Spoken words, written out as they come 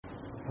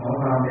ขอ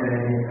ความเจริ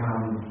ญในธรรม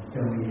จ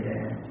งมีแด่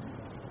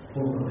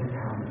ผู้ประพฤติ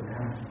ธรรมทุก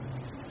ท่าน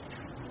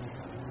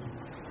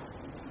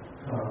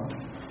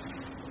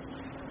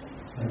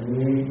วัน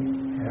นี้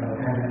เรา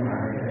ท่านทั้งหลา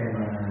ยได้ม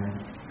า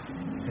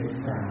ศึก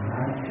ษา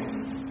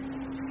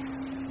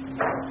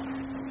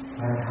พ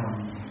ระธรรม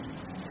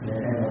และ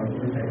ได้เรารู้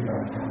ปฏิบั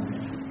ติธรรม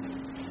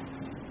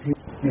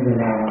ในเว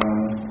ลา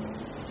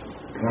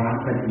พระ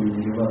ปฏิ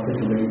หรือว่าพุท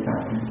ธบริษัท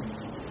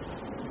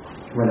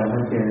เวลาเรา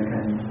เจอกั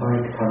นเขาให้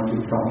ทำกิ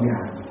จสองอย่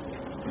าง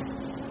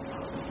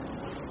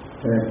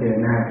เวลาเจอ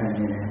หน้ากันเ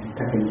นี่ย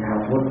ถ้าเป็นชาว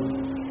พุทธ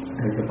โ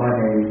ดยเฉพาะใ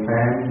นแ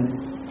ฟ้ม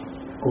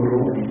กุ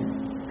รุเนี่ย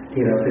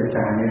ที่เราศึกษ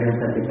าในเรื่อง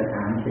สติปัฏฐ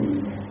านสี่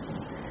เนี่ย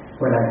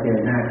เวลาเจอ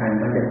หน้ากัน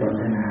ก็จะสน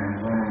ทนา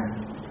ว่า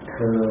เธ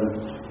อ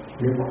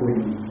หรือคุณ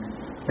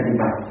ปฏิ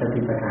บัติส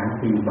ติปัฏฐาน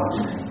สี่แบบไ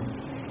หน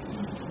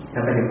แล้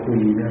วก็จะคุย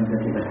เรื่องส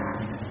ติปัฏฐาน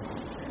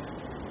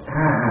ถ้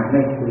าหากไ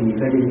ม่คุย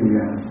ก็จะอยู่อ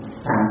ย่าง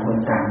ต่างคน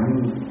ต่างนิ่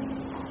ง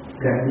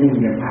เกิดนิ่ง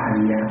อย่างพระอ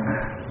ริยะพ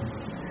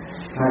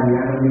ระอริย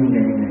ะก็นิ่ง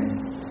ยังไง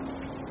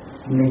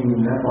นิ่ง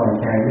แล้วปล่อย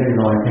ใจเรื่อย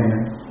ลอยใช่ไหม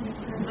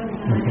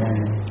ไม่ใช่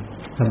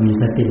ก็มี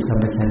สติสัม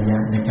ปชัญญะ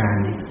ในก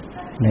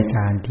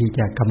ารที่จ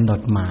ะกำหน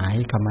ดหมาย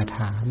กรรมฐ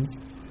าน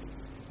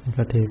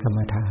ก็ถือกรรม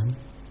ฐาน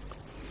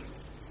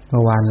เ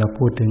มื่อวานเรา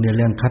พูดถึงในเ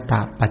รื่องคต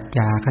ปัจจ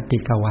าคติ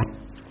ก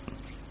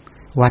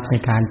วัดใน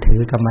การถื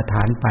อกรรมฐ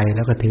านไปแ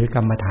ล้วก็ถือก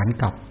รรมฐาน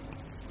กลับ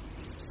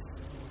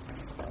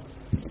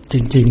จ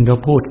ริงๆก็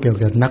พูดเกี่ยว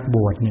กับนักบ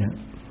วชเนี่ย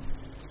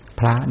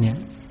พระเนี่ย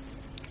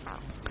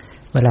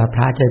เวลาพ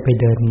ระจะไป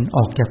เดินอ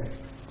อกจาก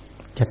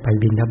จะไป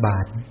บิณฑบา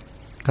ต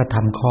ก็ท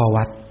ำข้อ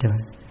วัดใช่ไหม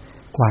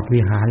กวาดวิ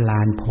หารล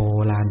านโพ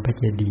ลานพระเ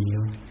จดีย์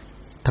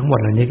ทั้งหมด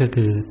เหล่านี้ก็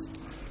คือ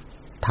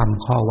ท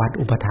ำข้อวัด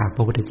อุปถากพ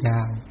ระพุทธเจ้า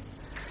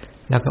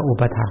แล้วก็อุ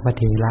ปถากพระ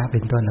เถระเป็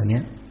นต้นเหล่า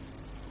นี้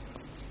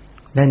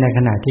ได้ในข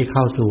ณะที่เ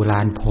ข้าสู่ล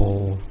านโพ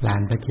ลา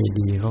นพระเจ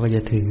ดีย์เขาก็จ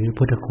ะถือ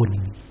พุทธคุณ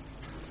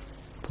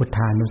พุทธ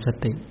านุส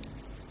ติ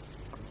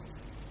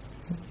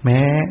แ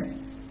ม้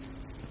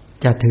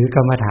จะถือก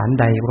รรมฐาน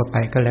ใดก็ไป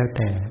ก็แล้วแ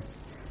ต่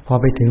พอ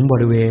ไปถึงบ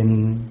ริเวณ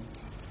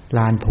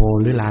ลานโพ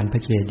หรือลานพร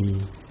ะเจดี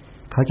ย์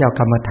เขาจะเอา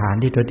กรรมฐาน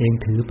ที่ตนเอง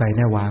ถือไปเ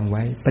นี่ยวางไ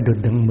ว้ประดุจ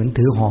เหมือน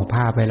ถือห่อ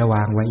ผ้าไปแล้วว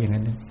างไว้อย่าง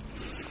นั้น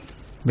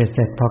เบ็ดเส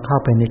ร็จพอเข้า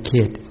ไปในเข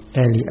ต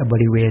บ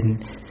ริเวณ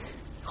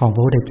ของพร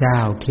ะพุทธเจ้า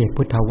เขต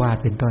พุทธวาส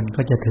เป็นต้น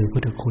ก็จะถือพุ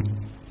ทธคุณ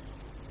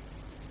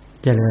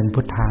เจริญพุ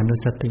ทธานุ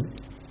สติ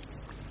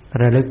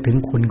ระลึกถึง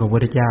คุณของพระพุ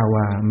ทธเจ้า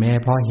ว่าแม้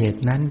เพราะเห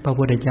ตุนั้นพระ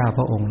พุทธเจ้าพ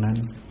ระองค์นั้น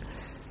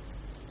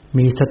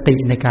มีสติ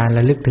ในการร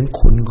ะลึกถึง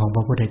คุณของพ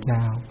ระพุทธเจ้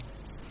า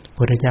พระ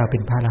พุทธเจ้าเป็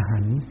นพระอรหั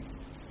นต์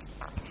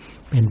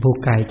เป็นผู้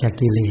ไกลจาก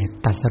กิเลส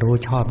ตรัสรู้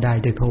ชอบได้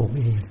ด้วยพระองค์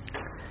เอง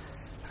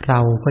เรา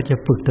ก็จะ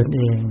ฝึกตนเ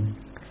อง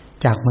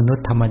จากมนุษ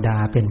ย์ธรรมดา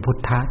เป็นพุท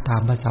ธะตา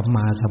มพระสัมม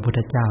าสัมพุทธ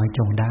เจ้าให้จ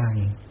งได้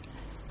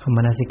คำม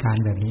นสิการ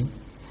แบบนี้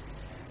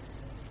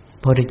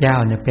พระพุทธเจ้า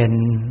เนี่ยเป็น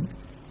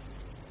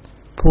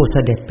ผู้เส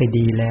ด็จไป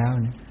ดีแล้ว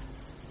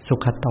สุ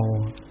ขโต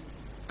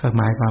ก็ห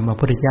มายความว่าพระ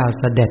พุทธเจ้า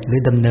เสด็จหรื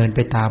อดำเนินไป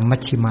ตามมัช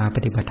ฌิมาป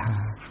ฏิปทา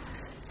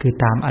คือ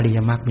ตามอริย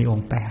มรรคมีอ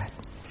งค์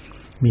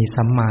8มี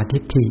สัมมาทิ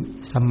ฏฐิ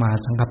สัมมา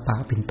สังกัปปะ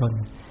เป็นต้น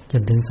จ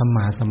นถึงสัมม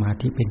าสมา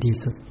ธิเป็นที่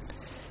สุด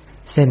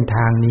เส้นท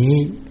างนี้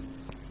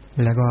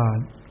แล้วก็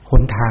ห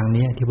นทาง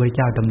นี้ที่พระพุทธเ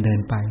จ้าดำเนิน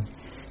ไป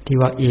ที่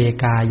ว่าเอ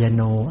กายโ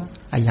น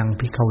อยัง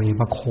ภิกขเว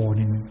วโค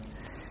นี่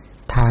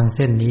ทางเ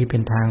ส้นนี้เป็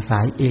นทางสา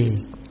ยเอก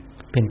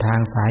เป็นทาง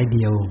สายเ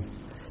ดียว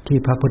ที่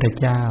พระพุทธ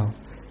เจ้า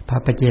พระ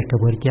ปัจเจก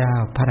พุทธเจ้า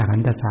พระอรหัน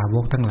ตสาว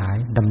กทั้งหลาย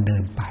ดำเนิ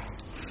นไป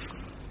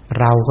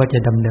เราก็จะ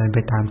ดำเนินไป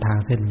ตามทาง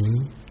เส้นนี้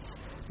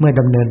เมื่อ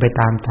ดำเนินไป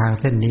ตามทาง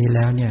เส้นนี้แ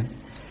ล้วเนี่ย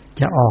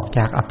จะออกจ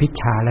ากอภิช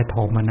ฌาและโท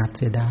มนัสเ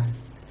สียได้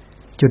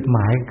จุดหม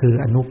ายคือ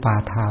อนุปา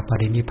ทาป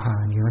รินิพพา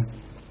นนี่มัน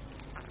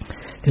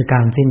คือกา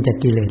รสิ้นจาก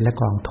กิเลสและ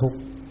กองทุกข์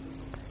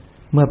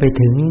เมื่อไป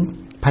ถึง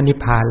พระนิพ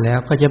พานแล้ว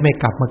ก็จะไม่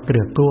กลับมาเกลื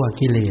อกกลัว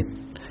กิเลส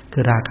คื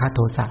อราคะโท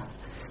สะ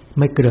ไ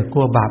ม่เกลือกก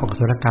ลัวบาปอกุ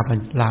ศลกรรม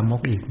ลาม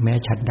กอีกแม้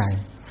ชั้นใด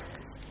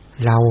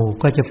เรา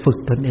ก็จะฝึก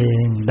ตนเอ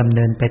งดำเ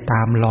นินไปต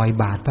ามรอย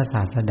บาทพระศ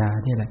าสดา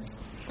นี่แหละ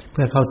เ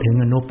พื่อเข้าถึง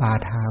อนุปา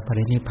ทาป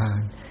รินิพพาน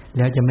แ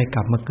ล้วจะไม่ก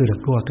ลับมาเกลือก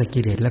กลัวกับ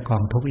กิเลสและกอ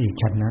งทุกข์อีก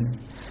ชั้นนั้น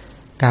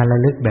การระ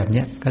ลึกแบบ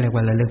นี้ก็เรียกว่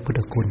าระลึกพุท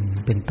ธคุณ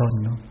เป็นต้น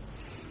เนาะ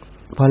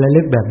พอระ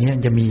ลึกแบบนี้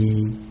จะมี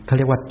เขาเ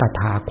รียกว่าต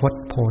ถาคต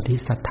โพธิ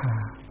ศรัทธา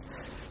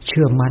เ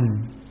ชื่อมั่น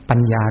ปัญ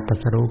ญาตรั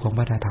สรู้ของพ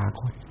ระตถา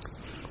คต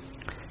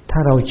ถ้า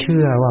เราเ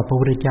ชื่อว่าพระ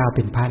พุทธเจ้าเ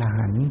ป็นพระอร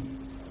หันต์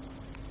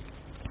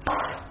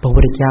พระพุ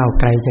ทธเจ้า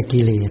ไกลจาก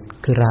กิเลส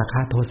คือราคะ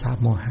โทสะ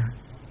โมหะพ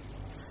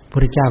ระพุท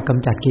ธเจ้าก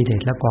ำจัดกิเล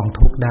สและกอง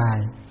ทุกข์ได้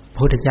พร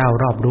ะพุทธเจ้า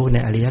รอบรู้ใน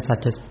อริยสั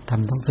จธรร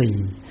มทั้ง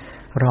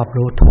4รอบ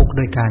รู้ทุกข์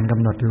ด้วยการก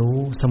ำหนดรู้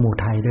สมุ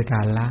ทัยด้วยก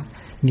ารละ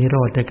นิโร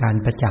ธด้วยการ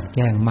ประจักษ์แ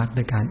จ้งมรรค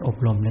ด้วยการอบ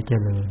รมและเจ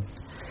ริญ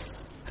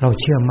เรา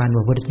เชื่อมั่น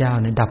ว่าพระพุทธเจ้า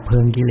เนี่ยดับเพลิ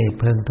งกิเลส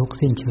เพลิงทุกข์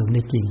สิ้นเชิงไ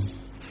ด้จริง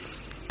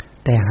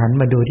แต่หัน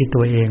มาดูที่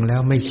ตัวเองแล้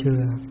วไม่เ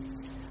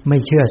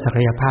ชื่อศัก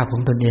ยภาพขอ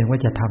งตนเองว่า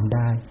จะทำไ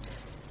ด้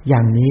อย่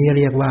างนี้เ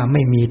รียกว่าไ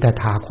ม่มีต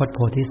ถาคตโพ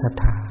ธิศรัท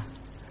ธา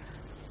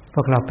พ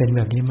วกเราเป็นแ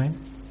บบนี้ไหม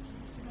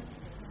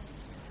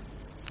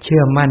เชื่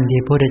อมั่นในพ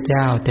ระพุทธเ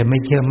จ้าแต่ไม่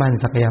เชื่อมั่น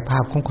ศักยภา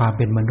พของความเ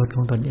ป็นมนุษย์ข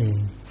องตนเอง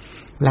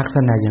ลักษ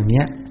ณะอย่างเ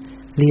นี้ย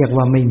เรียก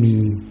ว่าไม่มี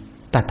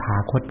ตถา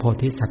คตโพ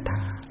ธิศรัทธ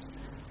า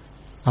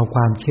เอาค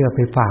วามเชื่อไป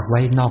ฝากไ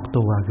ว้นอก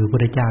ตัวคือพระพุท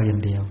ธเจ้าอย่า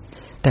งเดียว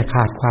แต่ข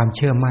าดความเ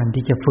ชื่อมั่น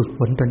ที่จะฝึกฝ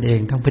นตนเอง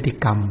ทั้งพฤติ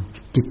กรรม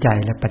จิตใจ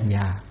และปัญญ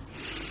า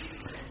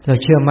เรา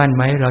เชื่อมั่นไ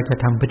หมเราจะ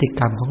ทำพฤติ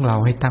กรรมของเรา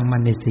ให้ตั้งมั่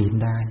นในศีล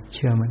ได้เ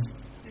ชื่อมั่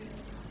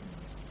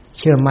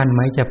นไห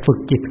มจะฝึก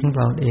จิตของเ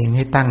ราเองใ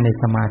ห้ตั้งใน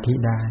สมาธิ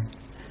ได้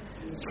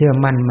เชื่อ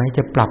มั่นไหมจ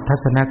ะปรับทั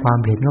ศนคความ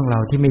เห็นของเรา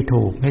ที่ไม่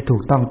ถู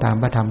กต้องตาม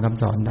พระธรรมค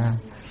ำสอนได้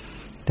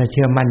แต่เ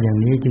ชื่อมั่นอย่าง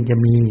นี้จึงจะ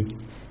มี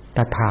ต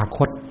ถาค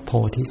ตโพ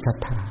ธิศรัท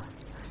ธา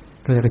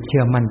เราจะเชื่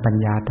อมั่นปัญ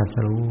ญาตรัส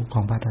รู้ข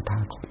องพระตถา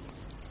คต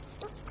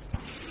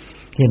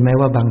เห็นไหม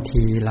ว่าบาง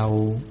ทีเรา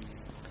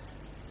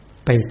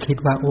ไปคิด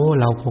ว่าโอ้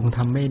เราคงท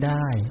ำไม่ไ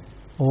ด้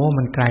โอ้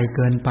มันไกลเ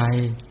กินไป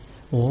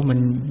โอ้มัน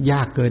ย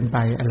ากเกินไป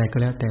อะไรก็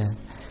แล้วแต่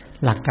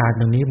หลักการ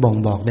ตรงนี้บ่ง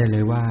บอกได้เล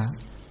ยว่า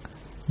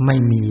ไม่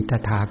มีต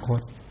ถาค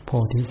ตโพ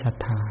ธิศรัท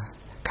ธา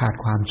ขาด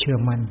ความเชื่อ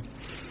มั่น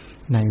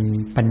ใน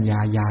ปัญญา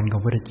ญาณขอ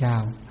งพระพุทธเจ้า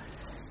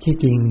ที่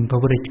จริงพระ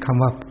พุทธค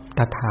ำว่าต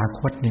ถา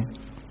คตเนี่ย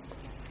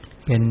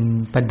เป็น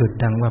ประดุจ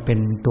ดังว่าเป็น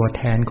ตัวแ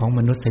ทนของม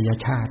นุษย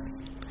ชาติ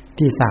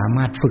ที่สาม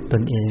ารถฝึกต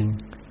นเอง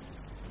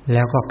แ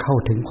ล้วก็เข้า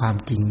ถึงความ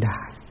จริงได้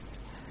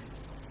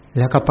แ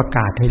ล้วก็ประก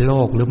าศให้โล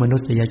กหรือมนุ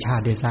ษยชา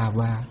ติได้ทราบ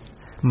ว่า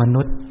ม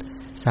นุษย์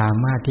สา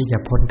มารถที่จะ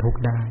พ้นทุก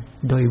ข์ได้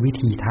โดยวิ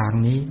ธีทาง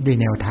นี้ด้วย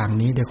แนวทาง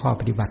นี้ด้วยข้อ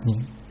ปฏิบัตินี้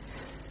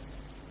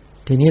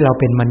ทีนี้เรา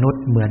เป็นมนุษ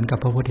ย์เหมือนกับ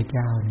พระพุทธเ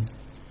จ้า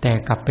แต่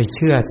กลับไปเ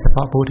ชื่อเฉพ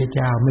าะพระพุทธเ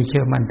จ้าไม่เ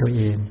ชื่อมั่นตัวเ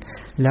อง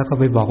แล้วก็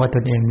ไปบอกว่าต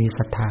นเองมีศ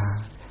รัทธา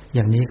อ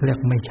ย่างนี้เขาเรียก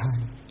ไม่ใช่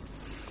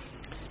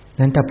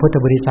นั้นแต่พุทธ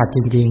บริษัทจ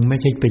ริงๆไม่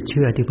ใช่ไปเ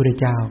ชื่อที่พระพุทธ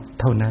เจ้า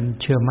เท่านั้น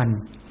เชื่อมั่น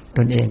ต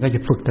นเองก็จะ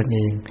ฝึกตนเอ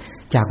ง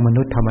จากม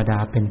นุษย์ธรรมดา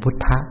เป็นพุท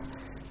ธะ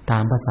ตา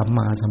มพระสัมม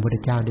าสัมพุทธ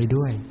เจ้าได้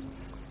ด้วย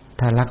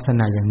ถ้าลักษ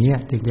ณะอย่างนี้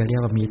จึงจะเรีย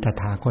กว่ามีต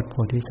ถาคตโพ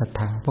ธิศรัทธ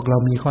าพวกเรา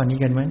มีข้อนี้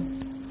กันไหม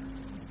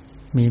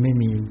มีไม่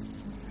มี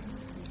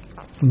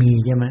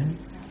ใช่ไหม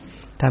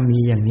ถ้ามี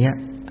อย่างเนี้ย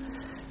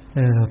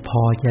พ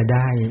อจะไ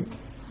ด้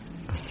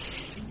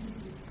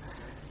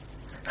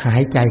หา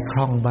ยใจค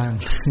ล่องบ้าง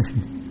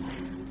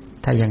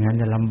ถ้าอย่างนั้น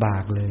จะลำบา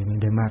กเลยมัน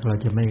ได้มากเรา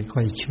จะไม่ค่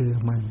อยเชื่อ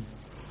มั่น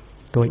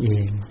ตัวเอ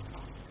ง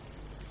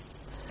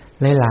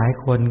หลาย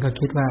ๆคนก็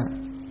คิดว่า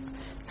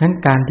งั้น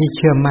การที่เ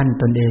ชื่อมั่น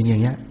ตนเองอย่า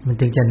งเงี้ยมัน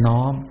จึงจะน้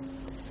อม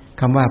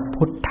คำว่า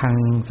พุทธัง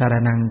สร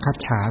ณังคัจ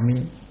ฉา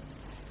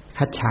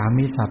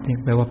มิศัพท์นี่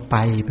แปลว่าไป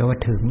แปลว่า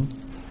ถึง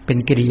เป็น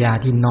กิริยา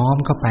ที่น้อม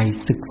เข้าไป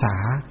ศึกษา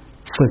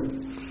ฝึก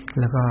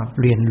แล้วก็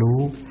เรียนรู้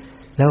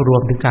แล้วรว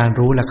มถึงการ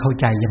รู้และเข้า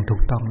ใจอย่างถู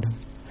กต้องด้วย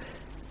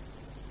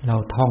เรา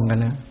ท่องกัน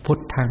แล้วพุท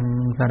ธัง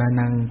สร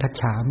ณังคัจ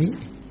ฉามิ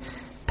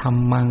ธัม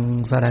มัง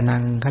สรณั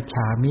งคัจฉ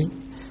ามิ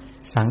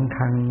สัง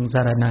ฆังส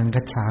รณัง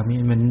คัจฉามิ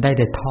มันได้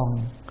แต่ท่อง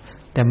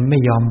แต่ไม่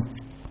ย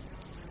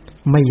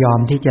อม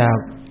ที่จะ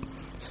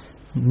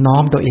น้อ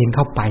มตัวเองเ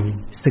ข้าไป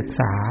ศึก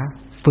ษา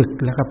ฝึก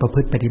แล้วก็ประพฤ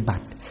ติปฏิบั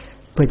ติ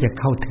เพื่อจะ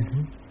เข้าถึง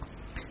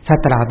ถ้า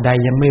ตราบใด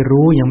ยังไม่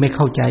รู้ยังไม่เ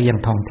ข้าใจอย่าง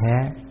ท่องแท้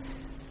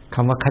ค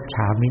ำว่าคัจฉ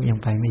ามิยัง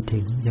ไปไม่ถึ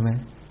งใช่ไหม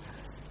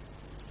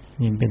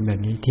นี่เป็นแบบ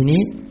นี้ที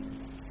นี้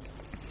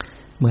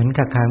เหมือน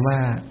กับคำว่า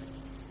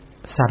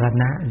สาร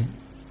ณะเนี่ย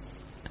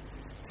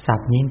ศัพ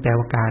ท์นี้แปล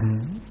ว่าการ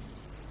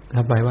เร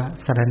าบอกว่า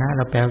สารณะเ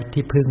ราแปล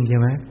ที่พึ่งใช่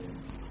ไหม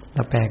เร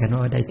าแปลกัน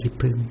ว่าได้ที่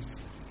พึ่ง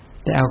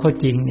แต่เอาเข้า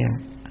จริงเนี่ย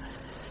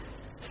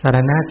สาร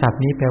ณะศัพ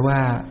ท์นี้แปลว่า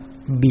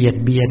เบียด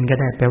เบียนก็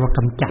ได้แปลว่าก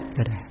ำจัด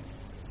ก็ได้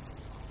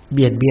เ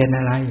บียดเบียน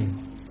อะไร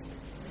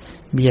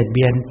เบียดเ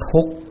บียน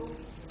ทุกข์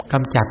ก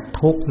ำจัด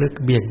ทุกข์หรือ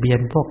เบียดเบียน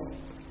พวก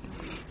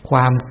คว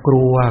ามก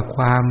ลัวค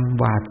วาม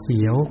หวาดเ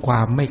สียวคว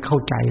ามไม่เข้า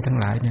ใจทั้ง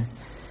หลายเนี่ย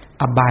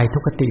อบายทุ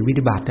กขติวิ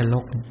นิบาตนร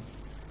ก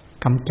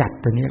กำจัด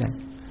ตัวนี้แหละ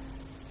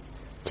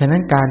ฉะนั้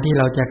นการที่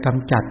เราจะก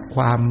ำจัดค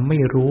วามไม่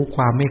รู้ค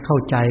วามไม่เข้า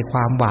ใจคว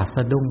ามหวาดส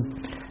ะดุ้ง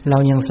เรา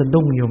ยังสะ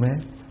ดุ้งอยู่ไหม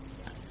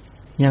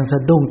ยังส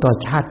ะดุ้งต่อ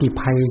ชาติ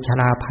ภัยช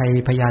ราภัย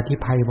พยาธิ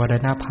ภัยมร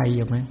ณะภัยอ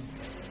ยู่ไหม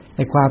ไ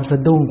อ้ความสะ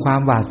ดุ้งความ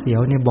หวาดเสีย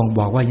วเนี่ยบ่งบ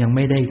อกว่ายังไ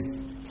ม่ได้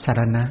สร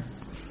ณะ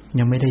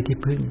ยังไม่ได้ที่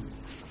พึ่ง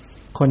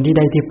คนที่ไ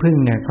ด้ที่พึ่ง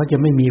เนี่ยเขาจะ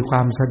ไม่มีคว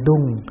ามสะดุ้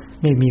ง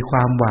ไม่มีคว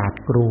ามหวาด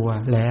กลัว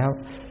แล้ว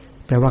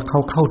แปลว่าเขา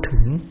เข้าถึ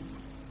ง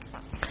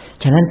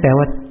ฉะนั้นแปล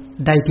ว่า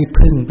ได้ที่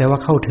พึ่งแปลว่า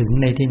เข้าถึง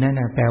ในที่นั้น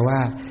น่ะแปลว่า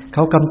เข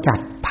ากำจัด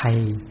ภัย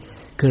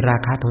คือรา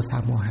คะโทสะ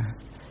โมหะ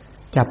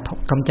จับ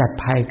กำจัด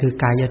ภัยคือ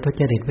กายทุ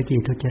จริตวจี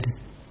ทุจริต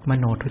ม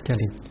โนทุจ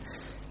ริต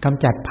ก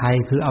ำจัดภัย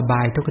คืออบ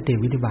ายทุกขติ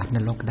วินิบาตน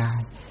รกได้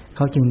เข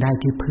าจึงได้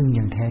ที่พึ่งอ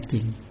ย่างแท้จริ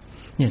ง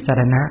เนี่ยส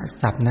รณะ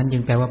ศัพท์นั้นจึ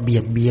งแปลว่าเบี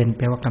ยดเบียนแ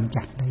ปลว่ากำ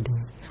จัดได้ด้ว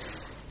ย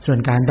ส่วน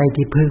การได้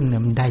ที่พึ่งเนี่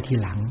ยมันได้ที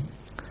ห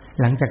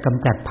ลังจากก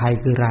ำจัดภัย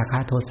คือราคะ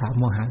โทสะโ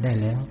มหะได้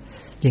แล้ว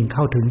จึงเ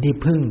ข้าถึงที่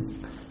พึ่ง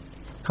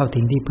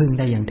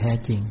ได้อย่างแท้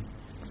จริง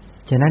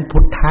ฉะนั้นพุ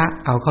ทธะ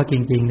เอาเข้าจ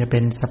ริงๆเนี่ยเป็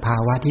นสภา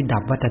วะที่ดั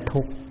บวัฏ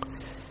ทุกข์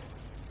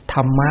ธ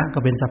รรมะก็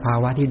เป็นสภา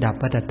วะที่ดับ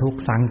วัฏทุกข์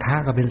สังฆะ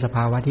ก็เป็นสภ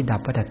าวะที่ดั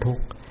บวัฏทุก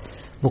ข์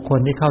บุคคล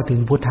ที่เข้าถึง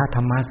พุทธะธ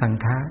รรมะสัง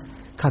ฆะ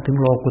เข้าถึง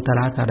โลกุตร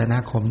ะสารณ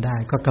คมได้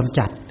ก็กำ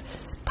จัด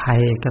ภั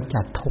ยกำ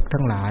จัดทุกข์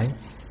ทั้งหลาย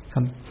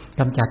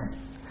กำจัด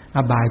อ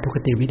บายทุกข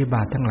ติวินิบ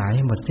าตทั้งหลายใ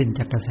ห้หมดสิ้นจ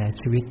ากกระแส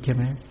ชีวิตใช่ไ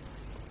หม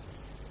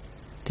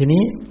ที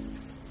นี้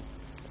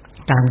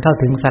การเข้า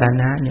ถึงสร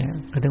ณะเนี่ย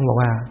ก็ต้องบอก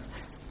ว่า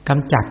ก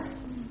ำจัด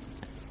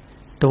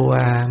ตัว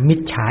มิจ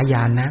ฉาญ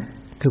าณะ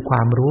คือคว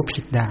ามรู้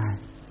ผิดได้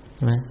ใ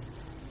ช่ไหม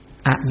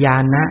อญา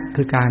ณะ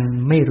คือการ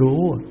ไม่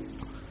รู้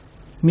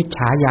มิจฉ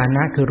าญาณ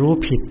ะคือรู้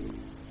ผิด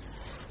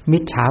มิ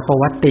จฉาป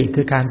วัตติ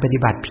คือการปฏิ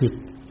บัติผิด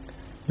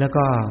แล้ว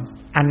ก็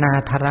อนา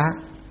ทระ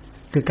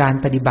คือการ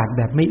ปฏิบัติแ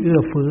บบไม่เอื้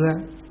อเฟื้อ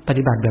ป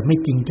ฏิบัติแบบไม่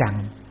จริงจัง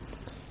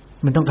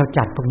มันต้องข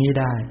จัดพวกนี้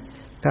ได้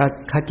ก็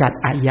ขจัด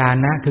อญา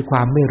ณะคือคว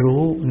ามไม่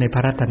รู้ในพร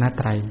ะรัตน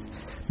ตรัย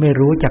ไม่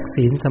รู้จัก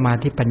ศีลสมา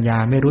ธิปัญญา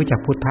ไม่รู้จัก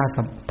พุทธ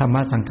ธรรม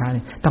สังฆา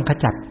ต้องข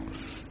จัด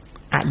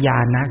อญา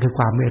ณะคือค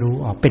วามไม่รู้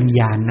ออกเป็น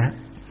ญาณะ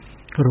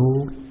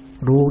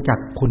รู้จัก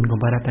คุณของ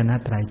พระรัตน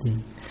ตรัยจริง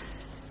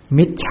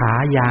มิจฉา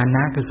ญาณ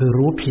ะก็คือ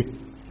รู้ผิด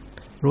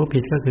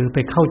ก็คือไป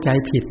เข้าใจ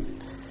ผิด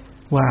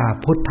ว่า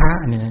พุทธะ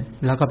เนี่ย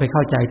แล้วก็ไปเข้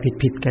าใจ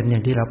ผิดกันอย่า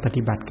งที่เราป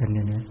ฏิบัติกันเ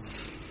นี่ย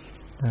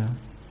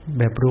แ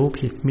บบรู้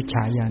ผิดมิจฉ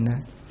าญาณะ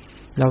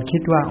เราคิ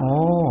ดว่าอ๋อ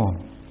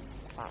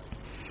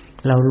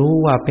เรารู้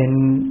ว่าเป็น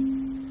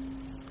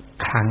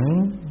ขัง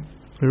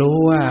รู้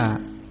ว่า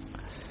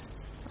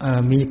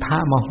มีพระ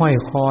มาห้อย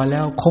คอแล้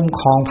วคุ้ม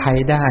ครองภัย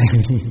ได้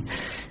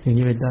อย่าง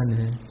นี้เป็นต้นน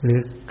ะหรือ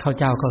เข้า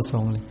เจ้าเข้าทร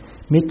งเลย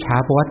มิจฉา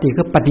ปวัตติ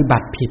ก็ปฏิบั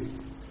ติผิด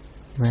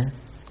นะ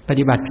ป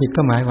ฏิบัติผิด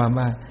ก็หมายความ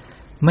ว่า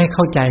ไม่เ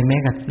ข้าใจแม้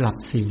กับหลัก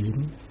ศีล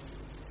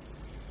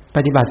ป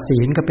ฏิบัติศี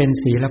ลก็เป็น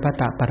ศีลพัต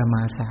ตปรม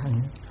าสา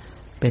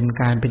เป็น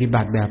การปฏิ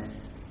บัติแบบ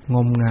ง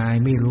มงาย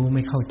ไม่รู้ไ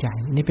ม่เข้าใจ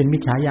นี่เป็นมิ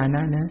จฉาญาณ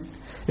ะนะ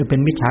เป็น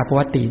มิจฉาป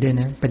วัตติด้วย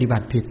นะปฏิบั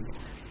ติผิด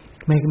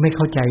ไม่เ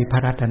ข้าใจพร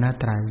ะรัตน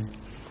ตรัย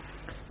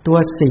ตัว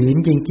ศีล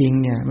จริง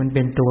ๆเนี่ยมันเ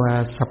ป็นตัว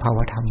สภาว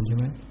ธรรมใช่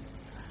ไหม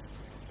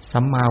สั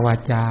มมาวา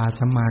จา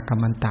สัมมากัม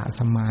มันตะ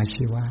สัมมา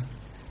ชีวะ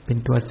เป็น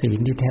ตัวศีล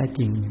ที่แท้จ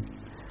ริง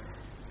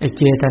ไอ้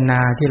เจตนา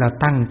ที่เรา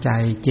ตั้งใจ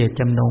เจต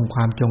จำนงคว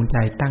ามจงใจ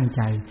ตั้งใ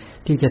จ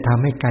ที่จะท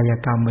ำให้กาย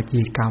กรรมว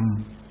จีกรรม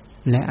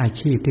และอา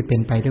ชีพที่เป็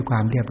นไปด้วยควา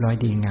มเรียบร้อย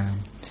ดีงาม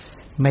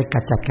ไม่กร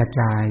ะจัดกระ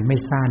จายไม่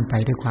ซ่านไป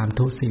ด้วยความ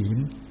ทุศีล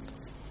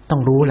ต้อ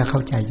งรู้และเข้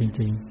าใจจ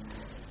ริง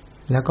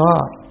ๆแล้วก็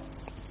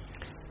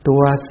ตั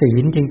วศี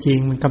ลจริง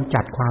ๆมันกำ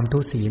จัดความทุ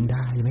ศีลไ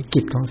ด้ไม่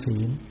กิจของศี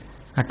ล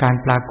อาการ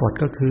ปรากฏ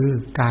ก็คือ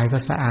กายก็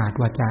สะอาด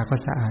วาจาก็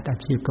สะอาดอา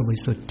ชีพก็บ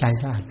ริสุทธิ์ใจ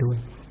สะอาดด้วย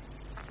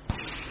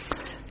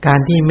การ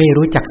ที่ไม่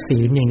รู้จักศี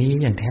ลอย่างนี้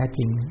อย่างแท้จ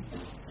ริง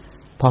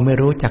พอไม่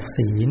รู้จัก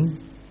ศีล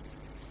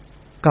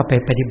ก็ไป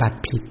ปฏิบัติ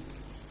ผิด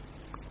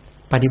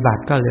ปฏิบั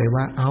ติก็เลย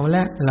ว่าเอาล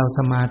ะเราส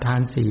มาทา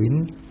นศีล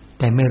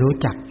แต่ไม่รู้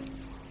จัก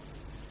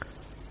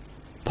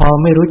พอ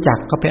ไม่รู้จัก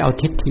ก็ไปเอา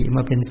ทิฏฐิม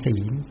าเป็นศี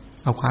ล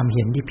เอาความเ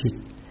ห็นที่ผิด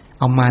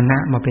เอามานะ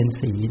มาเป็น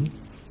ศีล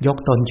ยก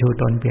ตนชู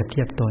ตนเปรียบเ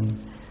ทียบตน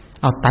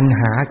เอาตัณ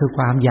หาคือค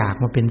วามอยาก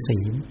มาเป็นศี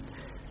ล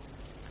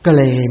ก็เ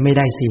ลยไม่ไ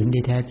ด้ศีล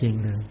ที่แท้จริง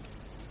เลย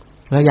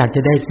เราอยากจ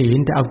ะได้ศีล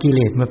แต่เอากิเล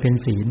สมาเป็น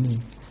ศีลนี่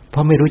เพรา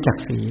ะไม่รู้จัก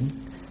ศีล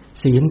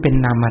ศีลเป็น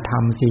นามธร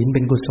รมศีลเ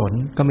ป็นกุศล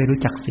ก็ไม่รู้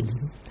จักศีล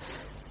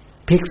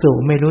ภิกษุ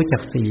ไม่รู้จั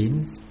กศีล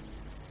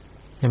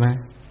ใช่ไหม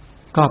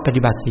ก็ป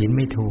ฏิบัติศีลไ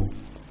ม่ถูก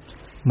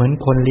เหมือน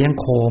คนเลี้ยง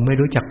โคไม่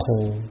รู้จักโค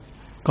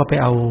ก็ไป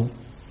เอา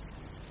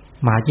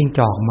หมาจิ้งจ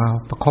อกมา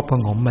ประคบประ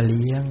หงมมาเ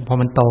ลี้ยงพอ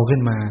มันโตขึ้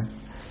นมา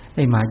ไ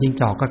อ้หมาจิ้ง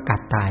จอกก็กั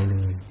ดตายเล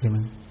ยใช่ไหม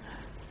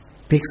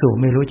ภิกษุ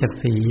ไม่รู้จัก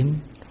ศีล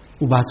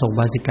อุบาสกอุ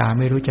บาสิกา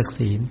ไม่รู้จัก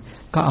ศีล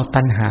ก็เอา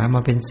ตัณหาม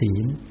าเป็นศี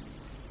ล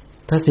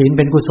ถ้าศีลเ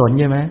ป็นกุศล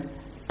ใช่ไหม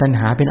ตัณ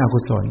หาเป็นอกุ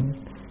ศล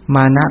ม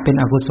านะเป็น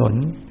อกุศล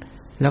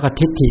แล้วก็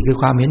ทิฏฐิคือ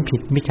ความเห็นผิ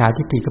ดมิจฉา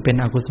ทิฏฐิก็เป็น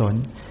อกุศล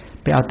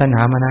ไปเอาตัณห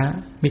ามานะ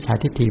มิจฉา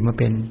ทิฏฐิมา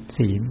เป็น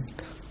ศีล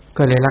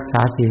ก็เลยรักษ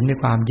าศีลด้วย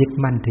ความยึด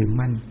มั่นถือ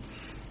มั่น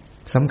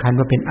สำคัญ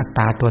ว่าเป็นอัตต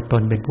าตัวต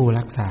นเป็นผู้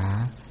รักษา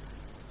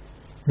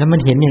แล้วมัน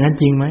เห็นอย่างนั้น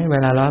จริงไหมเว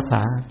ลารักษ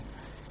า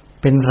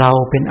เป็นเรา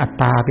เป็นอัต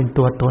ตาเป็น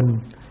ตัวตน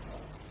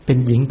เป็น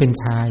หญิงเป็น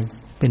ชาย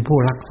เป็นผู้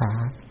รักษา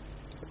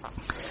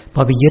พ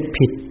อไปยึด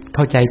ผิดเ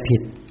ข้าใจผิ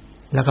ด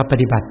แล้วก็ป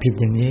ฏิบัติผิด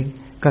อย่างนี้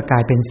ก็กลา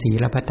ยเป็นศี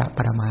ลพัตตป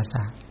รมาส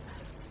า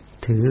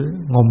ถือ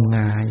งมง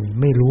าย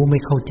ไม่รู้ไม่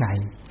เข้าใจ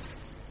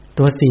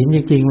ตัวศีลจ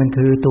ริงๆมัน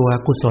คือตัว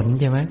กุศล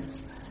ใช่ไหม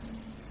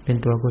เป็น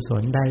ตัวกุศ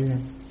ลได้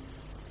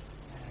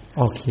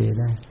โอเค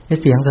ได้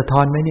เสียงสะท้อ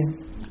นไหมเนี่ย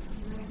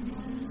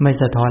ไม่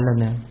สะท้อนแล้ว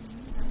นะ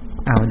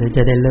เดี๋ยวจ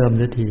ะได้เริ่ม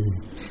สักที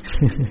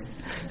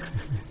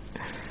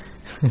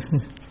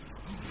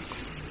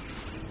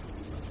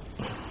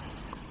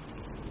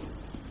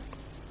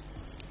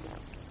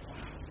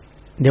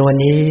เดี๋ยววัน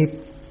นี้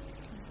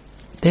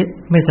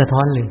ไม่สะท้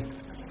อนเลย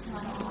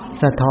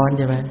สะท้อนใ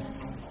ช่ไหม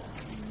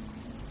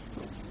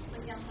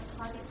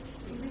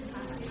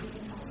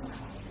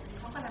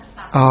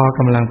ก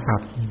ำลังปรั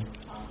บ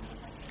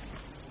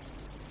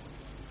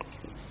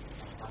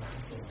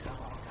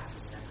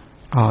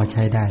ใ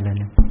ช้ได้แล้ว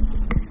นะ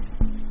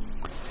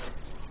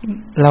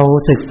เรา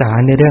ศึกษา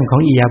ในเรื่องขอ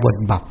งอิริยาบถ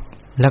บัพ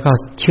แล้วก็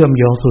เชื่อม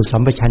โยงสู่สั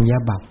มปชัญญะ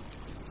บัพ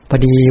พอ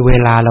ดีเว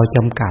ลาเราจ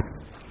ำกัด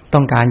ต้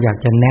องการอยาก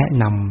จะแนะ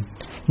น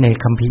ำใน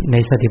คัมภีร์ใน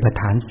สติปัฏ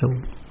ฐานสูต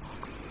ร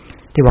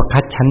ที่ว่าคั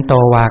จฉันโต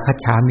วาคัจ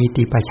ฉามิ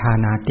ติปชา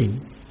นาติ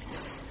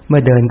เมื่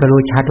อเดินก็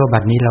รู้ชัดว่าบั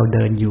ดนี้เราเ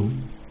ดินอยู่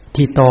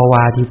ทิโตว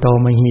าทิโต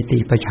มหิติ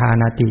ปชา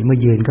นาติเมื่อ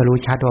ยืนก็รู้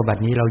ชัดว่าบัด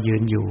นี้เรายื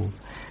นอยู่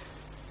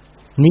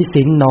นิ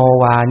สินโน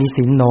วานิ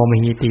สินโนม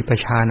หิติป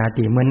ชานา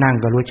ติเมื่อนั่ง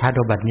ก็รู้ชัด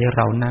ว่าบัดนี้เ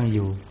รานั่งอ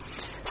ยู่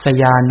ส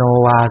ยาโน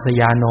วาส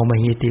ยาโนม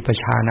หิติป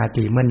ชานา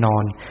ติเมื่อนอ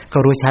นก็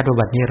รู้ชัดว่า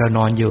บัดนี้เราน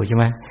อนอยู่ใช่ไ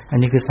หมอัน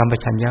นี้คือสัมป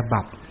ชัญญะ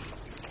บัพ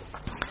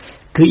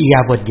คืออิริยา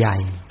บถใหญ่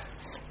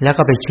แล้ว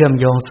ก็ไปเชื่อม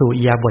โยงสู่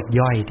อิริยาบถ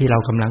ย่อยที่เรา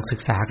กำลังศึ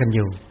กษากันอ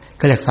ยู่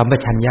ก็เรียกสัมป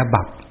ชัญญะ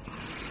บัพ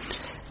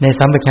ใน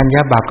สัมปชัญญ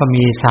ะบัพก็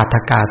มีสาธ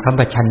กาสัม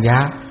ปชัญญะ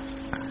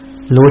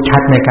รู้ชั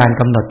ดในการ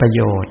กำหนดประโ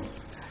ยชน์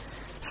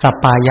สัป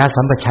ปายะ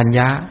สัมปชัญญ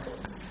ะ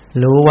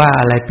รู้ว่า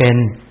อะไรเป็น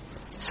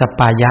สัป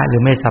ปายะหรื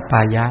อไม่สัปป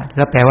ายะแ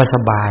ล้วแปลว่าส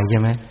บายใช่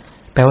ไหม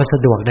แปลว่าส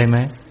ะดวกได้ไหม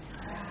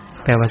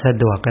แปลว่าสะ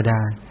ดวกก็ไ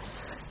ด้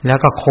แล้ว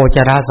ก็โคจ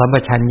รสัมป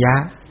ชัญญะ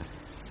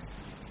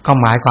ก็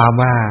หมายความ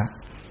ว่า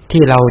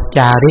ที่เราจ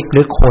าริกห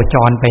รือโคจ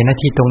รไปณ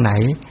ที่ตรงไหน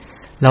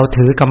เรา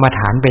ถือกรรมฐ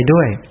านไป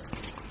ด้วย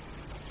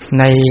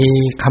ใน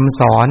คำ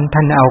สอนท่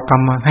านให้เอา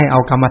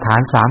กรรมฐา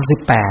น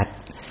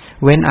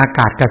38เว้นอาก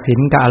าศกสิณ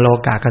กับอโล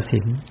กากสิ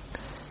ณ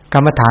กร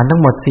รมฐานทั้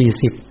งหมด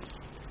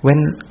40เว้น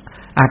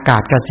อากา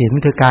ศกสิณ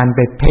คือการไป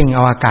เพ่งเอ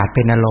าอากาศเ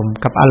ป็นอารมณ์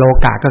กับอโล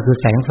กาก็คือ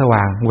แสงส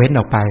ว่างเว้นอ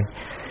อกไป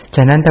ฉ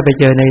ะนั้นถ้าไป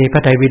เจอในพร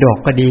ะไตรปิฎก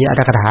ก็ดีอัต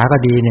ถกถาก็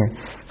ดีเนี่ย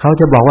เขา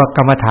จะบอกว่าก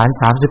รรมฐาน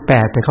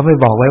38แต่เขาไม่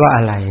บอกไว้ว่าอ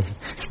ะไร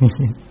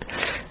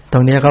ตร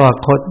งนี้ก็ว่า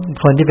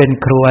คนที่เป็น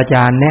ครูอาจ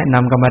ารย์แนะน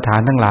ำกรรมฐา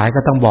นทั้งหลายก็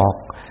ต้องบอก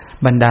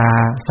บรรดา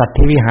สัต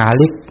ถิวิหา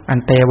ริกอัน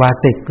เตวา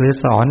สิกหรือ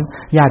สอน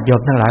ญาติโย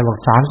มทั้งหลายบอก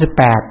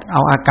38เอ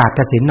าอากาศก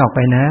สิณออกไป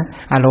นะ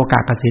อโลกา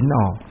กสิณอ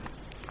อก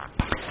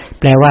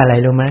แปลว่าอะไร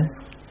รู้ไหม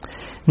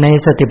ใน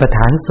สติปัฏฐ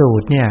านสู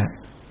ตรเนี่ย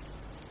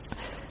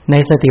ใน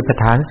สติปัฏ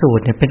ฐานสูต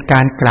รเนี่ยเป็นก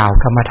ารกล่าว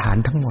กรรมฐาน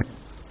ทั้งหมด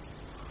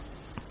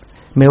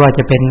ไม่ว่าจ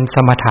ะเป็นส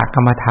มถก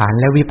รรมฐาน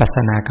และวิปัสส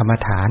นากรรม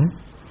ฐาน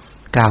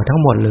กล่าวทั้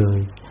งหมดเลย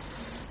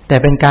แต่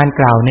เป็นการ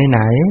กล่าวในไหน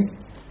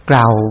ก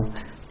ล่าว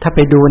ถ้าไป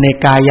ดูใน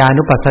กายา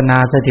นุปัสสนา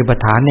สติปัฏ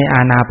ฐานในอ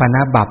านาปาน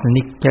บัพ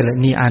นี่เจริญ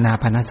นี่อานา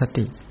ปานส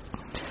ติ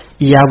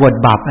อิริยาบถ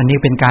บัพอันนี้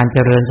เป็นการเจ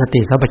ริญสติ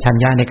สัมปชัญ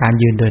ญะในการ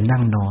ยืนเดินนั่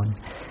งนอน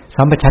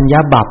สัมปชัญญะ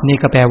บัพนี่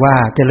ก็แปลว่า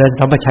เจริญ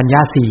สัมปชัญญะ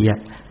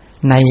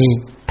4ใน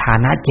ฐา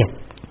นะ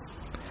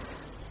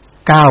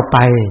7ก้าวไป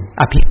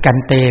อภิกัน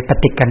เตป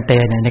ฏิกันเต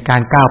ในกา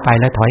รก้าวไป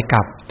และถอยก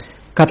ลับ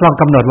ก็ต้อง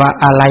กำหนดว่า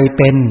อะไรเ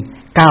ป็น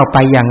ก้าวไป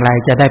อย่างไร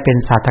จะได้เป็น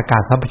สาธกา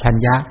สัมปชัญ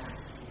ญะ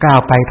ก้าว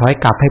ไปถอย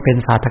กลับให้เป็น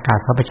สาธกา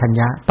สัมปชัญ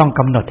ญะต้องก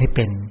ำหนดให้เ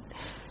ป็น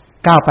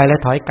ก้าวไปและ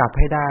ถอยกลับ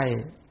ให้ได้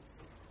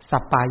สั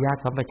ปปายะ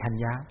สัมปชัญ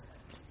ญะ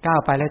ก้าว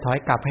ไปและถอย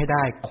กลับให้ไ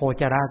ด้โค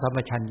จรสัมป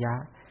ชัญญะ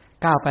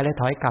ก้าวไปและ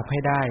ถอยกลับให้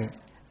ได้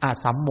อา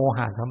สัมโมห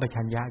ะสัมป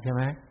ชัญญะใช่ไห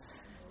ม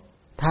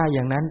ถ้าอ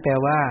ย่างนั้นแปล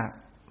ว่า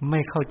ไม่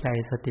เข้าใจ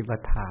สติปั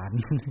ฏฐาน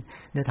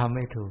ได้ทำไ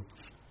ม่ถูก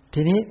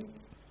ทีนี้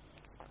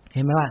เ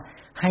ห็นไหมว่า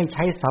ให้ใ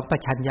ช้สัมป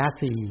ชัญญะ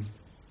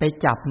4ไป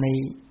จับ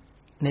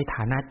ในฐ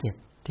านะ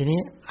7ทีนี้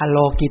อโล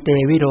กิเต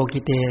วิโร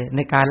กิเตใน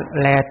การ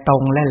แลตร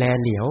งและแล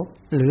เหลียว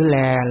หรือแล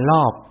ร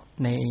อบ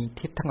ใน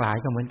ทิศทั้งหลาย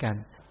ก็เหมือนกัน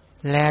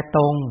แลต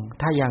รง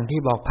ถ้าอย่างที่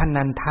บอกพ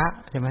นันทะ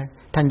ใช่ไหม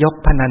ท่านยก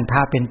พนันทะ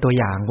เป็นตัว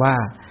อย่างว่า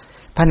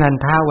พนัน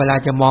ทะเวลา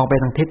จะมองไป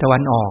ทางทิศตะวั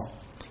นออก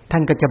ท่า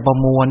นก็จะประ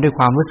มวลด้วย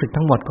ความรู้สึก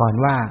ทั้งหมดก่อน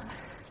ว่า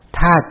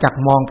ถ้าจัก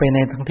มองไปใน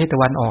ทางทิศตะ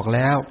วันออกแ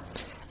ล้ว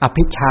อ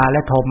ภิชาแล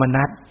ะโทม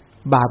นัส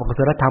บาปอกุศ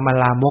ลธรรมอ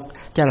ลามก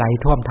จะไหล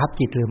ท่วมทับ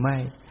จิตหรือไม่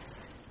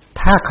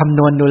ถ้าคำน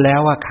วณดูแล้ว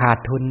ว่าขาด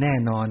ทุนแน่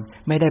นอน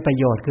ไม่ได้ประ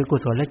โยชน์คือกุ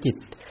ศลและจิต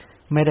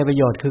ไม่ได้ประ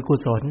โยชน์คือกุ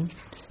ศล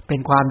เป็น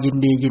ความยิน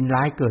ดียิน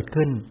ร้ายเกิด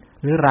ขึ้น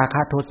หรือราค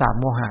ะโทสะ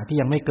โมหะที่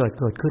ยังไม่เกิด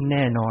ขึ้นแ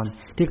น่นอน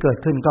ที่เกิด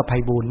ขึ้นก็ไพ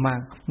บูลย์มาก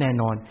แน่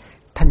นอน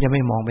ท่านจะไ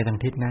ม่มองไปทาง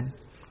ทิศนั้น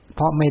เพ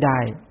ราะไม่ได้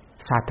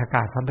สาธก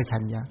าสัมปชั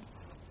ญญะ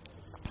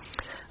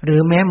หรื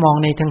อแม้มอง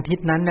ในทางทิศ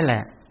นั้นนั่นแหล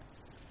ะ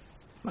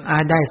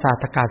ได้สา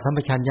ธกาสัมป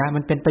ชัญญะมั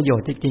นเป็นประโยช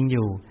น์จริงๆอ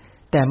ยู่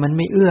แต่มันไ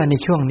ม่เอื้อใน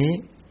ช่วงนี้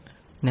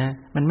นะ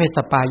มันไม่ส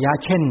ปายะ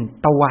เช่น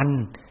ตะวัน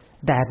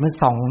แดดมัน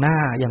ส่องหน้า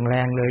อย่างแร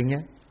งเลยเ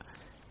งี้ย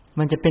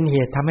มันจะเป็นเห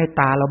ตุทำให้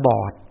ตาเราบ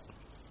อด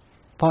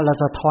เพราะเรา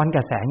สะท้อน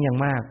กับแสงอย่าง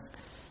มาก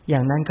อย่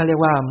างนั้นเขาเรีย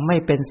กว่าไม่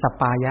เป็นส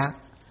ปายะ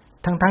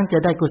ทั้งจะ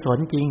ได้กุศล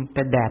จริงแ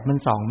ต่แดดมัน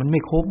ส่องมันไ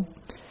ม่คุ้ม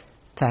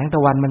แสงต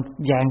ะวันมัน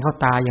แยงเข้า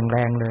ตาอย่างแร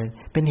งเลย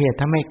เป็นเหตุ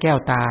ทำให้แก้ว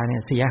ตาเนี่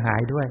ยเสียหา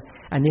ยด้วย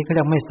อันนี้เขาเ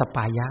รียกไม่สป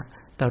ายะ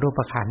ต่อรูป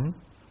ขันธ์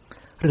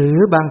หรือ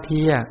บางที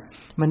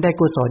มันได้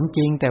กุศลจ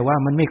ริงแต่ว่า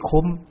มันไม่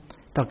คุ้ม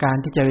ต่อการ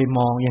ที่จะไปม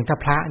องอย่างถ้า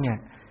พระเนี่ย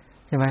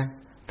ใช่ไหม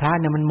พระ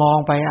เนี่ยมันมอง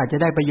ไปอาจจะ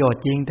ได้ประโยช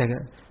น์จริงแต่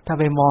ถ้า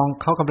ไปมอง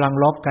เขากำลัง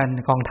รบกัน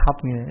กองทัพ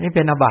เนี่ยนี่เ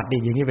ป็นอาบัติดิ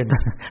อย่างนี้เป็น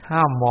ห้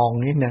ามมอง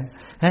นี่นะ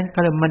นั้นก็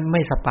เลยมันไ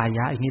ม่สปาย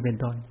ะอย่างนี้เป็น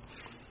ต้น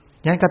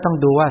งั้นก็ต้อง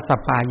ดูว่าส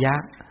ปายะ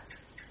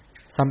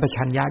สัมป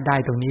ชัญญะได้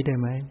ตรงนี้ได้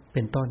ไหมเ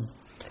ป็นต้น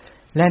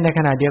และในข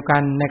ณะเดียวกั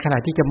นในขณะ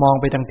ที่จะมอง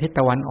ไปทางทิศ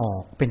ตะวันออ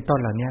กเป็นต้น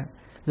เหล่านี้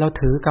เรา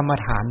ถือกรรม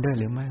ฐานด้วย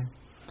หรือไม่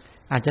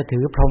อาจจะถื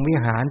อพรหมวิ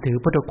หารถือ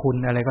พุทธคุณ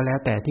อะไรก็แล้ว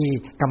แต่ที่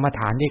กรรมฐ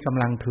านที่ก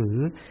ำลังถือ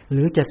ห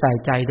รือจะใส่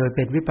ใจโดยเ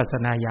ป็นวิปัสส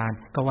นาญาณ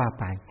ก็ว่า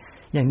ไป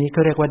อย่างนี้ก็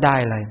เรียกว่าได้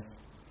อะไร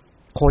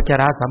โคจ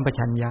รสัมป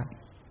ชัญญะ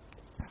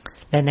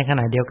และในข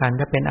ณะเดียวกัน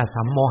ถ้าเป็นอ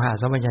สัมโมหะ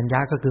สัมปชัญญะ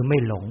ก็คือไม่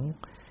หลง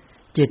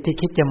จิตที่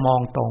คิดจะมอ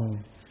งตรง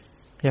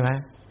ใช่ไหม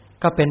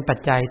ก็เป็นปัจ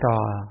จัยต่อ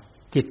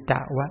จิตต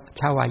ว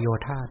ชวโย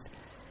ธาตุ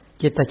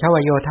จิตตชว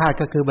โยธาตุ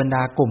ก็คือบรรด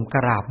ากลุ่มก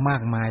ราบมา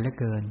กมายเหลือ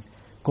เกิน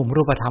กลุ่ม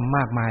รูปธรรมม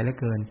ากมายเหลือ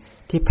เกิน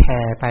ที่แผ่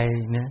ไป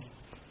นะ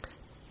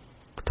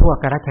ทั่ว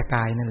กรัชก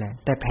ายนั่นแหละ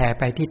แต่แผ่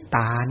ไปที่ต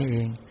านี่เอ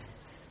ง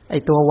ไอ้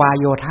ตัววาย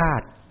โยธา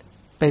ตุ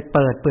ไปเ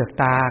ปิดเปลือก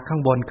ตาข้า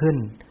งบนขึ้น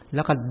แ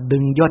ล้วก็ดึ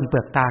งย่นเปลื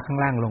อกตาข้าง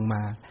ล่างลงม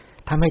า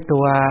ทำให้ตั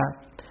ว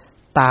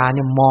ตาเ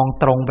นี่ยมอง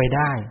ตรงไปไ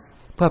ด้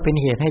เพื่อเป็น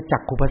เหตุให้จั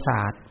กขุประส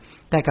าท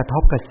ได้กระท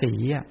บกับสี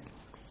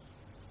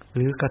ห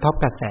รือกระทบ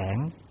กับแสง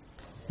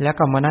แล้ว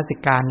ก็มนสิ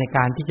การในก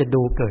ารที่จะ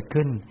ดูเกิด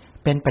ขึ้น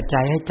เป็นปัจ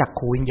จัยให้จัก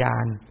ขูวิญญา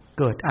ณ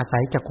เกิดอาศั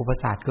ยจักขุประ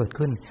สาทเกิด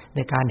ขึ้นใน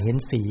การเห็น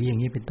สีอย่า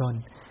งนี้เป็นต้น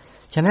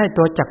ฉะนั้น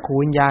ตัวจักขู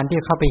วิญญาณที่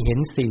เข้าไปเห็น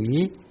สี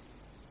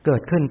เกิ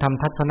ดขึ้นท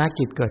ำทัศน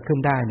กิจเกิดขึ้น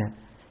ได้เนี่ย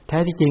แท้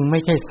ที่จริงไม่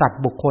ใช่สัต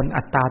ว์บุคคล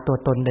อัตตาตัว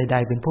ตนใด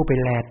ๆเป็นผู้ไป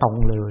แลตรง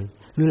เลย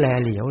หรือแล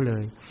เหลียวเล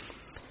ย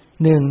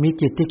หนึ่งมี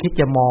จิตที่คิด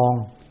จะมอง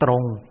ตร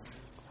ง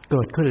เ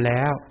กิดขึ้นแ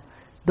ล้ว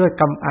ด้วย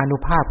กรรมอานุ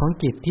ภาพของ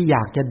จิตที่อย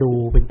ากจะดู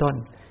เป็นต้น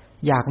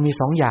อยากมี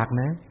สองอยาก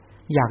นะ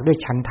อยากด้วย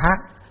ฉันทะ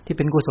ที่เ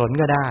ป็นกุศล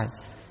ก็ได้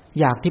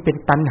อยากที่เป็น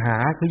ตัณหา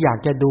คืออยาก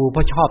จะดูเพร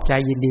าะชอบใจ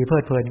ยินดีเพลิ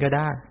ดเพลินก็ไ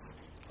ด้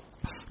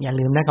อย่า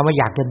ลืมนะคำว่า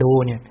อยากจะดู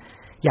เนี่ย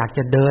อยากจ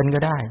ะเดินก็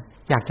ได้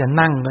อยากจะ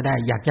นั่งก็ได้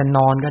อยากจะน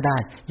อนก็ได้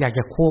อยากจ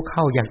ะคู่เข้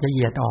าอยากจะเห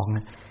ยียดออกน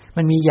ะ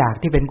มันมีอยาก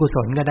ที่เป็นกุศ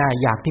ลก็ได้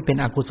อยากที่เป็น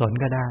อกุศล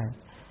ก็ได้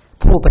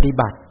ผู้ปฏิ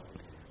บัติ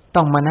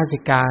ต้องมนสิ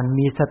การ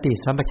มีสติ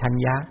สัมปชัญ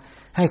ญะ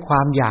ให้คว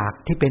ามอยาก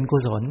ที่เป็นกุ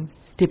ศล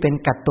ที่เป็น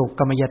กัตตุ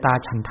กรรมยตา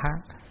ฉันทะ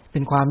เป็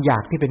นความอยา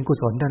กที่เป็นกุ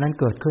ศลเท่านั้น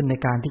เกิดขึ้นใน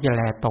การที่จะแ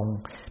ลตรง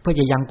เพื่อ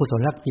จะยังกุศ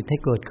ลจิตให้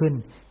เกิดขึ้น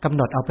กำห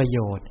นดเอาประโย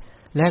ชน์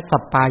และสั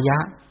ปปายะ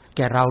แ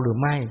ก่เราหรือ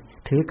ไม่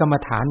ถือกรรม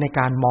ฐานใน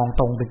การมอง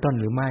ตรงเป็นต้น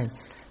หรือไม่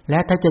และ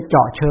ถ้าจะเจ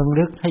าะเชิง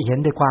ลึกให้เห็น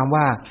ด้วยความ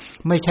ว่า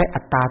ไม่ใช่อั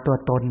ตตาตัว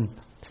ตน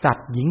สัต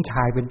ว์หญิงช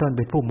ายเป็นต้นเ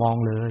ป็นผู้มอง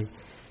เลย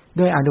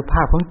ด้วยอานุภ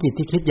าพของจิต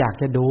ที่คิดอยาก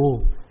จะดู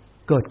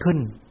เกิดขึ้น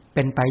เ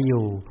ป็นไปอ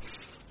ยู่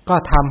ก็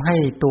ทำให้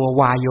ตัว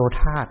วายโย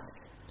ธาตุ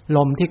ล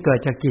มที่เกิด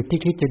จากจิต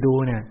ที่คิดจะดู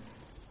เนี่ย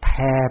แ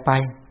ผ่ไป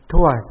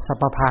ทั่วสร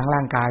รพพางร่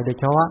างกายโดย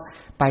เฉพาะ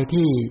ไป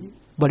ที่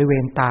บริเว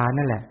ณตา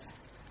นั่นแหละ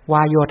ว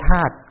ายโยธ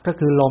าตุก็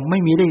คือลมไม่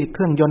มีได้เค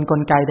รื่องยนต์ก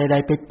ลไกใด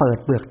ๆไปเปิด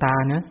เปลือกตา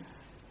นะ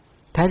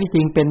แท้ที่จ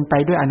ริงเป็นไป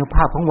ด้วยอานุภ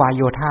าพของวายโ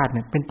ยธาตุเ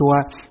นี่ยเป็นตัว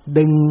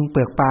ดึงเป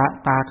ลือก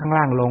ตาข้าง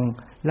ล่างลง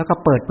แล้วก็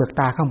เปิดเปลือก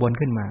ตาข้างบน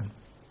ขึ้นมา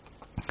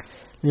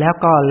แล้ว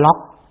ก็ล็อก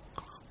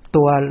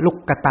ตัวลูก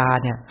กตา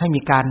เนี่ยให้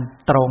มีการ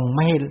ตรงไ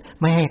ม่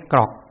ให้กร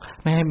อก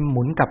ไม่ให้ห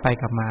มุนกลับไป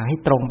กลับมาให้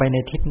ตรงไปใน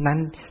ทิศนั้น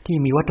ที่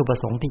มีวัตถุประ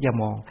สงค์ที่จะ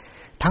มอง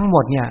ทั้งหม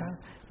ดเนี่ย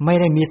ไม่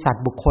ได้มีสัต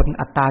ว์บุคคล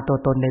อัตตาตัว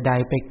ตนใด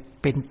ๆไป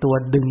เป็นตัว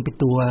ดึงเป็น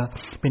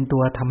ตั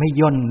วทำให้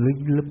ย่นห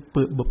รือเ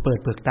ปิด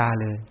เปลือกตา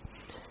เลย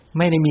ไ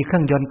ม่ได้มีเครื่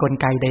องยนต์กล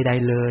ไกใด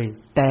ๆเลย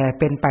แต่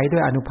เป็นไปด้ว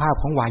ยอานุภาพ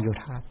ของวายโย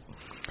ธาตุ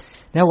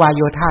และวายโ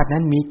ยธาตุนั้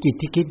นมีจิต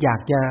ที่คิดอยา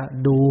กจะ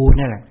ดู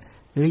นั่นแหละ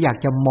หรืออยาก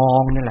จะมอ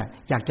งนั่นแหละ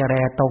อยากจะแล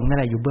ตรงนั่น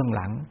แหละอยู่เบื้องห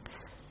ลัง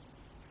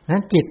นั้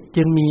นจิต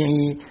จึงมี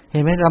เห็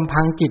นไหมลำ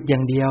พังจิตอย่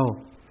างเดียว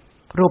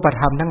รูป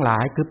ธรรมทั้งหลา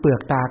ยคือเปลือ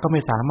กตาก็ไ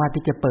ม่สามารถ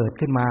ที่จะเปิด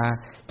ขึ้นมา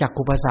จัก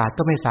ขุประสาท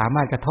ก็ไม่สาม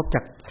ารถกระทบ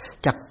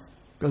จาก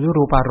หรือ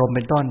รูปารมณ์เ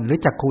ป็นต้นหรือ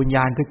จักขูวิญญ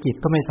าณคือจิต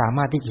ก็ไม่สาม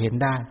ารถที่จะเห็น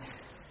ได้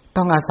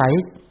ต้องอาศัย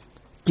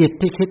จิต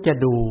ที่คิดจะ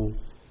ดู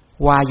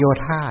วายโย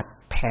ธาตุ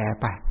แผ่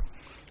ไป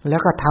แล้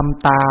วก็ท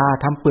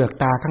ำเปลือก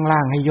ตาข้างล่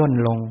างให้ย่น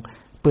ลง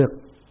เปลือก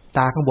ต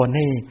าข้างบน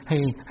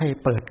ให้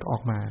เปิดออ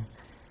กมา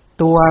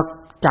ตัว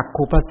จัก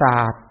ขุประสา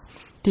ท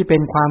ที่เป็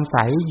นความใส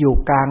อยู่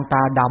กลางต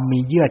าดำมี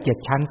เยื่อ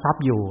7ชั้นซับ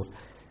อยู่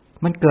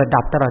มันเกิด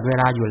ดับตลอดเว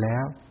ลาอยู่แล้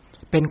ว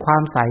เป็นควา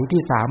มใส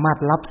ที่สามารถ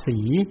รับ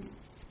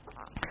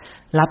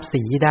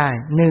สีได้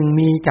1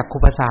มีจักขุ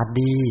ประสาท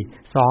ดี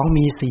2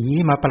มีสี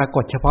มาปราก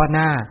ฏเฉพาะห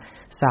น้า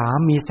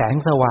3มีแสง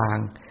สว่าง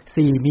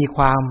4มีค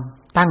วาม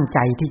ตั้งใจ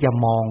ที่จะ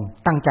มอง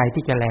ตั้งใจ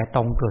ที่จะแลต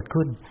รงเกิด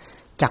ขึ้น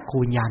จักขู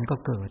วิญญาณก็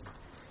เกิด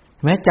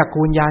แม้จักขู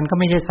วิญญาณก็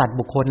ไม่ใช่สัตว์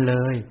บุคคลเล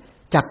ย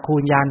จักขู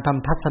วิญญาณท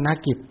ำทัศน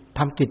กิจท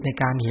ำกิจใน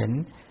การเห็น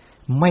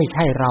ไม่ใ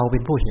ช่เราเป็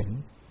นผู้เห็น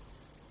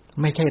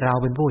ไม่ใช่เรา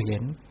เป็นผู้เห็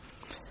น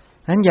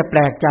นั้นอย่าแป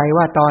ลกใจ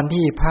ว่าตอน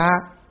ที่พระ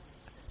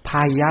พ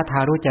ายะทา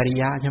รุจริ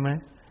ยะใช่ไหม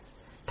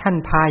ท่าน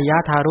พายะ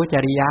ทารุจ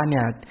ริยะเ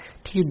นี่ย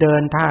ที่เดิ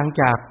นทาง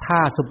จากท่า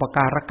สุปก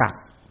ารกะ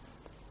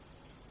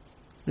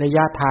ระย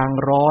ะทาง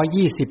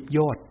120โย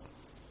ชน์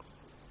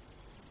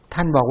ท่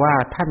านบอกว่า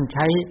ท่า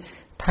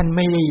นไ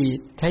ม่ได้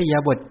ใช้อิริยา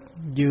บถ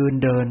ยืน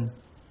เดิน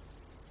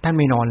ท่านไ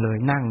ม่นอนเลย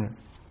นั่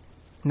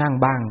ง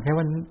บ้าง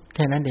แ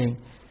ค่นั้นเอง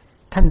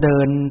ท่านเดิ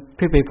นเ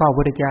พื่อไปเฝ้าพระ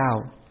พุทธเจ้า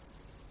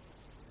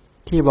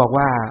ที่บอก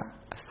ว่า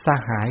ส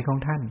หายของ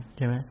ท่านใ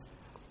ช่ไหม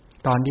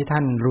ตอนที่ท่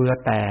านเรือ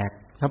แตก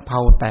สำเภา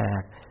แต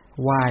ก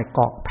ว่ายเก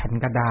าะแผ่น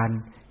กระดาน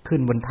ขึ้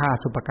นบนท่า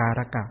สุปการ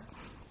กะ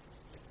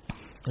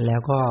แล้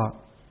วก็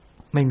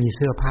ไม่มีเ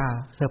สื้อ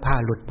ผ้า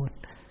หลุดหมด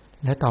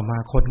และต่อมา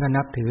คนก็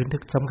นับถือ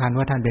สำคัญ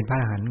ว่าท่านเป็นพระ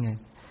อรหันต์ไง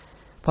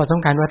พอส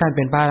ำคัญว่าท่านเ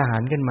ป็นพระอรหั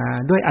นต์ขึ้นมา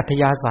ด้วยอัธ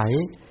ยาศัย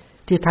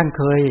ที่ท่าน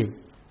เคย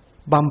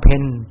บำเพ็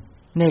ญ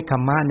เนกขั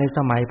มมะในส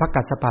มัยพระ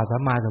กัสสปะสั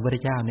มมาสัมพุทธ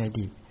เจ้าในอ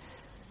ดีต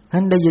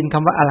นั้นได้ยินค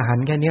ำว่าอรหัน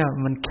ต์แค่นี้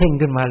มันเข่ง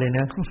ขึ้นมาเลยน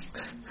ะ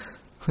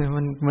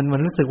มั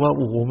นรู้สึกว่าโ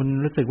อ้โหมัน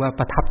รู้สึกว่า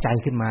ประทับใจ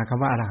ขึ้นมาค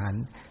ำว่าอรหัน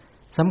ต์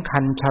สำคั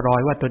ญชรอ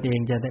ยว่าตนเอง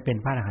จะได้เป็น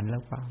พระอรหันต์แล้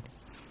วเปล่า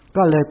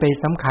ก็เลยไป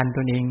สำคัญต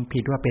นเองผิ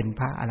ดว่าเป็น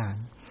พระอรหัน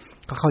ต์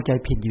ก็เข้าใจ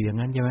ผิดอยู่อย่าง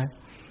นั้นใช่ไหม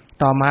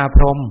ต่อมาพ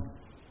รหม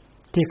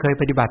ที่เคย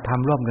ปฏิบัติธรร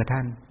มร่วมกับท่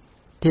าน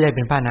ที่ได้เ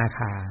ป็นพระอนาค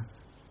า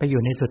ไปอ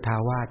ยู่ในสุทธา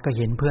วาสก็เ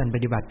ห็นเพื่อนป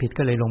ฏิบัติผิด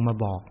ก็เลยลงมา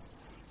บอก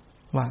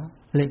ว่า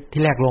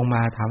ที่แรกลงม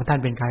าถามว่าท่าน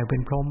เป็นใครเป็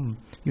นพรหม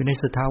อยู่ใน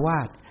สุทธาวา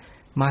ส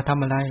มาท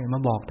ำอะไรมา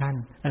บอกท่าน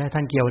อะไรท่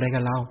านเกี่ยวอะไร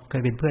กับเราเค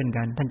ยเป็นเพื่อน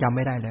กันท่านจำไ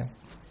ม่ได้แล้ว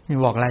นี่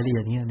บอกรายละเอี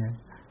ยดนี้นะ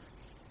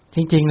จ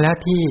ริงๆแล้ว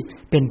ที่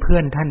เป็นเพื่อ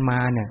นท่านมา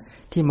เนี่ย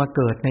ที่มาเ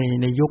กิด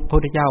ในยุคพระ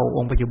พุทธเจ้าอ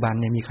งค์ปัจจุบัน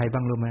เนี่ยมีใครบ้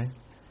างรู้ไหม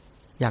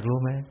อยากรู้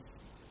ไหม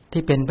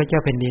ที่เป็นพระเจ้า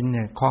แผ่นดินเ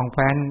นี่ยครองแค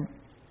ว้น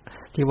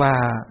ที่ว่า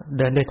เ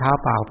ดินด้วยเท้า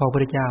เปล่าพระพุ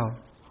ทธเจ้า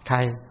ใคร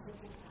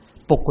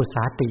ปกุส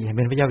าติเ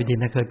ป็นพระเจ้าแผ่นดิน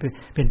นะเคย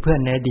เป็นเพื่อน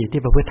ในอดีต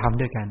ที่ประพฤติธรรม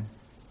ด้วยกัน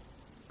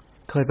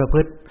เคยประพฤ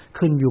ติ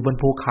ขึ้นอยู่บน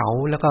ภูเขา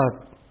แล้ว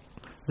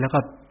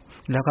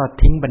ก็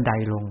ทิ้งบันได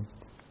ลง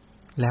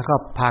แล้วก็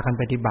พากัน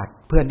ปฏิบัติ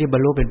เพื่อนที่บร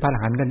รลุเป็นพระอร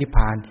หันต์กันนิพพ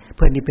านเ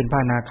พื่อนที่เป็นพระ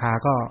อนาคา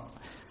ก็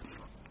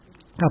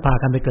พา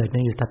กันไปเกิดใน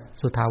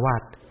สุทธาวา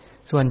ส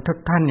ส่วน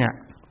ท่านเนี่ย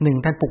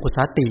1ท่านปุกุส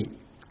าติ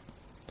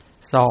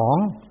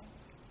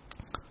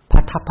2พร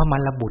ะทัพพม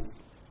รบุตร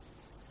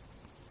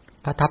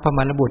พระทัพพม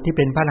รบุตรที่เ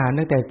ป็นพระอรหันต์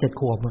ตั้งแต่7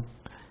ขวบ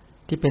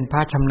ที่เป็นพร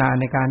ะชำนาญ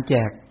ในการแ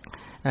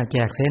จ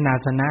กเสนา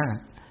สนะ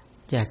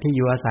แจกที่อ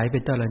ยู่อาศัยเป็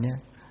นต้นเหล่านี้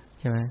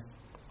ใช่ไหม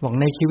บอก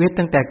ในชีวิต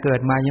ตั้งแต่เกิด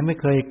มายังไม่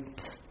เคย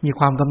มี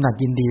ความกำหนัด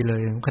ยินดีเล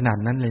ยขนาด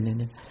นั้นเลยเ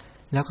นี่ย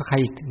แล้วก็ใคร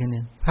อีกเ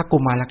นี่ยพระกุ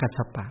มารกัสส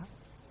ปะ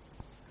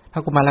พร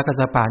ะกุมารกัส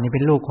สปะนี่เ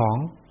ป็นลูกของ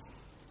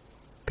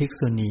ภิก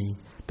ษุณี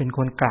เป็นค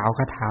นกล่าวค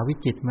าถาวิ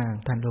จิตรมาก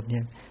ท่านรูปนี้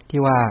ที่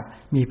ว่า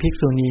มีภิก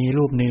ษุณี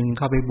รูปนึงเ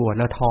ข้าไปบวช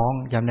แล้วท้อง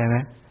จำได้ไหม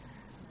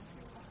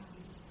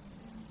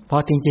พอ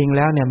จริงๆแ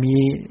ล้วเนี่ย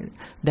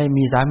ได้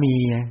มีสามี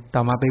ต่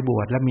อมาไปบ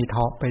วชแล้วมี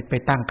ท้องไป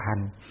ตั้งครร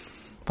ภ์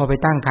พอไป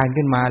ตั้งครรภ์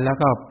ขึ้นมาแล้ว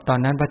ก็ตอน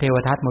นั้นพระเทว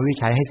ทัตมาวิ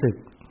จัยให้ศึก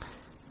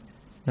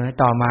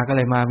ต่อมาก็เ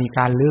ลยมามีก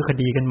ารลื้อค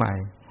ดีกันใหม่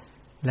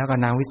แล้วก็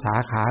นางวิสา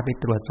ขาไป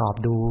ตรวจสอบ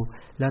ดู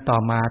แล้วต่อ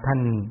มาท่าน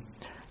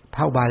พ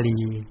ระบาลี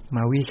ม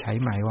าวิจัย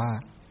ใหม่ว่า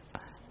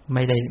ไ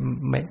ม่ได้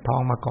ท้อ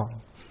งมาก่อน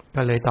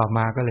ก็เลยต่อม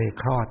าก็เลย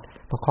คลอด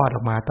พอคลอดอ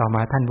อกมาต่อม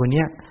าท่านคน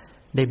นี้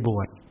ได้บ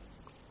วช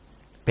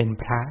เป็น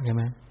พระใช่ไ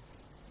หม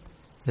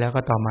แล้วก็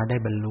ต่อมาได้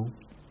บรรลุ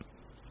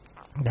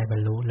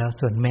แล้ว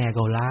ส่วนแม่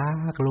ก็รั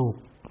กลูก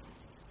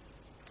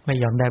ไม่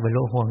ยอมได้บรร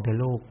ลุห่วงแต่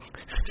ลูก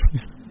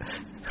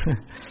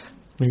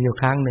มีอยู่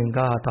ครั้งหนึ่ง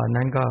ก็ตอน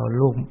นั้นก็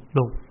ลู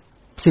ก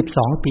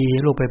12ปี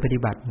ลูกไปปฏิ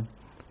บัติ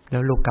แล้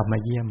วลูกกลับมา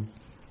เยี่ยม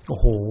โอ้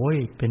โห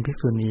เป็นภิก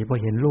ษุณีพอ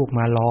เห็นลูกม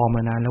ารอม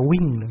านานแล้ว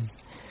วิ่งเลย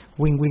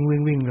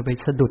วิ่งแล้วไป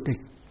สะดุด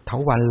เถา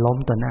วัลย์ล้ม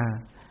ต่อห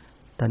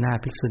น้า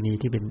ภิกษุณี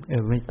ที่เป็น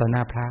ไม่ต่อหน้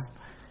าพระ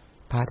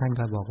ท่าน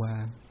ก็บอกว่า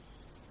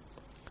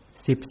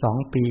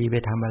12ปีไป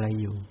ทำอะไร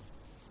อยู่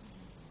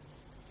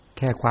แ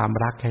ค่ความ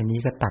รักแค่นี้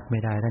ก็ตัดไม่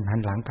ได้ท่านหั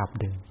นหลังกลับ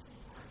เดิน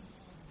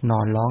นอ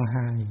นร้องไ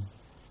ห้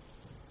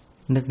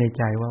นึกในใ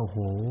จว่าโอ้โห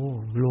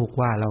ลูก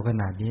ว่าเราข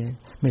นาดนี้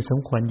ไม่สม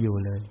ควรอยู่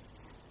เลย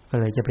ก็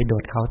เลยจะไปโด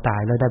ดเขาตา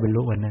ยแล้วได้บรร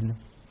ลุวันนั้น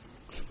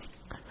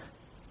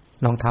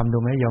ลองทำดู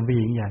ไหมยอมผู้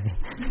หญิงใหญ่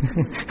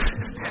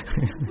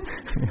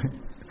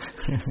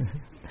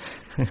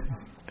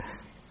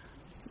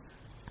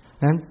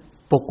นั้น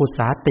ปกุส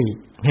าติ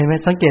เห็นไหม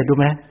สังเกตดู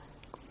ไหม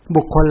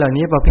บุคคลเหล่า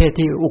นี้ประเภท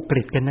ที่อุก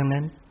ฤษกันทั้ง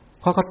นั้น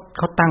เพราะเ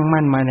ขาตั้ง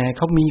มั่นมาเนี่ยเ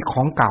ขามีข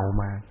องเก่า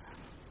มา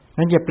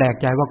นั้นอย่าแปลก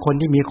ใจว่าคน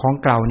ที่มีของ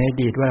เก่าในอ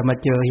ดีตเวลามา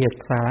เจอเหตุ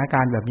สถานก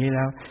ารณ์แบบนี้แ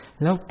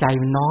ล้วใจ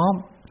มันน้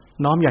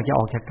อมอยากจะอ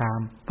อกจากกา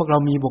มพวกเรา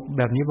มีแ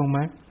บบนี้บ้างไหม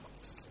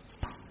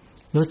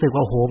รู้สึกว่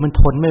าโอ้โหมัน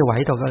ทนไม่ไหว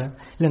ต่อกัน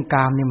เรื่องก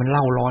ามนี่มันเ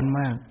ล่าร้อนม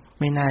าก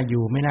ไม่น่าอ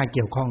ยู่ไม่น่าเ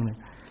กี่ยวข้องเลย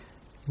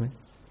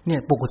เนี่ย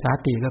ปุกุสา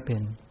ติก็เป็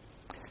น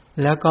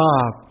แล้วก็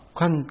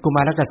ขั้นกุม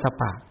ารกัสส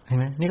ปะเห็น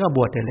ไหมนี่ก็บ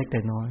วชแต่เล็กแต่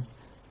น้อย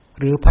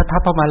หรือพระทั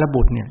พพมร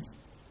บุตรเนี่ย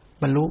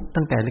บรรลุ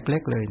ตั้งแต่เล็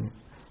กๆเลย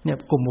เนี่ย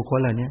กลุ่มบุคคล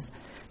เหล่านี้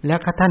แล้ว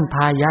ท่านพ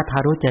ายะทา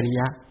รุจริ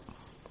ยะ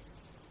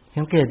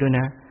สังเกตด้วย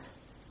นะ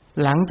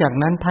หลังจาก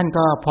นั้นท่าน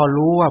ก็พอ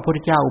รู้ว่าพระพุทธ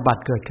เจ้าอุบั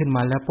ติเกิดขึ้นม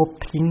าแล้วปุ๊บ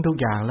ทิ้งทุก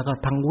อย่างแล้วก็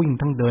ทั้งวิ่ง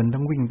ทั้งเดิน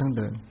ทั้งวิ่งทั้งเ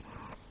ดิน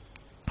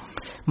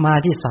มา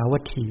ที่สาวั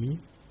ตถี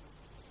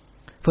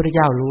พระพุทธเ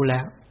จ้ารู้แล้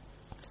ว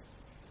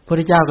พระพุท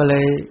ธเจ้าก็เล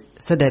ย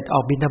เสด็จอ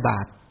อกบิณฑบา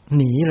ต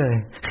หนีเลย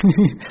พ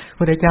ระ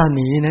พุทธเจ้าห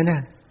นีนะ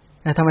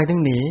ทำไมถึ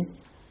งหนี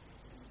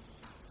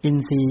อิน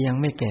ทรีย์ยัง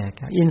ไม่แก่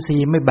อินทรี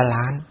ย์ไม่บาล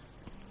านซ์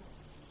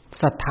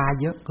ศรัทธา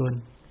เยอะเกิน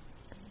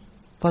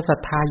เพราะศรัท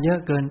ธาเยอะ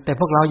เกินแต่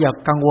พวกเราอย่า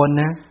กังวล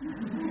นะ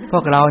พ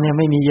วกเราเนี่ย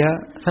ไม่มีเยอะ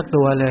สัก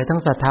ตัวเลยทั้ง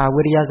ศรัทธา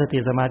วิริยะสติ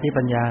สมาธิ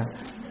ปัญญา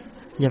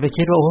อย่าไป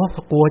คิดว่าโอ้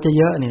กลัวจะ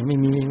เยอะเนี่ยไม่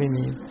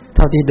มีเ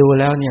ท่าที่ดู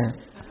แล้วเนี่ย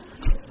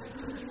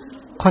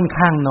ค่อน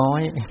ข้างน้อ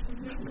ย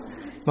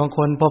บางค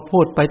นพอพู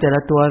ดไปแต่ล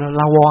ะตัว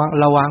ร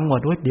ะวังหม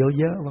ดว่าเดี๋ยว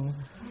เยอะ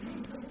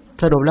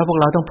สรุปแล้วพวก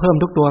เราต้องเพิ่ม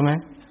ทุกตัวไหม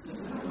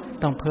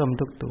ต้องเพิ่ม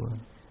ทุกตัว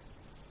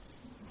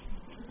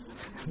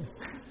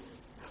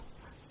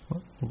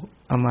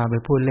เอามาไป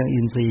พูดเรื่องอิ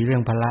นทรีย์เรื่อ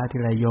งพละที่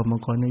ไรโยมบา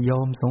งคนโย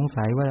มสง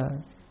สัยว่า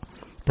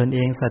ตนเอ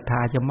งศรัทธา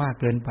จะมาก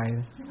เกินไป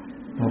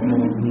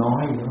น้อ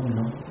ย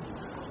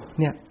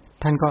เนี่ย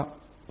ท่านก็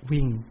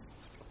วิ่ง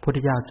พุทธ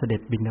เจ้าเสด็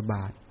จบิณฑบ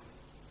าต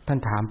ท่าน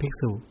ถามภิก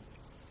ษุ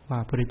ว่า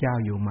พระพุทธเจ้า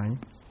อยู่ไหม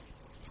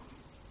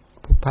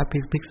พระ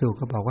ภิกษุ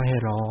ก็บอกว่าให้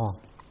รอ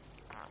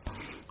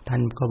ท่า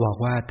นก็บอก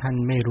ว่าท่าน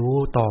ไม่รู้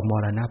ต่อม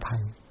รณะภั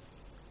ย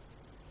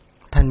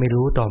ท่านไม่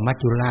รู้ต่อมัจ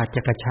จุราชจ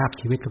ะกระชาก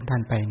ชีวิตของท่า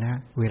นไปนะ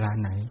เวลา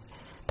ไหน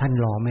ท่าน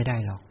รอไม่ได้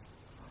หรอก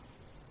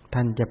ท่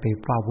านจะไป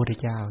เฝ้าพระพุทธ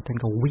เจ้าท่าน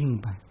ก็วิ่ง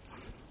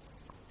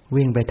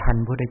ไปทันพ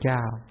ระพุทธเจ้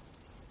า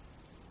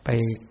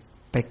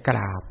ไปกร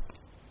าบ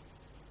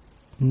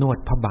นวด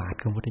พระบาท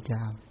ของพระพุทธเจ้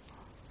า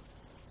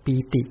ปี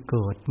ติเ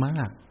กิดมา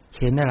ก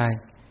เห็นอะไร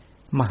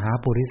มหา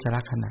ปุริส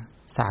ลักษณะ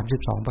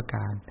32ประก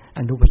ารอ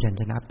นุพยัญ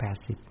ชนะ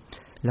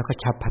80แล้วก็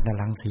ฉับพลัน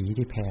รังสี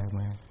ที่แผ่ม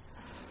า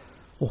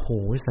โอ้โห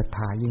ศรัทธ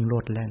ายิ่งโล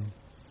ดแล่น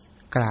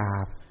กรา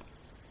บ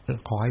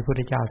ขอให้พระพุท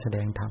ธเจ้าแสด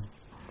งธรรม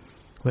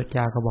พระพุทธเ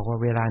จ้าก็บอกว่า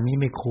เวลานี้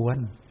ไม่ควร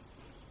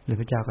หรือ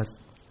พระเจ้าก็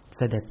เ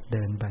สด็จเ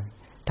ดินไป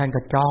ท่านก็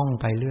จ้อง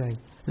ไปเรื่อย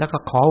แล้วก็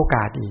ขอโอก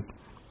าสอีก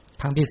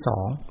ครั้งที่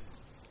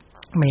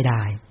2ไม่ไ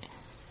ด้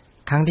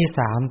ครั้งที่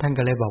3ท่าน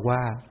ก็เลยบอกว่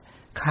า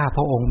ข้าพ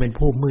ระองค์เป็น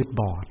ผู้มืด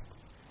บอด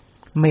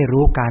ไม่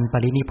รู้การป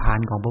รินิพพาน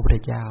ของพระพุทธ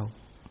เจ้า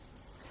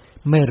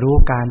ไม่รู้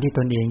การที่ต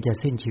นเองจะ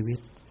สิ้นชีวิต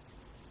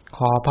ข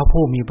อพระ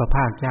ผู้มีพระภ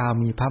าคเจ้า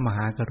มีพระมห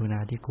ากรุณา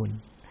ธิคุณ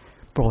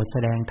โปรดแส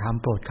ดงธรรม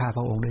โปรดข้าพ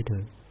ระองค์ด้วยเถิ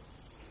ด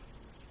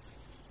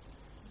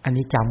อัน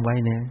นี้จำไว้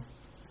นะ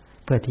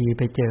เพื่อที่ไ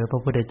ปเจอพร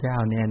ะพุทธเจ้า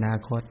ในอนา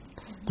คต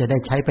จะได้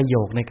ใช้ประโย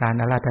คในการ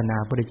อาราธนา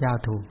พระพุทธเจ้า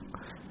ถูก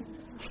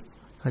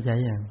เข้าใจ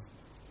ยัง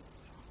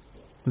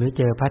หรือเ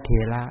จอพระเถ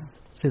ระ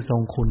ซึ่งทร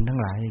งคุณทั้ง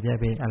หลายจะ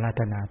ไปอารา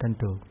ธนาท่าน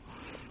ถูก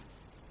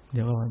เ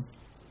ดี๋ยว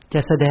จ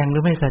ะแสดงหรื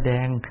อไม่แสด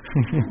ง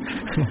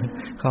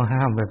เขาห้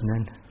ามแบบนั้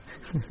น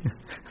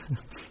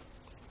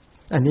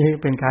อันนี้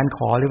เป็นการข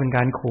อหรือเป็นก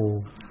ารขู่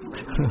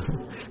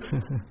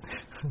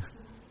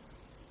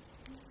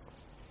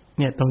เ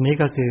นี่ยตรงนี้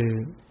ก็คือ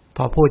พ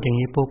อพูดอย่าง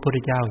นี้พระพุทธ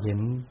เจ้าเ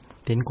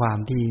ห็นความ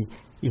ที่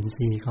อินท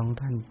รีย์ของ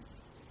ท่าน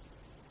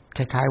ค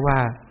ล้ายๆว่า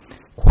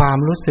ความ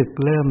รู้สึก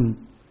เริ่ม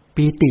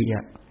ปี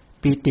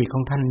ติข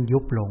องท่านยุ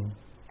บลง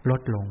ล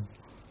ดลง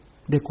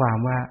ด้วยความ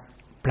ว่า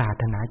ปราร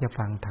ถนาจะ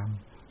ฟังธรรม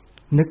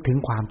นึกถึง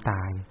ความต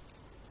าย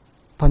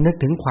พอนึก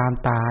ถึงความ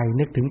ตาย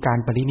นึกถึงการ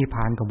ปรินิพพ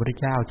านของพระพุทธ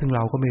เจ้าซึ่งเร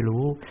าก็ไม่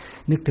รู้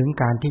นึกถึง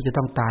การที่จะ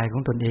ต้องตายขอ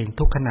งตนเอง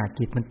ทุกขณะ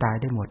จิตมันตาย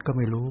ได้หมดก็ไ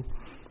ม่รู้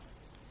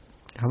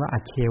คำว่าอั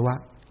จเชวะ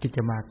กิจ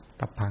มา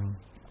ตัพพัง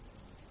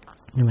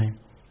ใช่ไหม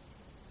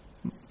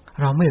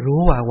เราไม่รู้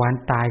ว่าวัน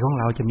ตายของ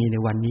เราจะมีใน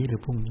วันนี้หรื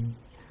อพรุ่งนี้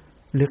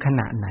หรือข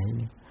ณะไหน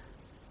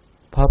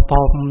พอ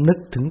นึก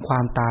ถึงควา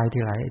มตายที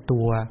ไรตั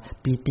ว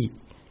ปีติ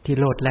ที่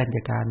โลดแล่นจ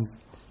ากการ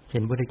เห็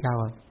นพระพุทธเจ้า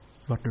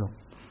ลดลง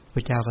พร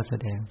ะเจ้าก็แส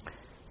ดง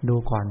ดู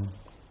ก่อน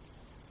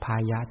พา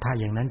ยะถ้า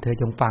อย่างนั้นเธอ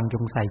จงฟังจ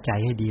งใส่ใจ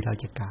ให้ดีเรา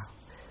จะกล่าว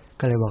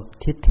ก็เลยบอก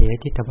ทิฏเถ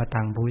ทิฏฐม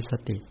ตังภวิส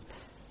ติ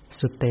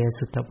สุตเต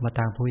สุตตม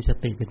ตังภวิส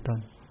ติเป็นต้น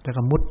แล้ว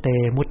ก็มุตเต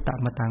มุตต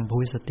มตังภ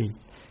วิสติ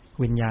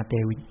วิญญาเต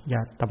วิญญ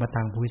าตม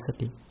ตังภวิส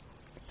ติ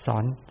สอ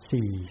น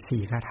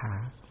4คาถา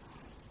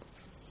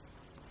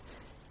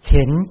เ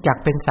ห็นจัก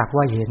เป็นสัก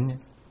ว่าเห็น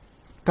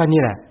ก็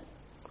นี่แหละ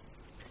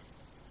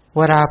เ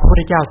วลาพระพุท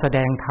ธเจ้าแสด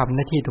งธรรมห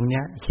น้าที่ตรงเนี้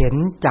ยเห็น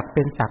จักเ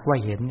ป็นสักว่า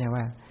เห็นเนี่ย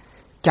ว่า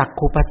จัก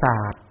ขุประสา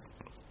ท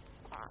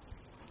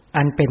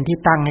อันเป็นที่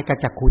ตั้งให้กับ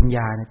จักขุญญ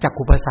าณจัก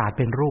ขุประสาทเ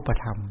ป็นรูป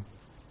ธรรม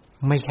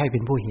ไม่ใช่เป็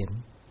นผู้เห็น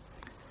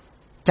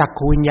จัก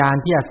ขุญญาณ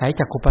ที่อาศัย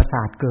จักขุประส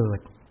าทเกิด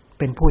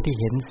เป็นผู้ที่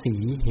เห็นสี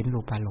เห็นรู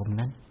ปารมณ์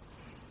นั้น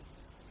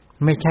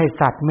ไม่ใช่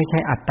สัตว์ไม่ใช่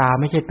อัตตา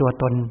ไม่ใช่ตัว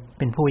ตนเ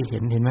ป็นผู้เห็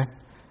นไหม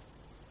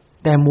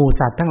แต่หมู่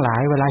สัตว์ทั้งหลา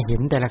ยเวลาเห็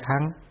นแต่ละครั้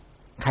ง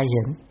ใครเ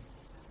ห็น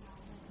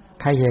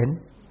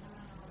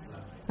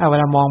เว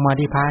ลามองมา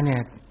ที่พระเนี่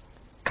ย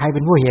ใครเป็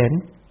นผู้เห็น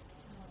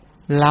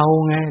เรา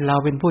ไงเรา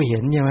เป็นผู้เห็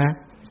นใช่ไหม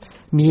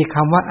มีค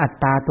ำว่าอัต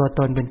ตาตัวต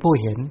นเป็นผู้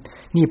เห็น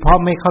นี่เพราะ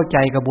ไม่เข้าใจ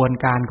กระบวน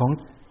การของ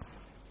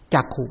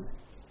จักขุ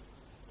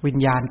วิญ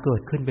ญาณเกิ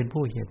ดขึ้นเป็น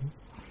ผู้เห็น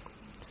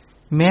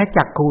แม้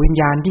จักขุวิญ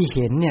ญาณที่เ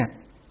ห็นเนี่ย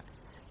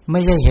ไ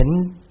ม่ได้เห็น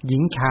หญิ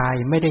งชาย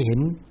ไม่ได้เห็น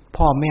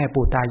พ่อแม่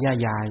ปู่ตายา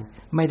ยาย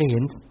ไม่ได้เห็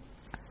น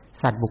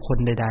สัตว์บุคคล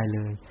ใดๆเล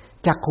ย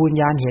จักขุวิญ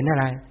ญาณเห็นอะ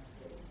ไร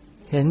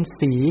เห็น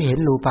สีเห็น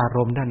รูปาร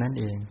มณ์เท่านั้น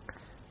เอง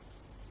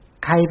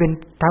ใค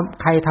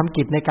รทำ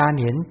กิจในการ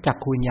เห็นจัก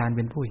ขุวิญญาณเ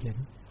ป็นผู้เห็น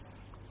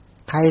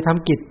ใครท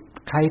ำกิจ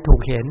ใครถู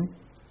กเห็น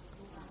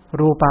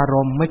รูปาร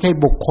มณ์ไม่ใช่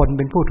บุคคลเ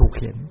ป็นผู้ถูก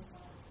เห็น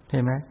เห็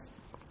นไหม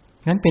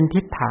งั้นเป็น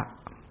ทิฏฐะ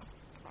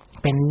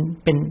เป็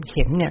นเ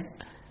ห็นเนี่ย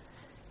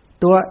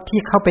ตัวที่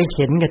เข้าไปเ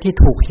ห็นกับที่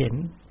ถูกเห็น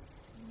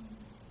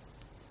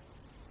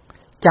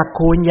จัก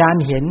ขุวิญญาณ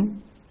เห็น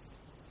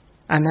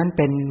อันนั้นเ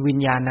ป็นวิญ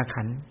ญาณ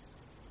ขันธ์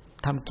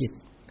ทำกิจ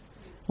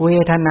เว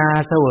ทนา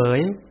เสว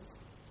ย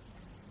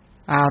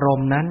อารม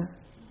ณ์นั้น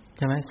ใ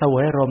ช่ไหมเสว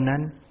ยอารมณ์นั้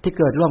นที่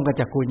เกิดร่วมกับ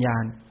จักขุวิญญา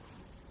ณ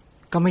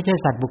ก็ไม่ใช่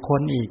สัตว์บุคค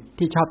ลอีก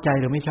ที่ชอบใจ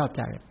หรือไม่ชอบใ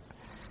จ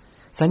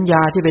สัญญ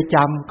าที่ไปจ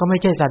ำก็ไม่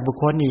ใช่สัตว์บุค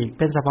คลอีกเ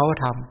ป็นสภาว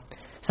ธรรม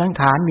สัง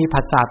ขารมี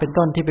ผัสสะเป็น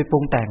ต้นที่ไปปรุ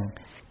งแต่ง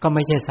ก็ไ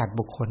ม่ใช่สัตว์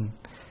บุคคล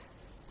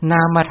น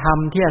ามธรรม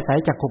ที่อาศัย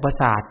จักขุประ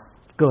สาท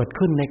เกิด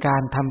ขึ้นในกา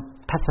รท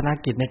ำทัศน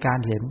กิจในการ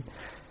เห็น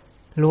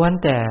ล้วน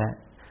แต่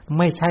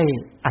ไม่ใช่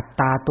อัต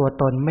ตาตัว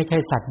ตนไม่ใช่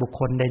สัตว์บุค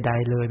คลใด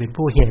ๆเลยเป็น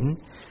ผู้เห็น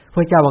พ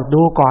ระเจ้าบอก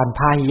ดูก่อนพ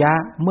าหิยะ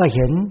เมื่อเ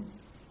ห็น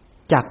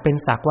จักเป็น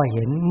สักว่าเ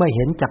ห็นเมื่อเ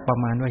ห็นจักประ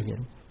มาณว่าเห็น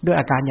ด้วย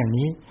อาการอย่าง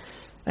นี้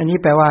อันนี้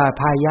แปลว่า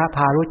พาหิยะท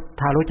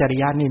ารุจริ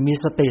ยะนี่มี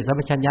สติสัมป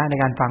ชัญญะใน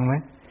การฟังไหม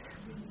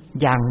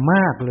อย่างม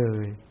ากเล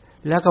ย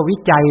แล้วก็วิ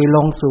จัยล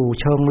งสู่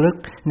เชิงลึก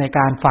ในก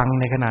ารฟัง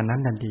ในขณะนั้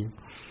นทันที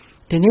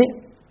ทีนี้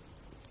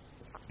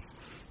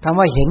คำ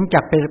ว่าเห็น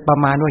จักเป็นประ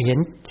มาณว่าเ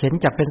ห็น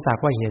จักเป็นสัก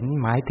ว่าเห็น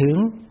หมายถึง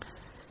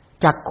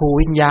จักขู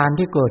วิญญาณ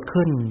ที่เกิด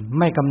ขึ้น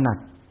ไม่กำหนัด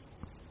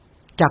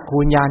จักขู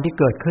วิญญาณที่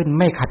เกิดขึ้น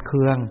ไม่ขัดเ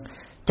คือง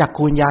จัก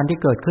ขูวิญญาณที่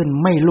เกิดขึ้น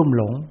ไม่ลุ่ม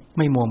หลงไ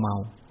ม่มัวเมา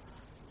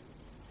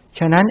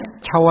ฉะนั้น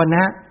ชาวน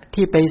ะ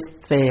ที่ไป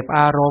เสพอ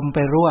ารมณ์ไป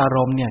รู้อาร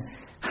มณ์เนี่ย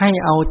ให้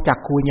เอาจัก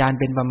ขูวิญญาณ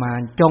เป็นประมาณ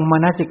จงม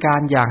นสิการ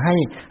อย่าให้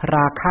ร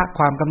าคะค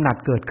วามกำหนัด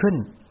เกิดขึ้น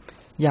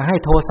อย่าให้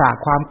โทสะ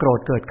ความโกรธ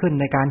เกิดขึ้น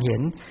ในการเห็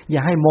นอย่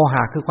าให้โมห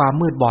ะคือความ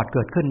มืดบอดเ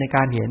กิดขึ้นในก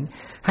ารเห็น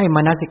ให้ม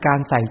นสิการ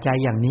ใส่ใจ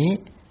อย่างนี้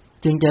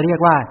จึงจะเรียก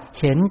ว่า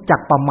เห็นจั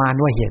กประมาณ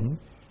ว่าเห็น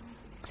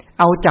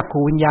เอาจักขู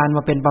วิญญาณม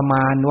าเป็นประม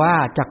าณว่า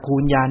จักขู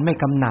วิญญาณไม่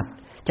กำหนัด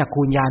จักขู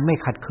วิญญาณไม่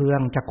ขัดเคือง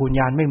จักขูวิญ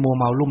ญาณไม่มัว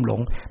เมาลุ่มหล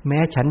งแม้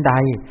ฉันใด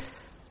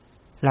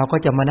เราก็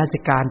จะมนสิ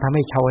การทำใ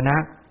ห้ชาวนะ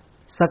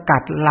สกั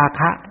ดรา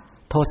คะ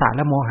โทสะแ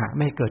ละโมหะ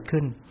ไม่เกิด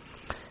ขึ้น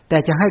แต่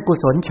จะให้กุ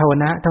ศลชาว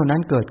นะเท่านั้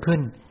นเกิดขึ้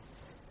น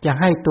จะ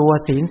ให้ตัว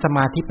ศีลสม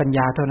าธิปัญญ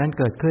าเท่านั้น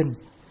เกิดขึ้น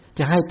จ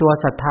ะให้ตัว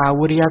ศรัทธา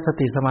วิริยะส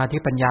ติสมาธิ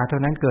ปัญญาเท่า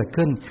นั้นเกิด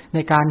ขึ้นใน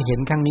การเห็น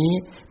ครั้งนี้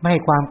ไม่ให้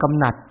ความกำ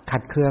หนัดขั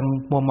ดเคือง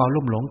มัวเมา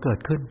ลุ่มหลงเกิด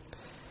ขึ้น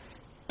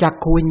จัก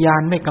ขูวิญญา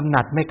ณไม่กำห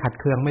นัดไม่ขัด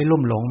เคืองไม่ลุ่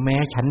มหลงแม้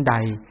ชั้นใด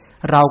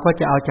เราก็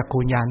จะเอาจักขู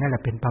วิญญาณนั่นแหล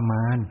ะเป็นประม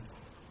าณ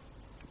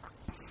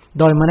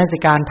โดยมนสิ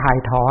การถ่าย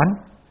ถอน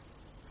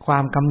ควา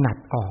มกำหนัด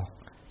ออก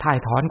ถ่าย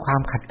ถอนควา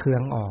มขัดเคือ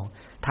งออก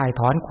ถ่าย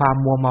ถอนความ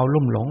มัวเมา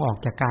ลุ่มหลงออก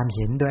จากการเ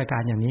ห็นด้วยอากา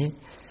รอย่างนี้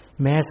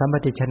แม้สัมป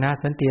ติชนะ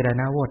สันติร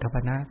ณะโวทัป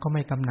นะก็ไ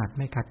ม่กำหนัดไ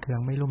ม่ขัดเคือง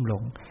ไม่ลุ่มหล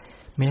ง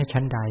แม้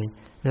ชั้นใด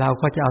เรา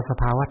ก็จะเอาส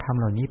ภาวะธรรม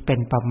เหล่านี้เป็น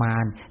ประมา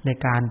ณใน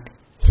การ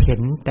เห็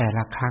นแต่ล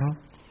ะครั้ง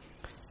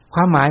คว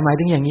ามหมาย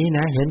ถึงอย่างนี้น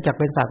ะเห็นจัก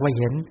เป็นสักว่า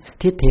เห็น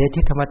ทิฏเถทิ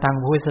ฏฐมตัง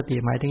โพธิสติ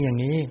หมายถึงอย่าง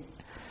นี้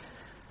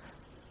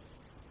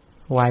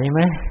ไหวไห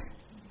ม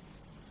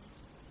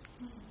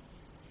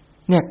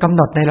เนี่ยกำห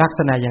นดในลักษ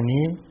ณะอย่าง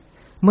นี้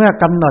เมื่อ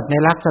กำหนดใน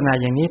ลักษณะ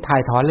อย่างนี้ถ่า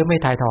ยถอนหรือไม่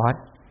ถ่ายถอน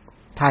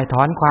ถ่ายถ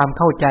อนความเ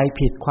ข้าใจ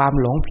ผิดความ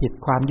หลงผิด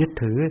ความยึด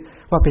ถือ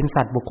ว่าเป็น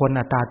สัตว์บุคคล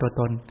อัตตาตัว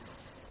ตน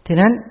ที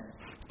นั้น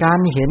การ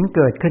เห็นเ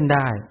กิดขึ้นไ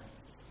ด้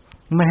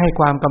ไม่ให้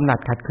ความกำหนัด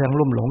ขัดเคือง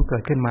ลุ่มหลงเกิ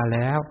ดขึ้นมาแ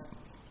ล้ว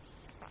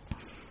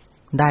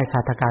ได้สั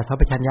ทธกายสัม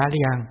ปชัญญะหรื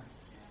อยัง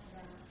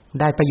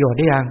ได้ประโยชน์ห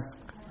รือยัง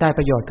ได้ป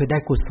ระโยชน์คือได้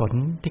กุศล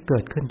ที่เกิ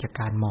ดขึ้นจาก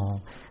การมอง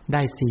ไ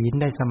ด้ศีล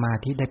ได้สมา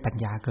ธิได้ปัญ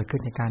ญาเกิดขึ้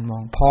นจากการมอ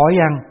งพอ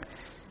ยัง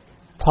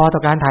พอต่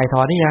อการถ่ายถ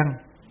อนหรือยัง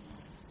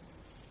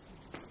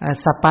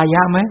สัปปาย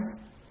ะไหม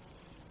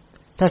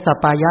ถ้าสัป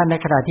ปายะใน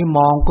ขณะที่ม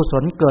องกุศ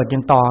ลเกิดอย่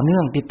างต่อเนื่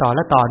องติดต่อแล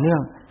ะต่อเนื่อ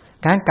ง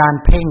การ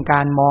เพ่งก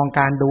ารมอง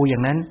การดูอย่า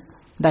งนั้น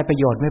ได้ประ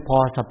โยชน์ไม่พอ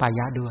สัปปาย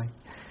ะด้วย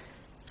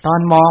ตอน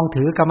มอง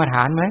ถือกรรมฐ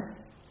านไหม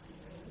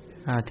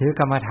ถือ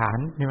กรรมฐาน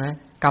ใช่ไหม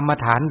กรรม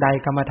ฐานใด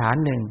กรรมฐาน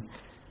หนึ่ง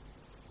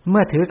เ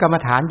มื่อถือกรรม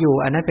ฐานอยู่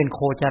อันนั้นเป็นโค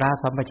จร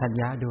สัมปชัญ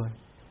ญะด้วย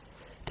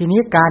ทีนี้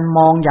การม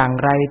องอย่าง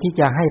ไรที่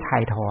จะให้ถ่า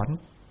ยถอน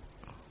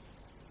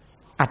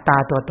อัตตา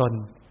ตัวตน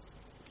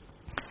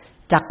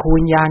จักขู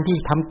วิญญาณที่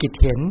ทำกิจ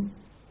เห็น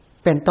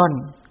เป็นต้น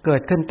เกิ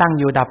ดขึ้นตั้ง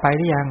อยู่ดับไปห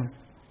รือยัง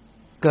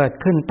เกิด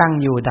ขึ้นตั้ง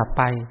อยู่ดับไ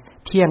ป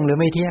เที่ยงหรือ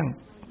ไม่เที่ยง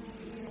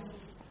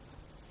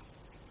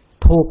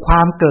ถูกคว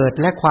ามเกิด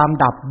และความ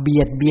ดับเบี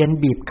ยดเบียน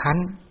บีบคั้น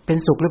เป็น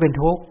สุขหรือเป็น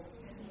ทุกข์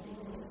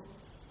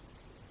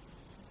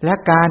และ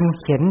การ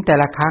เห็นแต่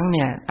ละครั้งเ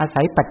นี่ยอา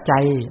ศัยปัจจั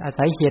ยอา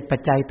ศัยเหตุปัจ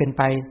จัยเป็นไ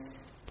ป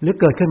หรือ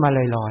เกิดขึ้นมา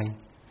ลอย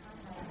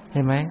ๆเ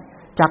ห็นไหม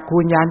จักขู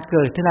วิญญาณเ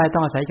กิดขึ้นได้ต้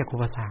องอาศัยจักขุ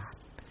ประสาท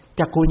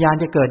จักขูวิญญาณ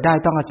จะเกิดได้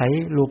ต้องอาศัย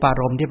รูปา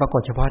รมณ์ที่ปราก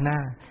ฏเฉพาะหน้า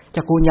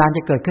จักขูวิญญาณจ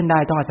ะเกิดขึ้นได้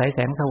ต้องอาศัยแส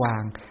งสว่า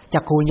งจั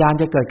กขูวิญญาณ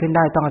จะเกิดขึ้นไ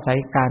ด้ต้องอาศัย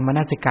การมน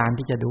สิการ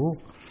ที่จะดู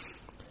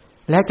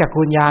และจักขู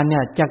วิญญาณเนี่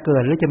ยจะเกิ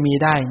ดหรือจะมี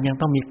ได้ยัง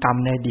ต้องมีกรรม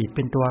ในอดีตเ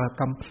ป็นตัว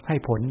กรรมให้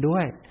ผลด้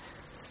วย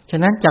ฉะ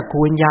นั้นจักขู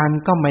วิญญาณ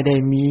ก็ไม่ได้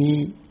มี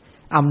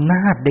อำน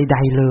าจใด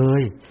ๆเล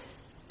ย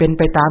เป็นไ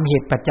ปตามเห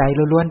ตุปัจจัย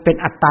ล้วนๆเป็น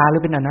อัตตาหรื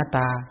อเป็นอนัตต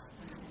า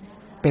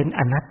เป็น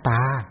อนัตตา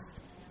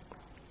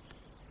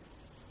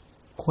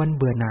ควรเ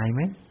บื่อหน่ายไห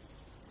ม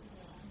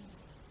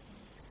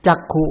จัก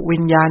ขุวิ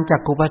ญญาณจั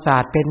กขุประสา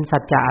ทเป็นสั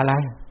จจะอะไร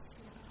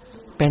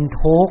เป็น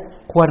ทุกข์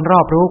ควรรอ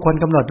บรู้ควร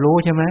กำหนดรู้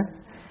ใช่ไหม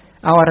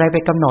เอาอะไรไป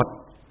กำหนด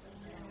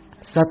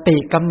สติ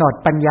กำหนด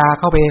ปัญญา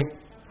เข้าไป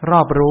ร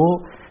อบรู้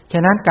ฉ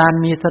ะนั้นการ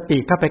มีสติ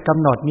เข้าไปก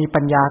ำหนดมี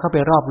ปัญญาเข้าไป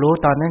รอบรู้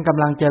ตอนนั้นก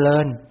ำลังเจริ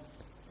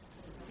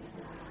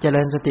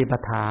ญสติปั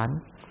ฏฐาน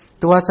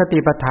ตัวสติ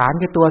ปัฏฐาน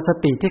คือตัวส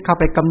ติที่เข้า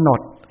ไปกำหนด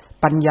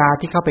ปัญญา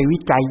ที่เข้าไปวิ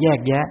จัยแยก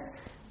แยะ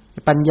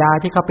ปัญญา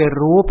ที่เข้าไป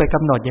รู้ไปก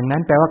ำหนดอย่างนั้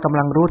นแปลว่ากำ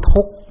ลังรู้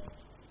ทุก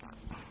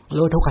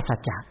ขสัจ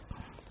จะ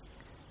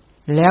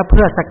แล้วเ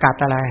พื่อสกัด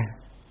อะไร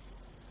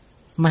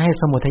ไม่ให้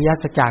สมุทัย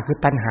สัจจะคือ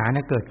ตัณหาเ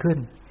นี่ยเกิดขึ้น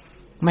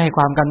ไม่ให้ค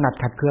วามกำหนัด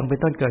ขัดเคืองเป็น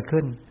ต้นเกิด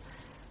ขึ้น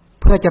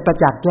เพื่อจะประ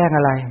จักษ์แจ้งอ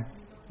ะไร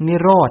นิ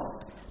โรธ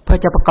เพื่อ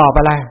จะประกอบ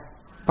อะไร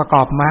ประก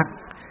อบมรรค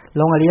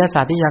ลงอริยสั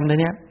จที่ยังเ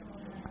นี่ย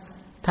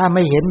ถ้าไ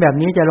ม่เห็นแบบ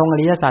นี้จะลงอ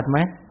ริยสัจไหม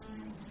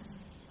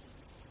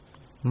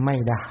ไม่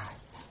ได้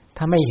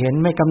ถ้าไม่เห็น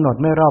ไม่กำหนด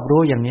ไม่รอบ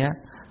รู้อย่างเนี้ย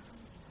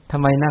ทำ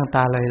ไมนั่งต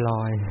าล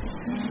อย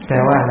ๆแปล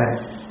ว่าอะไร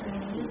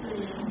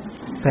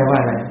แปลว่า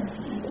อะไร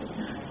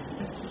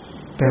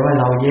แปลว่า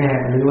เราแย่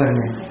หรือว่า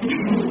ไง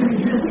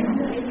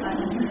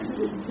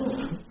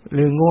ห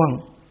รือง่วง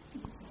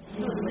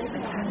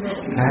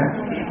นะ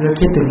หรือ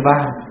คิดถึงบ้า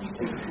น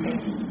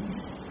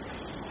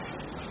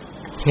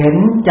เห็น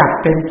จัก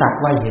เป็นสัก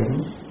ว่าเห็น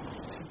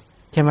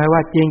ใช่ไหมว่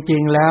าจริ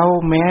งๆแล้ว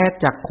แม้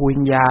จักขุวิ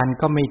ญญาณ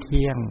ก็ไม่เ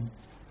ที่ยง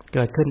เ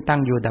กิดขึ้นตั้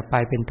งอยู่ดับไป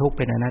เป็นทุกข์เ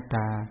ป็นอนัตต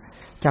า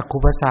จักขุ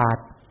ประสาท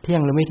เที่ย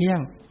งหรือไม่เที่ยง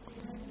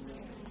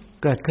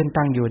เกิดขึ้น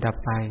ตั้งอยู่ดับ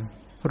ไป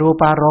รู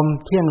ปารมณ์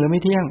เที่ยงหรือไ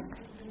ม่เที่ยง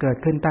เกิด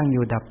ขึ้นตั้งอ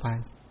ยู่ดับไป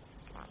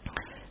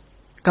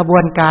กระบว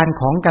นการ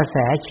ของกระแส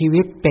ชี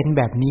วิตเป็นแ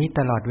บบนี้ต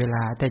ลอดเวล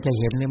าแต่จะ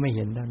เห็นหรือไม่เ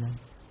ห็นเท่านั้น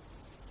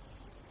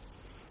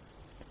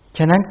ฉ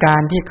ะนั้นกา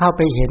รที่เข้าไ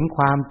ปเห็นค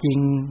วามจริง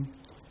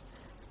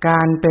ก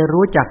ารไป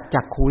รู้จัก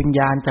จักขุวิญญ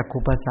าณจักขุ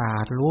ประสา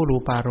ทรู้รู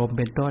ปารมณ์เ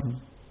ป็นต้น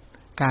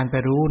การไป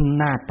รู้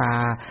หน้าตา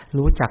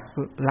รู้จัก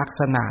ลัก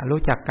ษณะ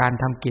รู้จักการ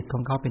ทำกิจขอ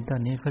งเขาเป็นต้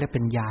นนี้เขาเรียกเ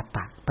ป็นญาต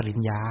ะปริ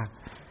ญญา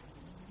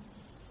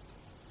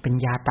เป็น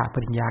ญาตะป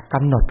ริญญาก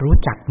ำหนดรู้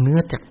จักเนื้อ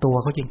จักตัว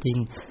เขาจริง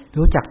ๆ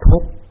รู้จักทุ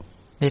กข์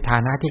ในฐา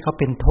นะที่เขา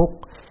เป็นทุกข์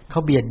เข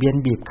าเบียดเบียน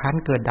บีบคั้น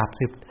เกิดดับ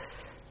สืบ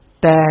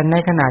แต่ใน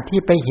ขณะที่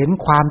ไปเห็น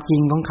ความจริ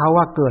งของเขา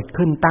ว่าเกิด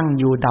ขึ้นตั้ง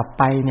อยู่ดับ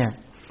ไปเนี่ย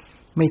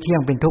ไม่เที่ย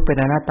งเป็นทุกข์เป็น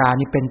อนัตตา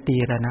นี่เป็นตี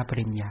รณป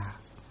ริญญา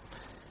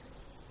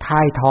ถ่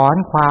ายถอน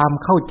ความ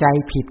เข้าใจ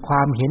ผิดคว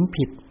ามเห็น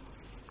ผิด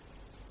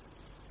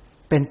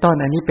เป็นต้น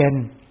อันนี้เป็น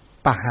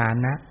ปหา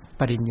นะ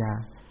ปริญญา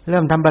เ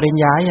ริ่มทำปริญ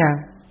ญาอย่าง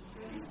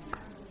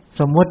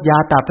สมมติญา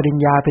ตะปริญ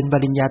ญาเป็นป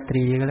ริญญาต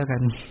รีก็แล้วกั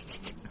น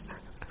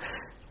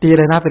ตี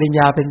รณปริญญ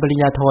าเป็นปริญ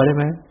ญาโทได้ไ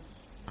หม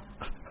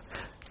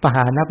ปห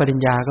านะปริญ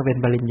ญาก็เป็น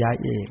ปริญญา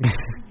เอก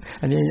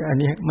อัน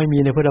นี้ไม่มี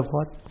ในพุทธพ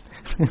จน์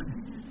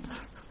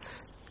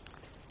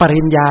ป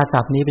ริญญาศั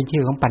พท์นี้เป็นชื่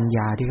อของปัญญ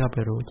าที่เขาไป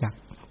รู้จัก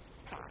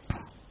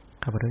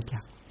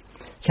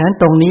ฉะนั้น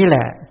ตรงนี้แหล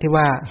ะที่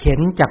ว่าเห็น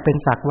จักเป็น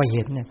สักว่าเ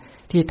ห็นเนี่ย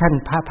ที่ท่าน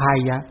พระพา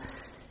ยะ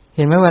เ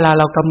ห็นไหมเวลา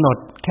เรากำหนด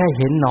แค่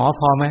เห็นหนอ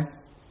พอไหม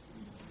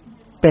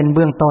เป็นเ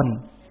บื้องต้น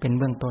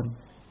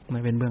มั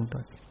นเป็นเบื้อง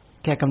ต้น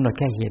แค่กำหนด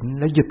แค่เห็น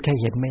แล้วหยุดแค่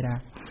เห็นไม่ได้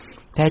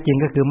แท้จริง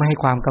ก็คือไม่ให้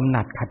ความกำห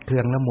นัดขัดเคื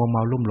องและมัวเม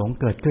าลุ่มหลง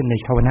เกิดขึ้นใน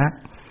ชาวนะ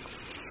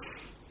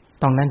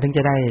ตรงนั้นถึงจ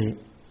ะได้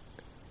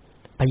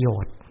ประโย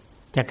ชน์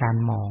จากการ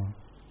มอง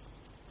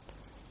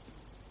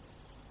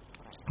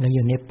แล้วอ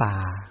ยู่ในป่า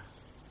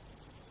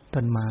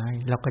ต้นไม้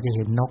เราก็จะเ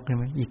ห็นนกใช่ไ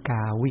หมอีก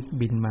าวิ่ง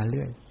บินมาเ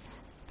รื่อย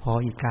พอ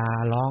อีกา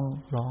ร้อ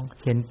ง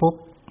เห็นปุ๊บ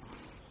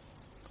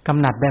กำ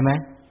หนัดได้ไหม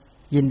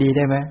ยินดีไ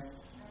ด้ไหม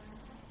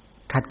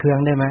ขัดเคือง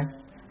ได้ไหม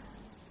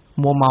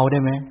มัวเมาได้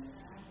ไหม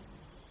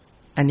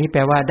อันนี้แปล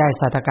ว่าได้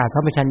สัทธกะสั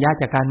มปชัญญะ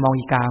จากการมอง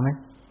อีกาไหม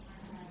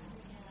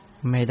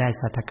ไม่ได้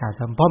สัทธกะ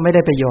เพราะไม่ไ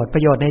ด้ประโย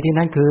ชน์ในที่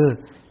นั้นคือ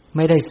ไ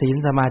ม่ได้ศีล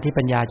สมาธิ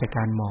ปัญญาจากก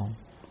ารมอง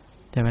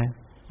ใช่ไหม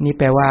นี่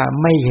แปลว่า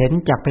ไม่เห็น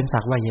จักเป็นสั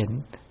กว่าเห็น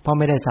เพราะ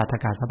ไม่ได้สัทธ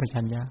กะสัมป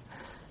ชัญญะ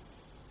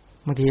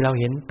บางทีเรา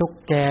เห็นตุ๊ก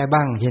แกบ้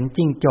างเห็น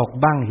จิ้งจก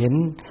บ้างเ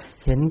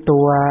ห็นตั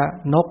ว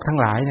นกทั้ง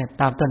หลายเนี่ย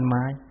ตามต้นไ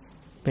ม้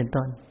เป็น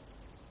ต้น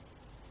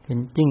เห็น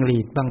จิ้งหรี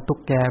ดบ้างตุ๊ก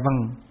แกบ้าง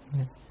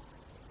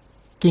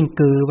กิ้ง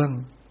กือบ้าง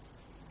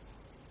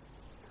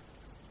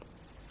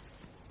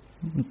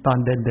ตอน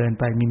เดิน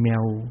ไปมีแม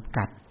ว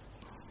กัด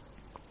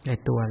ไอ้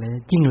ตัวอะไร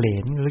จิ้งเหล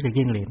นรู้จัก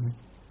จิ้งเหลน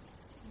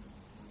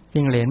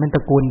มันตร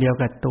ะกูลเดียว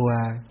กับตัว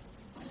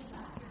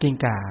กิ้ง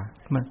ก่า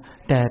มัน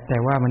แต่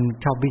ว่ามัน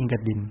ชอบวิ่งกั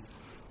บดิน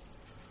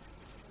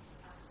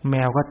แม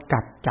วก็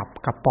กัดจับ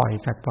กับปล่อย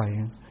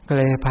ก็เ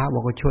ลยพระบ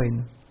อกว่าช่วย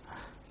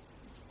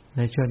เล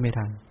ยช่วยไม่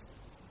ทัน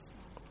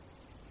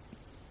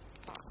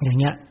อย่าง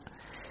เงี้ย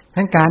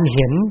ทั้งการเ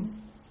ห็น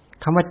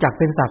คำว่าจัก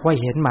เป็นสักว่า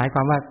เห็นหมายคว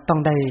ามว่าต้อง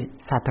ได้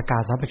สัทธกะ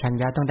สัมปชัญ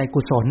ญะต้องได้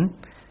กุศล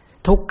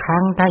ทุกครั้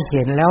งถ้าเ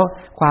ห็นแล้ว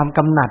ความก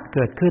ำหนัดเ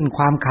กิดขึ้นค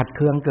วามขัดเ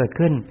คืองเกิด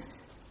ขึ้น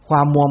คว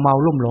ามมัวเมา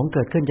ลุ่มหลงเ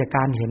กิดขึ้นจากก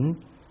ารเห็น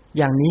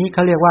อย่างนี้เข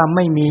าเรียกว่าไ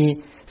ม่มี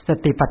ส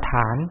ติปัฏฐ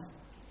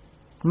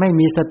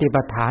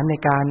านใน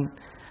การ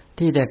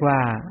ที่เรียกว่า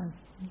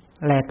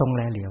แลตรงแ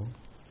ลเหลียว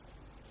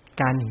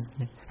การ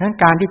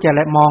ที่จะ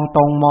มองต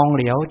รงมองเ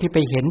หลียวที่ไป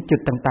เห็นจุด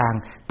ต่าง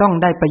ๆต้อง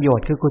ได้ประโยช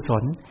น์คือกุศ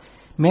ล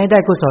แม้ได้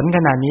กุศลข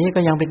นาดนี้ก็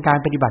ยังเป็นการ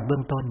ปฏิบัติเบื้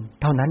องต้น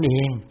เท่านั้นเอ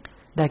ง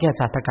ได้แค่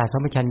สัทธกะสั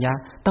มปชัญญะ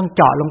ต้องเ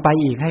จาะลงไป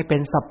อีกให้เป็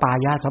นสัปปา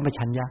ยะสัมป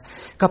ชัญญะ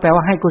ก็แปลว่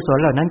าให้กุศล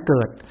เหล่านั้นเ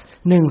กิด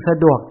1สะ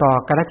ดวกต่อ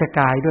กรัชก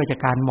ายด้วยจาก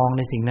การมองใ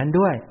นสิ่งนั้น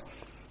ด้วย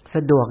ส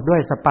ะดวกด้วย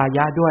สัปปาย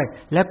ะด้วย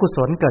และกุศ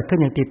ลเกิดขึ้น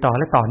อย่างติดต่อ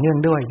และต่อเนื่อง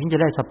ด้วยถึงจะ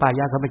ได้สัปปา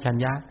ยะสัมปชัญ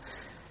ญะ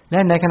และ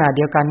ในขณะเ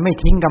ดียวกันไม่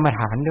ทิ้งกรรม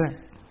ฐานด้วย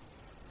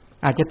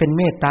อาจจะเป็นเ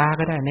มตตา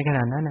ก็ได้ในขณ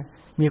ะนั้นนะ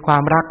มีควา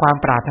มรักความ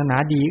ปรารถนา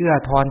ดีเอื้อ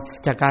ทอน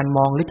จากการม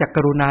องหรือจากก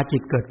รุณาจิ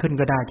ตเกิดขึ้น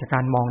ก็ได้จากก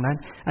ารมองนั้น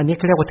อันนี้เ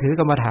ขาเรียกว่าถือ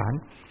กรรมฐาน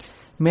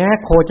แม้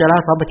โคจร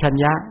สัมปชัญ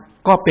ญะ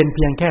ก็เป็นเ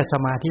พียงแค่ส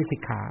มาธิสิ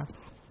กขา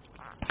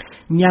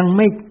ยังไ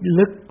ม่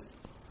ลึก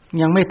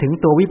ยังไม่ถึง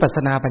ตัววิปัสส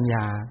นาปัญญ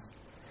า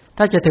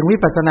ถ้าจะถึงวิ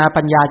ปัสสนา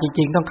ปัญญาจ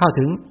ริงๆต้องเข้า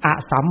ถึงอ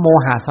สัมโม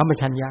หะสัมป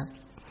ชัญญะ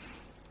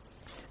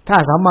ถ้า ถ้า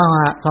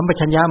สัมป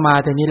ชัญญะมา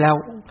แต่นี้แล้ว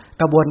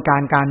กระบวน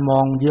การมอ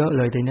งเยอะเ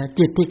ลยทีนี้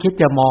จิตที่คิด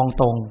จะมอง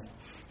ตรง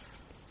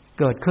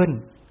เกิดขึ้น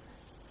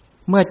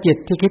เมื่อจิต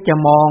ที่คิดจะ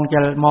มอง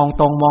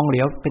ตรงมองเหลี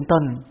ยวเป็นต้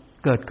น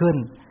เกิดขึ้น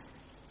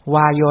ว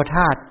ายโยธ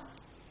าตุ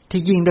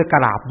ที่ยิ่งด้วยก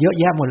ราบเยอะ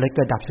แยะหมดเลยเ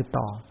กิดดับสืบ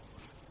ต่อ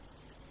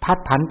พัด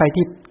ผันไป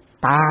ที่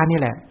ตานี่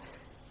แหละ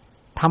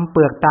ทำเป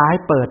ลือกตาให้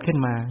เปิดขึ้น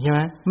มาใช่ไหม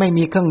ไม่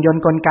มีเครื่องยน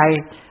ต์กลไก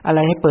อะไร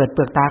ให้เปิดเป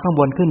ลือกตาข้าง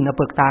บนขึ้นแล้วเ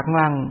ปลือกตาข้าง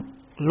ล่าง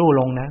ลู่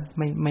ลงนะ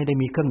ไม่ได้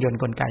มีเครื่องยนต์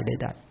กลไกใ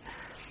ด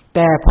ๆแ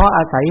ต่เพราะอ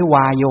าศัยว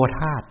ายโย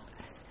ธาตุ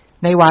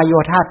ในวายโย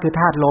ธาตุคือ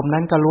ธาตุลม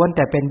นั้นก็ล้วนแ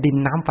ต่เป็นดิน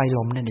น้ำไฟล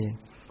มนั่นเอง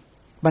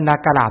บรรดา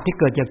กราบที่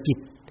เกิดจากจิต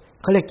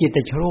เขาเรียกจิตแ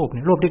ต่รูป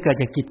รูปที่เกิด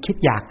จากจิตคิด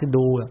อยากจะ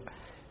ดู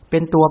เป็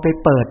นตัวไป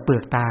เปิดเปลื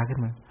อกตาขึ้น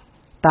มา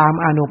ต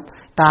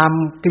าม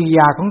กิริย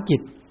าของจิ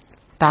ต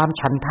ตาม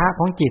ฉันทะ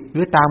ของจิตห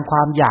รือตามคว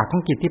ามอยากขอ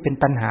งจิตที่เป็น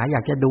ตัณหาอย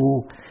ากจะดู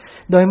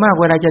โดยมาก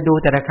เวลาจะดู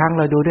แต่ละครั้งเ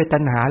ราดูด้วยตั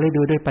ณหาหรือ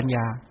ดูด้วยปัญญ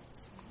า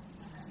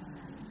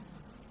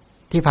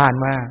ที่ผ่าน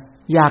มา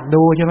อยาก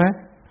ดูใช่ไหม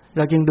เ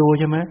ราจึงดู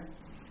ใช่ไหม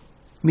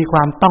มีคว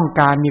ามต้อง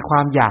การมีควา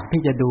มอยาก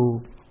ที่จะดู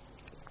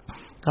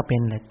ก็เป็น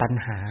อะไรตัณ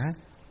หา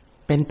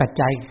เป็นปัจ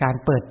จัยการ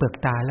เปิดเปลือก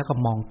ตาแล้วก็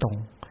มองตรง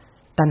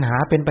ตัณหา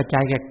เป็นปัจจั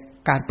ยแก่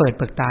การเปิดเ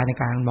ปลือกตาใน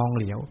การมองเ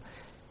หลียว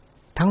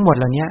ทั้งหมด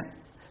เหล่านี้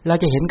เรา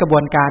จะเห็นกระบว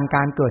นการ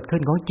เกิดขึ้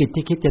นของจิต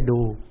ที่คิดจะดู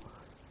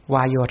ว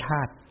ายโยธ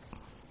าตุ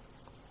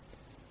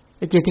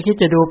จิตที่คิด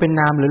จะดูเป็น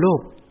นามหรือรู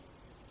ป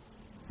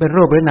เป็น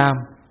รูปหรือนาม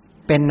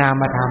เป็นนา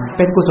มธรรมเ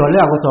ป็นกุศลหรื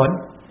ออกุศล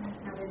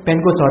เป็น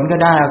กุศลก็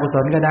ได้อกุศ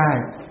ลก็ได้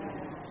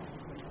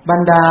บร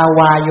รดา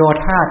วายโย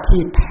ธาตุ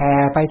ที่แผ่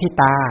ไปที่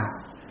ตา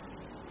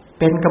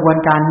เป็นกระบวน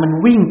การมัน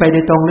วิ่งไปโด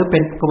ยตรงหรือเป็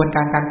นกระบวนก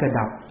ารการเกิด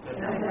ดับ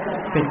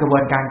เป็นกระบว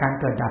นการการ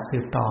เกิดดับสื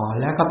บต่อ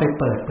แล้วก็ไป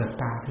เปิดเปลือก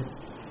ตาขึ้น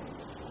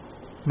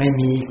ไม่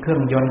มีเครื่อ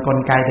งยนต์กล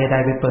ไกใด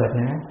ๆไปเปิด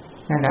นะ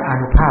นั่นแหละอา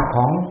นุภาพข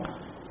อง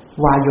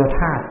วายโย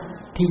ธาตุ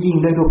ที่ยิ่ง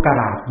ด้วยรูปก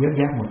ราบเยอะแ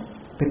ยะหมด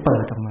ไปเปิ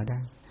ดออกมาได้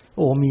โ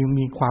อ้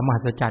มีความมหั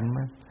ศจรรย์ม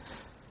าก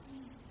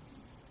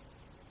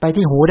ไป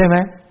ที่หูได้ไหม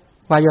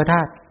วายโยธ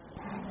าตุ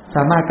ส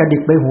ามารถกระดิ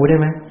กใบหูได้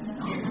ไหม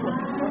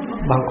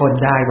บางคน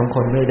ได้บางค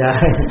นไม่ได้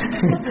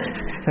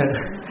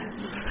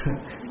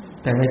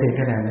แต่ไม่ถึง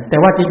ขนาดนั้นแต่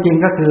ว่าจริง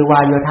ๆก็คือวา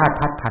ยโยธาตุ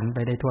พัดผันไป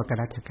ได้ทั่วก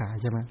ราชกา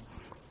ใช่ไหม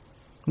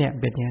เนี่ย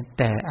เป็นเนี้ย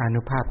แต่อา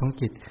นุภาพของ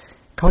จิต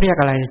เขาเรียก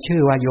อะไรชื่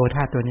อวายโยธ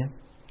าตุตัวเนี้ย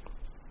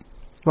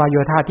วายโย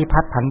ธาตุที่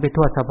พัดผันไป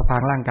ทั่วสรรพพา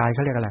งร่างกายเข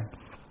าเรียกอะไร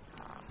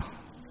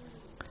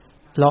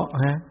เลาะ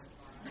ฮะ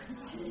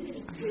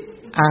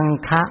อัง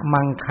คะ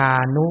มังคา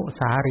นุ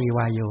สารีว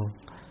ายโย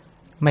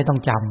ไม่ต้อง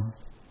จ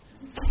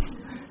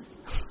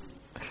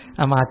ำเ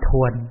อามาท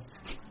วน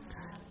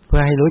เพื่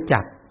อให้รู้จั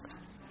ก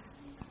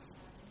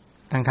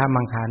อังคะ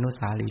มังคานุ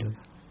สารีเลย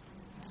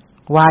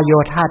วายโย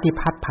ธาที่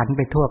พัดผันไ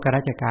ปทั่วกร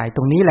าชกายต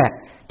รงนี้แหละ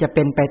จะเ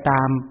ป็นไปต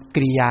ามกิ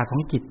ริยาของ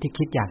จิตที่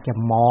คิดอยากจะ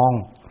มอง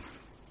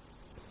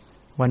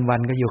วั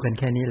นๆก็อยู่กัน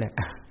แค่นี้แหละ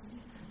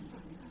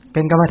เป็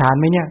นกรรมฐาน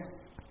ไหมเนี่ย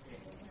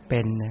เ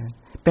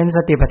ป็นส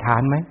ติปัฏฐา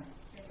นไหม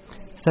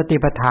สติ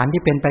ปัฏฐาน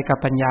ที่เป็นไปกับ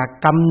ปัญญา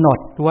กำหนด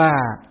ว่า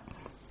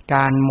ก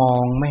ารมอ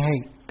งไม่ให้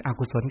อ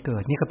กุศลเกิ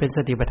ดนี่ก็เป็นส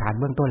ติปัฏฐาน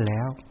เบื้องต้นแ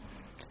ล้ว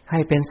ให้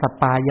เป็นสัป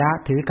ปายะ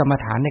ถือกรรม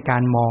ฐานในกา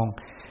รมอง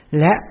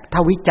และถ้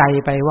าวิจัย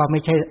ไปว่าไ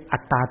ม่ใช่อั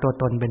ตตาตัว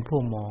ตนเป็นผู้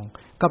มอง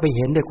ก็ไปเ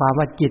ห็นด้วยความ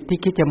ว่าจิตที่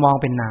คิดจะมอง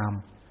เป็นนาม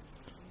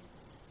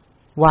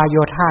วายโย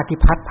ธาที่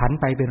พัดผัน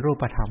ไปเป็นรู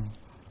ปธรรม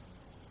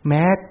แ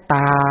ม้ต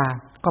า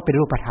ก็เป็น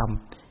รูปธรรม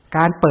ก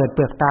ารเปิดเป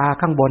ลือกตา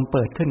ข้างบนเ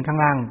ปิดขึ้นข้าง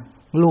ล่าง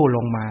ลู่ล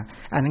งมา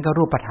อันนั้นก็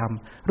รูปธรรม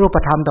รูป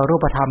ธรรมต่อรู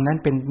ปธรรมนั้น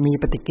เป็นมี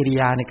ปฏิกิริ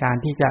ยาในการ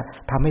ที่จะ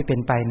ทำให้เป็น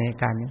ไปใน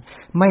การนี้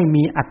ไม่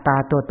มีอัตตา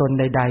ตัวตน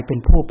ใดๆเป็น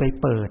ผู้ไป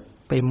เปิด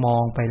ไปมอ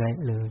งไปอะไร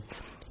เลย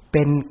เ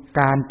ป็น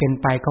การเป็น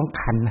ไปของ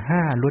ขันธ์ห้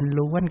า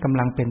ล้วนๆกำ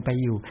ลังเป็นไป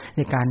อยู่ใน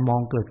การมอ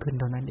งเกิดขึ้น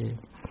เท่านั้นเอง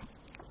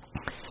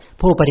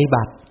ผู้ปฏิ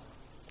บัติ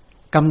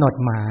กำหนด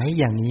หมาย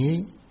อย่างนี้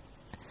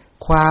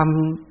ความ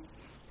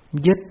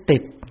ยึดติ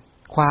ด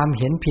ความ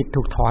เห็นผิด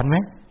ถูกถอนไหม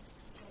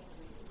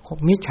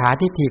มิจฉา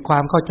ทิฏฐิควา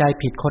มเข้าใจ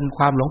ผิดคนค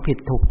วามหลงผิด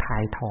ถูกถ่า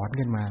ยถอน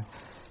ขึ้นมา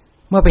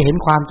เมื่อไปเห็น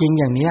ความจริง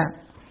อย่างนี้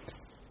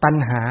ตัณ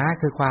หา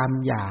คือความ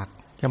อยาก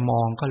จะม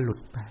องก็หลุด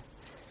ไป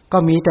ก็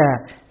มีแต่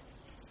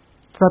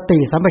สติ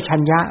สัมปชั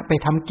ญญะไป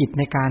ทำกิจ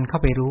ในการเข้า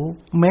ไปรู้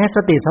แม้ส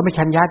ติสัมป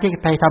ชัญญะที่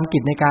ไปทำกิ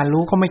จในการ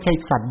รู้ก็ไม่ใช่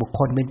สัตว์บุคค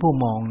ลเป็นผู้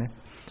มองนะ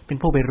เป็น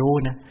ผู้ไปรู้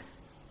นะ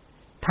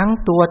ทั้ง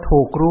ตัวถู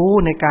กรู้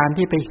ในการ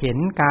ที่ไปเห็น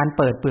การ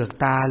เปิดเปลือก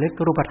ตาหรือ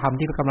รูปธรรม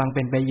ที่กำลังเ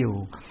ป็นไปอยู่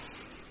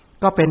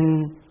ก็เป็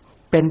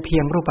นเพี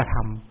ยงรูปธร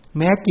รมแ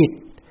ม้จิต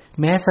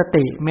แม้ส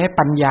ติแม้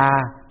ปัญญา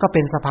ก็เ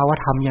ป็นสภาว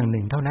ธรรมอย่างห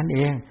นึ่งเท่านั้นเอ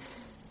ง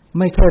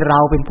ไม่ใช่เรา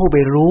เป็นผู้ไป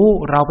รู้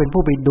เราเป็น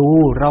ผู้ไปดู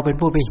เราเป็น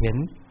ผู้ไปเห็น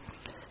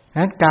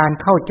นั้นการ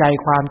เข้าใจ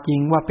ความจริง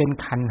ว่าเป็น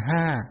ขันธ์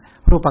ห้า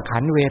รูปขั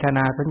นธ์เวทน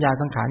าสัญญา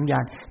สังขารวิญญา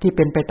ณที่เ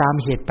ป็นไปตาม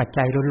เหตุปัจ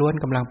จัยล้วน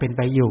ๆกำลังเป็นไ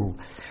ปอยู่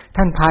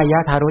ท่านพายะ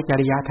ทารุจ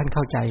ริยะท่านเ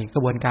ข้าใจกร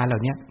ะบวนการเหล่า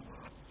นี้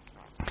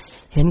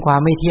เห็นควา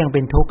มไม่เที่ยงเ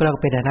ป็นทุกข์แล้ว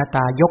เป็นอนัตต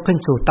ายกขึ้น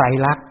สู่ไตร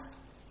ลักษณ์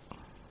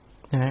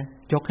นะ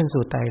ยกขึ้น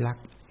สู่ไตรลักษ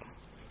ณ์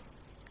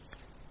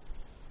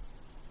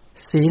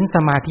ศีลส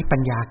มาธิปั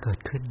ญญาเกิด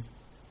ขึ้น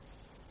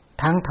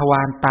ทั้งทว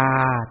ารตา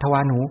ทว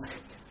ารหู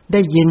ไ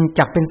ด้ยิน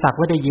จักเป็นสัก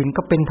ว่าได้ยิน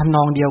ก็เป็นทำน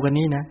องเดียวกัน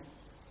นี้นะ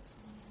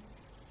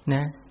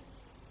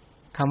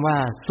คำว่า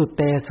สุเ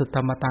ตสุตต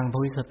มตังภ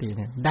วิสติเ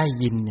นี่ยได้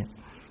ยินเนี่ย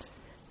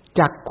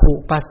จักขุ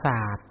ประส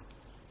าท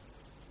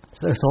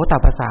โสต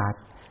ประสาท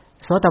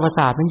โสตประส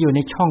าทมันอยู่ใน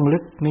ช่องลึ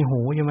กใน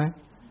หูใช่ไหม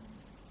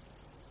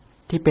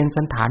ที่เป็น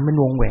สันฐานเป็น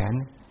วงแหวน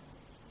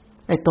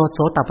ไอ้ตัวโส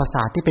ตประส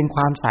าทที่เป็นค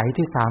วามใส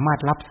ที่สามารถ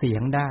รับเสีย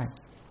งได้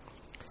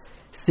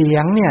เสีย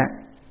งเนี่ย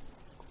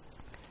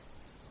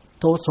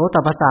ตัวโสต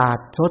ประส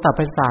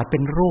าทเป็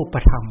นรูป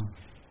ธรรม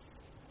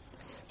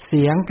เ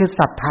สียงคือ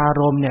สัทธา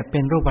รมณ์เนี่ยเป็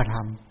นรูปธร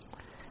รม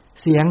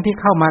เสียงที่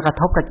เข้ามากระ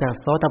ทบกับจาก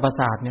โสตประ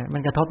สาทเนี่ยมั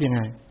นกระทบยังไ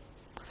ง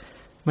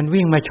มัน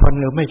วิ่งมาชน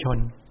หรือไม่ช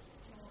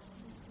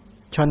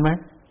นไหม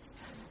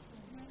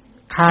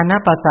คาน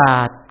ประสา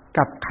ท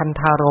กับคัน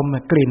ธารมณ์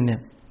กลิ่นเนี่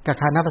ยกับ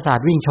คานประสาท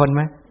วิ่งชนไห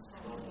ม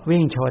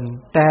วิ่งชน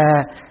แต่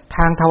ท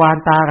างทวาร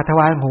ตากับท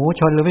วารหู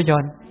ชนหรือไม่ช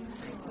น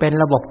เป็น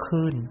ระบบค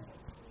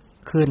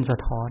ลื่นสะ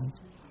ท้อน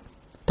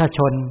ถ้าช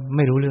นไ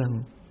ม่รู้เรื่อง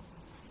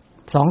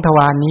สองทว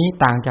ารนี้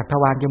ต่างจากท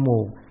วารจมู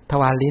กท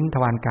วารลิ้นท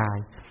วารกาย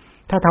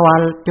ถ้าทวาร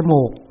จ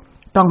มูก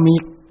ต้องมี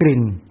กลิ่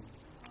น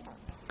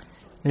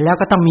แล้ว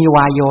ก็ต้องมีว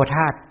ายโยธ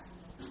าตุ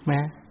น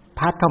ะ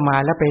พัดเข้ามา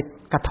แล้วไป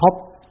กระทบ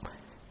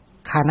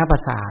คานปร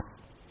ะสาท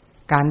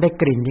การได้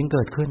กลิ่นจึงเ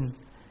กิดขึ้น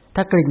ถ้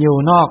ากลิ่นอยู่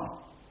นอก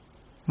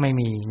ไม่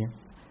มีเนี่ย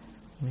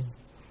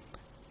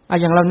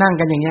อย่างเรานั่ง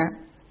กันอย่างเงี้ย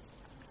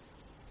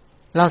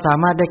เราสา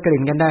มารถได้กลิ่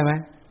นกันได้ไหม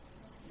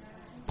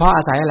เพราะอ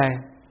าศัยอะไร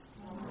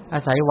อา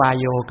ศัยวาย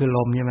โยคือล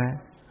มใช่ไหม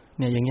เ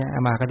นี่ยอย่างเงี้ยอ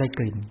ามาก็ได้ก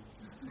ลิ่น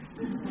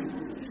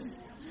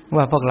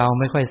ว่าพวกเรา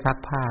ไม่ค่อยซัก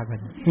ผ้ากัน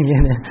อย่างเงี้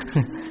ยเนี่ย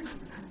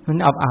มัน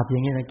อับอย่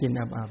างเงี้ยนะกิน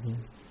อับ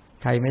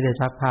ใครไม่ได้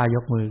ซักผ้าย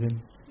กมือขึ้น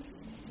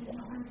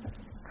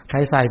ใคร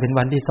ใส่เป็น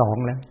วันที่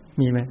2แล้ว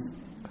มีไหม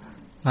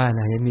ไห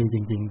นมีจ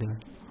ริงๆด้วย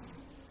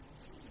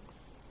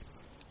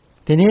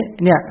ทีนี้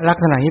เนี่ยลัก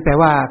ษณะนี้แปล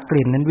ว่าก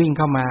ลิ่นนั้นวิ่งเ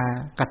ข้ามา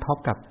กระทบ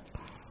กับ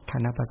คา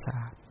นประสา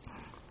ท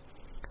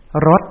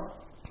รส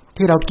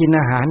ที่เรากิน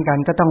อาหารกัน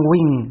ก็ต้อง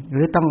วิ่งห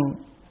รือต้อง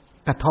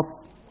กระท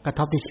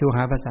บที่ชิวห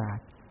าประสาท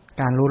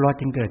การรู้รส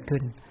จึงเกิดขึ้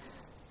น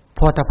โผ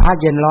ฏฐัพพะ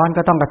เย็นร้อน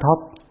ก็ต้องกระทบ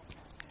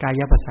กา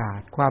ยประสาท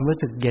ความรู้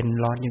สึกเย็น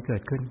ร้อนจึงเกิ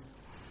ดขึ้น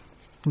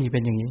นี่เป็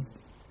นอย่างนี้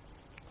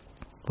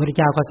พระพุทธเ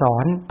จ้าก็สอ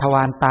นทว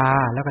ารตา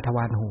แล้วก็ทว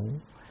ารหู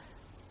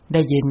ไ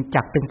ด้ยิน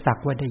จักเป็นสั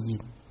กว่าได้ยิ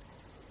น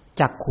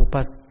จักขุ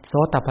โส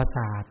ตประส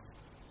าท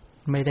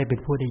ไม่ได้เป็น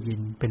ผู้ได้ยิน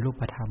เป็นรู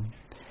ปธรรม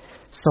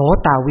โส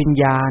ตวิญ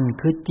ญาณ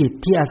คือจิต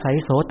ที่อาศัย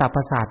โสตป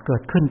ระสาทเกิ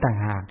ดขึ้นต่าง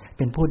หากเ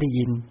ป็นผู้ได้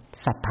ยิน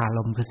สัทธาร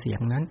มณ์คือเสียง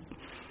นั้น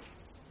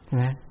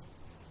นะ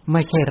ไ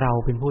ม่ใช่เรา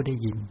เป็นผู้ได้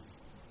ยิน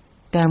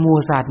แต่หมู่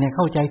สัตว์เนี่ยเ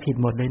ข้าใจผิด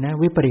หมดเลยนะ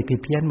วิปริตผิด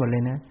เพี้ยนหมดเล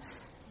ยนะ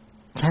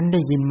ฉันได้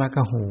ยินมา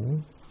กับหู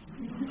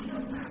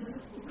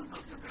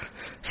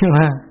ใช่ไหม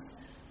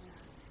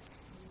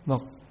บอ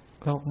ก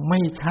เราไม่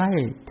ใช่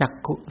จัก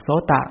ขุโส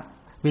ต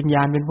วิญญ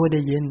าณเป็นผู้ไ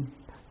ด้ยิน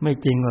ไม่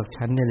จริงหรอก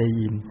ฉันเนี่ยได้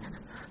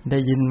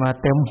ยินมา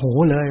เต็มหู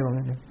เลยว่า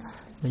งั้น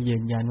ได้ยื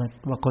นยัน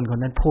ว่าคนคน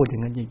นั้นพูดอย่า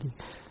งนั้นจริง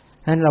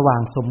ๆนั้นระหว่า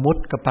งสมมุ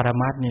ติกับปร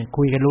มัตถ์เนี่ย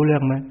คุยกันรู้เรื่อ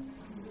งไหม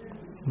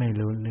ไม่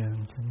รู้เรื่อง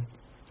ใช่ไหม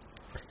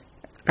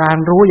การ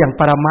รู้อย่าง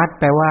ปรมัตถ์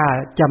แปลว่า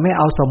จะไม่เ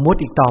อาสมมุติ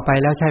อีกต่อไป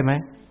แล้วใช่ไหม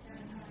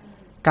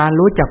การ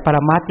รู้จักปร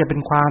มัตถ์จะเป็น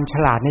ความฉ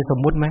ลาดในสม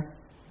มุติไหม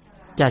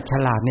จะฉ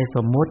ลาดในส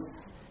มมุติ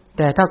แ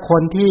ต่ถ้าค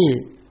นที่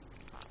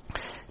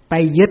ไป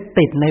ยึด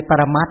ติดในป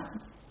รมัตถ์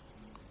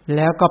แ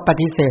ล้วก็ป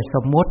ฏิเสธส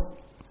มมุติ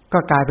ก็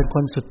กลายเป็นค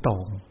นสุดโ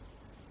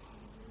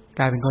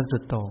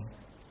ต่ง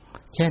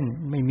เช่น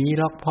ไม่มี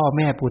หรอกพ่อแ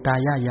ม่ปู่ตา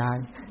ยายยาย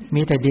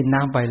มีแต่ดิน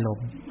น้ำไฟลม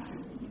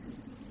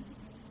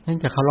นั่น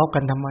จะเคารพกั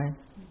นทำไม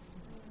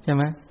ใช่ไ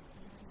หม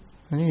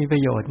มันไม่มีปร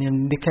ะโยชน์เนี่ยมั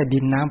นแค่ดิ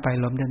นน้ำไฟ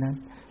ลมเท่านั้น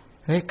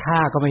เฮ้ยฆ่า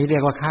ก็ไม่เรีย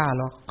กว่าฆ่า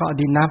หรอกก็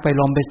ดินน้ำไฟ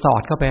ลมไปสอ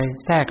ดเข้าไป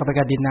แทรกเข้าไป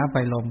กับดินน้ำไฟ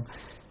ลม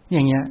อย่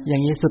า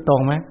งนี้สุดโต่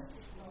งไหม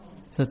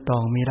สุดโต่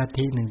งมีลัท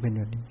ธิหนึ่งเป็นอ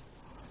ย่างนี้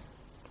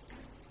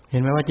เห็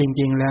นไหมว่าจ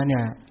ริงๆแล้วเนี่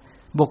ย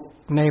บุค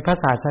ในพระ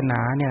ศาสนา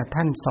เนี่ย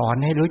ท่านสอน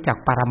ให้รู้จัก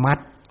ปรมัต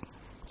ถ์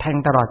แทง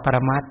ตลอดปร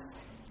มัตถ์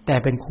แต่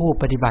เป็นคู่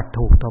ปฏิบัติ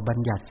ถูกต่อบัญ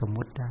ญัติสม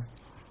มุติ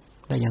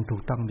ได้อย่างถู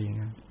กต้องดี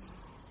นะ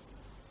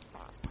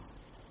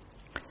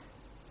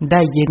ไ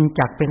ด้ยิน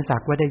จักเป็นสั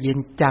กว่าได้ยิน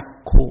จัก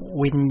ขุ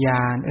วิญญ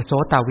าณโส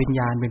ตวิญ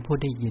ญาณเป็นผู้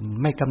ได้ยิน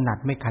ไม่กำหนัด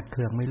ไม่ขัดเ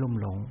คืองไม่ลุ่ม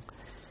หลง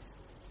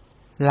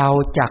เรา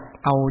จัก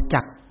เอา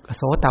จักโ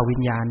สตวิ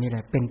ญญาณนี่แหล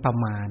ะเป็นประ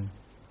มาณ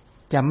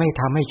จะไม่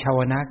ทำให้ชาว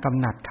นะกำ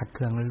หนัดขัดเ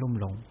คืองและลุ่ม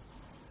หลง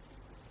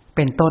เ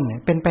ป็นต้นเนี่ย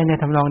เป็นไปใน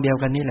ทำนองเดียว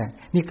กันนี่แหละ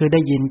นี่คือได้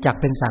ยินจัก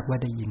เป็นสักว่า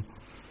ได้ยิน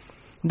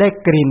ได้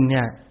กลิ่นเ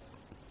นี่ย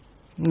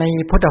ใน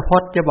พุทธพ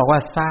จน์จะบอกว่า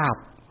ทราบ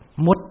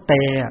มุตเต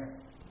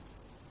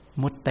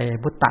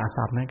พุตตะ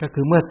ศัพท์นั้นก็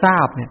คือเมื่อทรา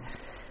บเนี่ย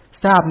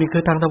ทราบนี่คื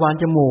อทางทวาร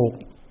จมูก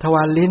ทว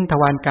ารลิ้นท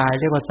วารกาย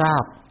เรียกว่าทรา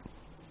บ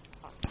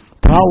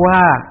เพราะว่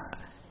า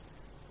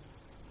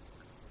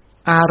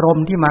อารม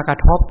ณ์ที่มากระ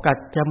ทบ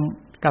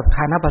กับค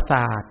านประส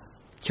าท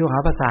ชิวหา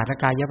ประสาทและ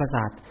กายประส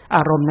าทอ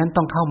ารมณ์นั้น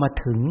ต้องเข้ามา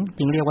ถึง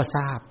จึงเรียกว่าท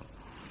ราบ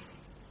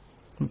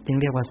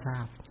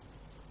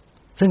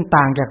ซึ่ง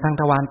ต่างจากทาง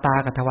ทวารตา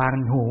กับทวาร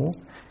หู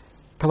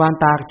ทวาร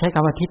ตาใช้ค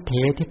ำว่าทิฏ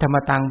ฐิทิฏฐม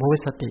ตังภวิ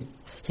สติ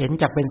เห็น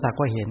จักเป็นสัก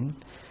ว่าเห็น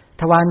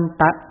ท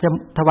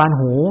วาร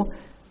หู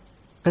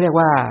ก็เรียก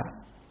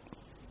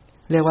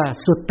ว่า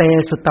สุตเต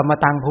สุตตม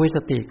ตังภวิส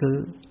ติคือ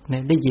เนี่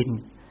ยได้ยิน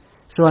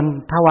ส่วน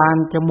ทวาร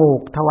จมู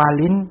กทวาร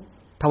ลิ้น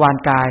ทวาร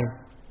กาย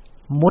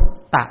มุต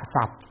ตะ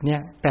ศัพท์เนี่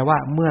ยแปลว่า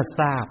เมื่อท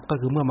ราบก็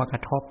คือเมื่อมากร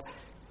ะทบ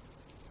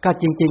ก็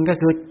จริงๆก็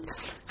คือ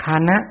ฆา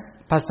นะ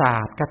ประสา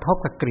ทกระทบ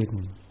กับกลิ่น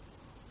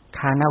ฆ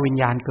านวิญ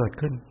ญาณเกิด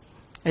ขึ้น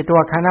ไอ้ตัว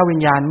ฆานวิญ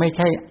ญาณไม่ใ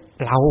ช่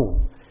เรา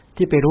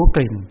ที่ไปรู้ก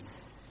ลิ่น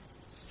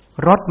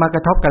รสมาก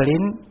ระทบกับลิ้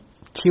น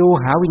คิว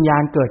หาวิญญา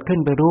ณเกิดขึ้น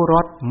ไปรู้ร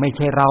สไม่ใ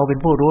ช่เราเป็น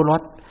ผู้รู้ร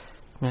ส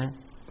นะ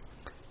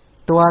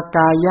ตัวก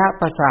าย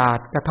ประสาท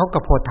กระทบกั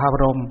บโผฏฐา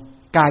รมณ์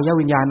กาย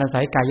วิญญาณอา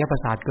ศัยกายปร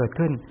ะสาทเกิด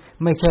ขึ้น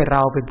ไม่ใช่เร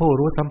าเป็นผู้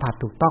รู้สัมผัส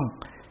ถูกต้อง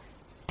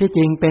ที่จ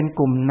ริงเป็น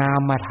กลุ่มนา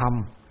มธรรม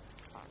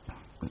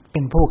เป็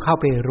นผู้เข้า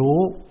ไปรู้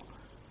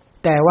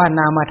แต่ว่า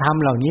นามธรรม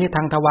เหล่านี้ท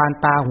างทวาร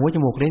ตาหูจ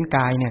มูกลิ้นก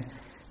ายเนี่ย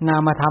นา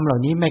มธรรมเหล่า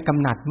นี้ไม่ก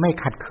ำหนัดไม่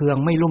ขัดเคือง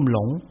ไม่ลุ่มหล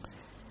ง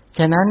ฉ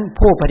ะนั้น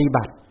ผู้ปฏิ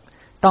บัติ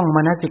ต้องม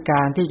นสิก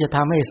ารที่จะท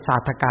ำให้ศา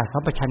สตกาสั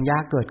มปชัญญะ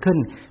เกิดขึ้น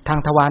ทาง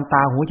ทวารต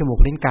าหูจมู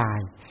กลิ้นกาย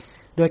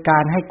โดยกา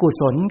รให้กุ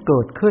ศลเ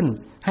กิดขึ้น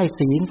ให้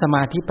ศีลสม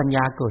าธิปัญญ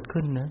าเกิด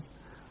ขึ้นนะ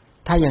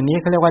ถ้าอย่างนี้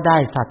เขาเรียกว่าได้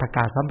ศาสตก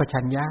าสัมป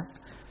ชัญญะ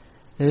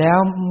แล้ว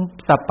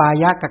สัปปา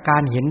ยะกับกา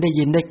รเห็นได้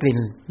ยินได้กลิ่น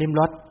ลิ้ม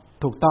รส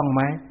ถูกต้องไห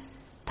ม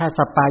ถ้า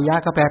สัปปายะ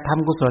ก็แปลท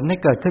ำกุศลให้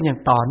เกิดขึ้นอย่า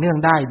งต่อเนื่อง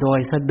ได้โดย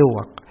สะดว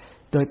ก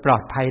โดยปลอ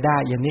ดภัยได้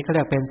อย่างนี้เขาเ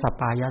รียกเป็นสัป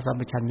ปายะสัม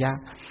ปชัญญะ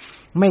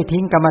ไม่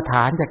ทิ้งกรรมฐ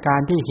านจากกา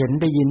รที่เห็น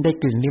ได้ยินได้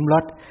กลิ่นลิ้มร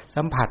ส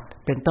สัมผัส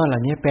เป็นต้นเหล่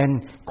านี้เป็น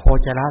โค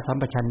จรสัม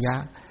ปชัญญะ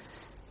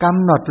ก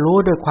ำหนดรู้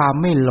ด้วยความ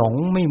ไม่หลง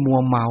ไม่มัว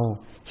เมา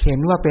เห็น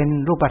ว่าเป็น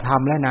รูปธรร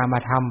มและนาม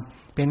ธรรม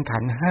เป็นขั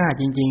นธ์ห้า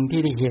จริงๆ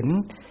ที่ได้เห็น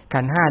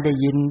ขันธ์ห้าได้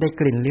ยินได้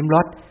กลิ่นลิ้มร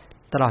ส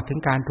ตลอดถึง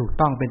การถูก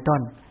ต้องเป็นต้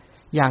น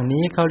อย่าง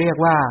นี้เขาเรียก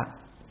ว่า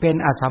เป็น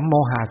อสัมโม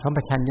หะสัมป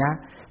ชัญญะ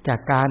จาก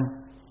การ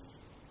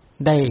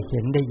ได้เห็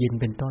นได้ยิน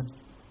เป็นต้น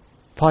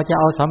พอจะ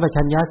เอาสัมป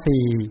ชัญญะ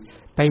สี่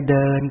ไปเ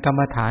ดินกรร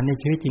มฐานใน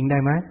ชีวิตจริงได้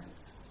ไหม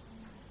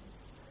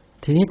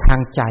ทีนี้ทา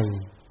งใจ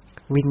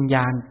วิญญ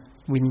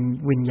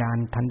าณ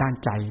ทางด้าน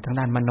ใจทาง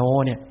ด้านมโน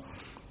เนี่ย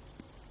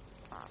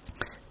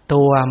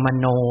ตัวม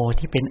โน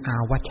ที่เป็นอา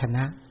วัชน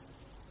ะ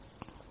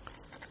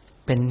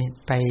เป็น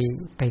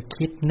ไป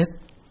คิดนึก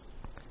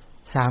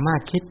สามาร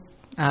ถคิด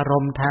อาร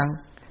มณ์ทาง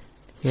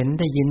เห็น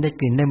ได้ยินได้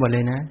กลิ่นได้หมดเล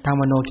ยนะทาง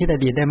มโนคิดอ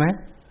ดีตได้ไหม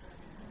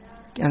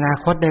อนา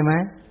คตได้ไหม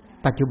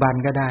ปัจจุบัน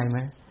ก็ได้ไหม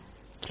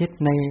คิด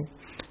ใน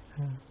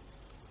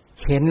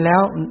เห็นแล้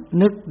ว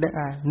นึ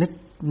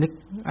ก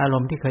อาร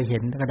มณ์ที่เคยเห็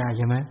นก็ได้ใ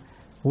ช่ไหม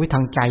ท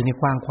างใจนี่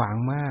กว้างขวาง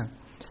มาก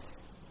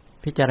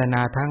พิจารณ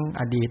าทั้ง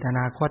อดีตอ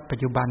นาคตปัจ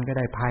จุบันก็ไ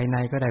ด้ภายใน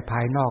ก็ได้ภา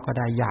ยนอกก็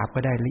ได้หยาบก็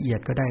ได้ละเอียด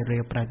ก็ได้เร็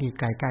วประณีต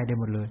ไกลๆได้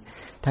หมดเลย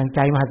ทางใจ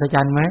มหัศจ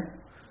รรย์ไหม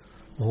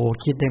โอ้โห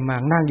คิดได้มา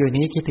กนั่งอยู่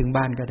นี้คิดถึง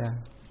บ้านก็ได้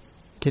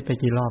คิดไป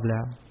กี่รอบแล้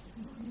ว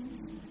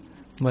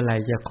เมื่อไหร่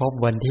จะครบ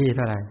วันที่เ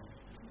ท่าไหร่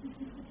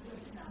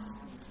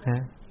ฮ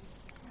ะ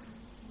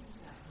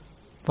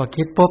พอ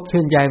คิดปุ๊บ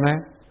ชื่นใจไหม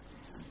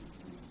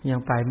ยัง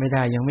ไปไม่ไ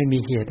ด้ยังไม่มี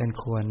เหตุอัน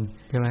ควร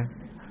ใช่ไหม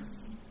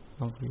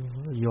บางที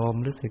โยม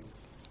รู้สึก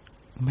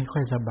ไม่ค่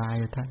อยสบาย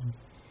ท่าน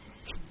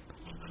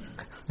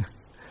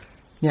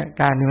เนี่ย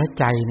การใน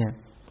ใจเนี่ย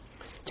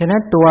ฉะนั้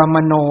นตัวม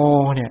โน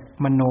เนี่ย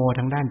มโนท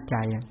างด้านใจ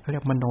เขาเรี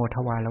ยกมโนท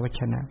วารวั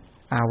ชนะ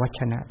อาวัช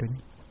นะ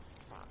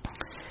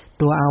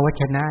ตัวอาวั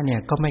ชนะเนี่ย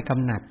ก็ไม่ก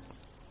ำหนัด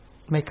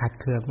ไม่ขัด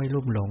เคืองไม่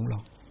ลุ่มหลงหร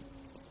อก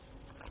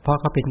เพราะ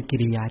เขาเป็นกิ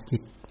ริยาจิ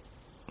ต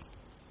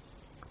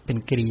เ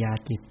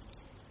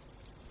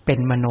ป็น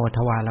มโนท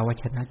วารวั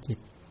ชนะจิต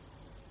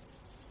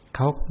เข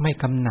าไม่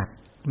กำหนัด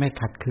ไม่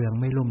ขัดเคือง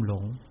ไม่ลุ่มหล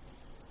ง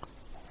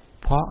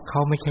เพราะเข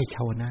าไม่ใช่ช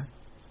าวนะ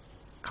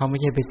เขาไม่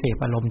ใช่ไปเสพ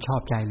อารมณ์ชอ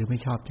บใจหรือไม่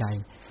ชอบใจ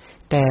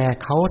แต่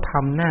เขาท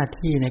ำหน้า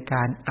ที่ในก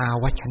ารอา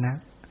วัชนะ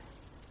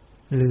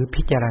หรือ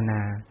พิจารณา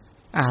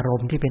อารม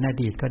ณ์ที่เป็นอ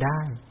ดีตก็ได้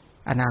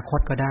อนาคต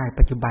ก็ได้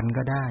ปัจจุบัน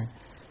ก็ได้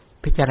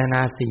พิจารณา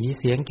สี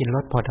เสียงกลิ่นร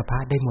สโผฏฐัพพะ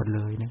ได้หมดเ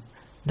ลยเนี่ย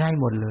ได้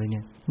หมดเลยเนี่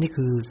ยนี่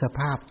คือสภ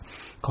าพ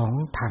ของ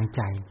ทางใ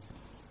จ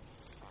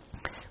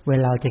เว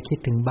ลาจะคิด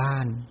ถึงบ้า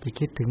นจะ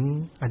คิดถึง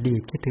อดี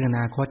ตคิดถึงอน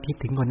าคตคิด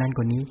ถึงคนนั้นค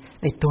นนี้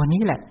ไอ้ตัว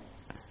นี้แหละ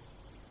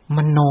ม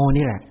โน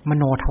นี่แหละม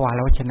โนทวาร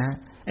วัชนะ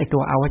ไอ้ตั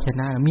วอวัช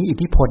นะมีอิท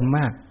ธิพลม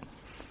าก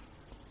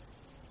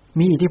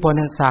มีอิทธิพล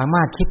สาม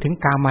ารถคิดถึง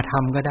กามธร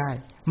รมก็ได้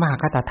มห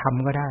คตธรรม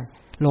ก็ได้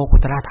โลกุต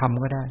ตรธรรม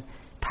ก็ได้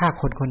ถ้า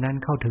คนคนนั้น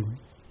เข้าถึง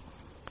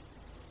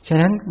ฉะ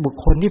นั้นบุค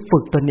คลที่ฝึ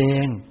กตนเอ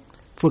ง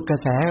ฝึกกระ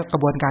แสกร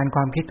ะบวนการค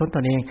วามคิดต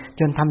นเอง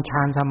จนทำฌ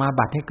านสมา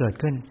บัติให้เกิด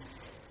ขึ้น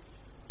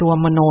ตัว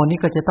มโนนี้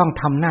ก็จะต้อง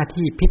ทำหน้า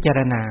ที่พิจาร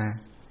ณา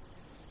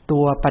ตั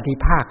วปฏิ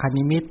ภาค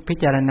นิมิตพิ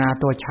จารณา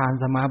ตัวฌาน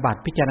สมาบัติ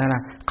พิจารณา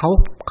เ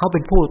ขาเป็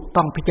นผู้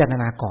ต้องพิจาร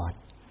ณาก่อน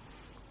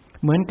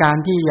เหมือนการ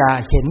ที่อย่า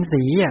เห็น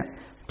สี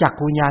จัก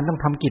ขุวิญญาณต้อง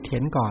ทำกิจเห็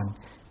นก่อน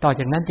ต่อ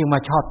จากนั้นจึงมา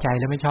ชอบใจ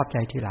และไม่ชอบใจ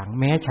ทีหลัง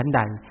แม้ฉันใด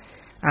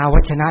อาวั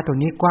ชนะตัว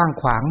นี้กว้าง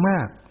ขวางมา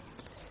ก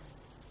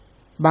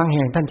บางแ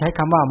ห่งท่านใช้ค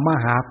ำว่าม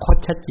หาคต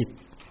ชจิต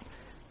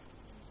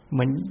เห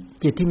มือน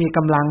จิตที่มีก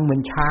ำลังเหมือ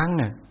นช้าง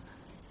น่ะ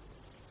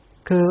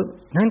คือ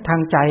นั้นทา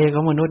งใจข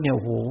องมนุษย์เนี่ยโ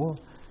อ้โห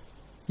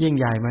ยิ่ง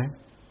ใหญ่ไหม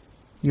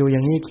อยู่อย่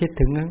างนี้คิด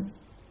ถึง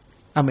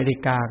อเมริ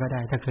กาก็ไ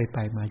ด้ถ้าเคยไป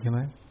มาใช่ไหม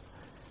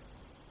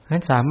งั้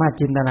นสามารถ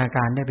จินตนาก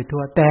ารได้ไปทั่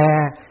วแต่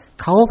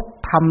เขา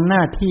ทำหน้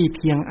าที่เ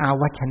พียงอา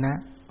วัชนะ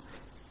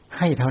ใ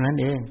ห้เท่านั้น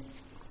เอง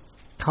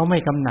เขาไม่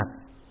กำหนัด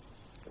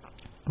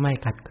ไม่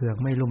ขัดเคือง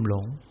ไม่ลุ่มหล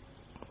ง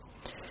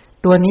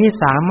ตัวนี้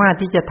สามารถ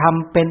ที่จะท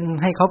ำเป็น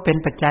ให้เขาเป็น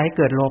ปัจจัยเ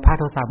กิดโลภะ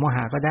โทสะโมห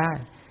ะก็ได้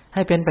ใ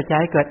ห้เป็นปัจจั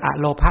ยเกิดอ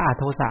โลภะอ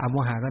โทสะอโม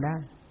หะก็ได้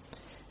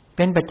เ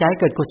ป็นปัจจัย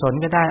เกิดกุศล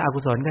ก็ได้อ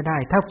กุศลก็ได้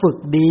ถ้าฝึก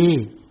ดี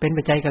เป็น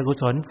ปัจจัยแก่กุ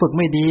ศลฝึกไ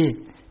ม่ดี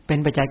เป็น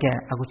ปัจจัยแก่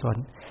อกุศล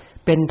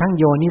เป็นทั้ง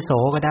โยนิโส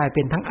ก็ได้เ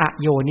ป็นทั้งอ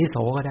โยนิโส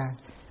ก็ได้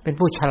เป็น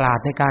ผู้ฉลาด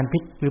ในการพิ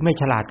จหรือไม่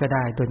ฉลาดก็ไ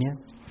ด้ตัวเนี้ย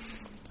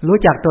รู้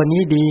จักตัว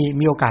นี้ดี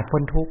มีโอกาส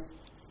พ้นทุกข์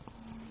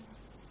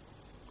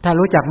ถ้า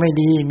รู้จักไม่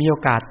ดีมีโอ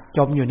กาสจ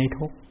มอยู่ใน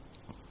ทุกข์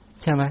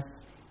ใช่ไหม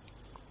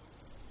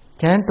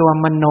ฉะนั้นตัว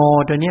มโน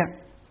ตัวเนี้ย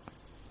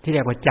ที่เรี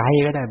ยกว่าใจ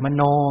ก็ได้มโ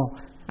น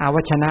อาว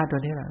ชนะตัว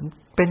นี้แหละ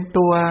เป็น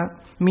ตัว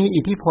มี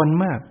อิทธิพล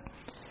มาก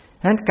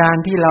ฉะนั้นการ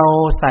ที่เรา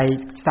ใส่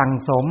สั่ง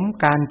สม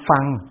การฟั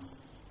ง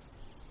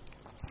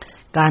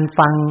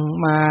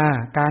มา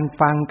การ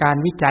ฟังการ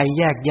วิจัยแ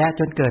ยกแยะ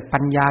จนเกิดปั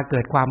ญญาเกิ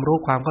ดความรู้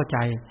ความเข้าใจ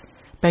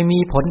ไปมี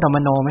ผลต่อม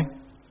โนไหม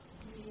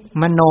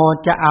มโน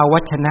จะอาว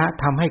ชนะ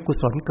ทำให้กุ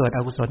ศลเกิดอ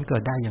กุศลเกิ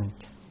ดได้อย่าง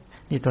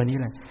นี่ตัวนี้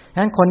แหละฉะ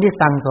นั้นคนที่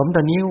สั่งสมตั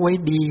วนี้ไว้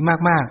ดี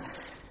มาก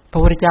ๆพระ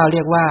พุทธเจ้าเรี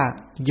ยกว่า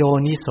โย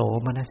นิโส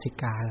มนสิ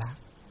การะ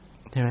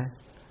ใช่ไหม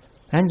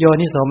ฉะนั้นโย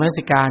นิโสมน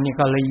สิการนี่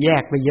ก็เลยแย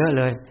กไปเยอะ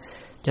เลย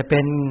จะเป็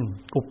น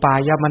อุปา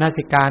ยมน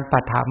สิการปั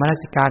ฏฐามน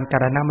สิการก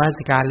รณมน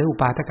สิการหรืออุ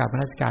ปาทกม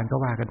นสิการก็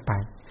ว่ากันไป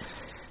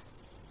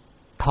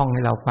ท่องใ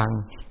ห้เราฟัง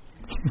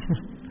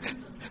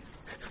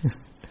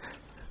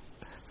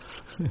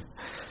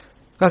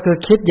ก็คือ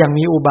คิดอย่าง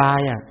มีอุบาย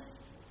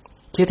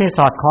คิดให้ส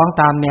อดคล้อง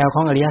ตามแนวข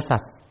องอริยสั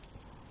จ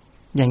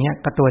อย่างเงี้ย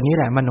ก็ตัวนี้แ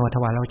หละมโนท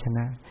วารวชน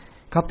ะ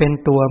ก็เป็น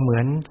ตัวเหมื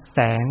อนแส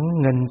ง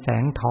เงินแส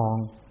งทอง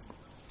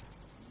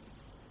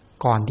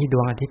ก่อนที่ด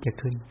วงอาทิตย์จะ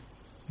ขึ้น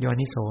โย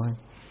นิโส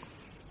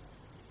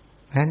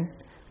นั้น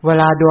เว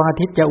ลาดวงอา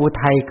ทิตย์จะอุ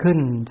ทัยขึ้น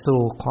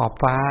สู่ขอบ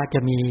ฟ้าจะ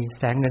มีแ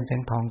สงเงินแส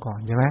งทองก่อน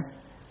ใช่ไหม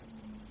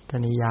ตอ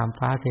นนี้ยาม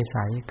ฟ้าใส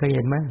ๆเคยเ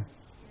ห็นไหม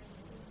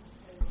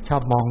ชอ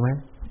บมองไหม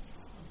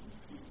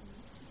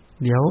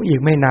เดี๋ยวอีก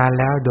ไม่นาน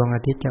แล้วดวงอ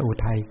าทิตย์จะอุ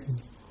ทัยขึ้น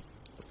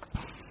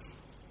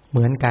เห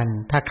มือนกัน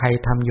ถ้าใคร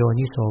ทำโย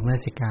นิโสมน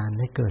สิการ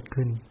ให้เกิด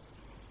ขึ้น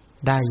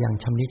ได้อย่าง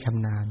ชำนิช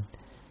ำนาญ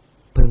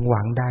พึงห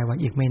วังได้ว่า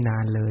อีกไม่นา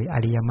นเลยอ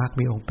ริยมรรค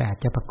มีองค์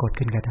8จะปรากฏ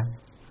ขึ้นก็ได้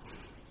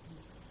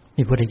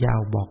นี่พุทธเจ้า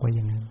บอกไว้อ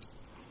ย่างนั้น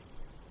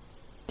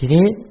ที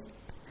นี้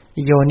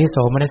โยนิโส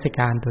มนสิก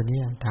ารตัวนี้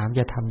ถามจ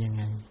ะทำยัง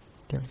ไง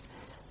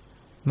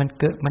มัน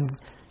เกิดมัน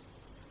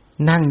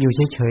นั่งอยู่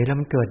เฉยๆแล้ว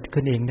มันเกิด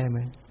ขึ้นเองได้ไหม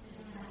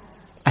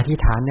อธิ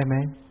ษฐานได้ไหม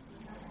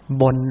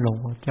บนหลวง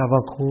เจ้าพร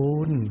ะคุ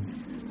ณ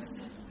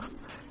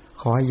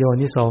ขอโย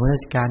นิโสมน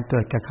สิการเกิ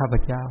ดกับข้าพ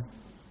เจ้า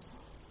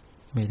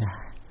ไม่ได้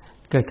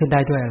เกิดขึ้นได้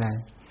ด้วยอะไร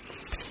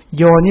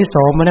โยนิโส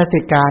มน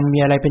สิการมี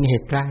อะไรเป็นเห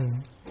ตุใกล้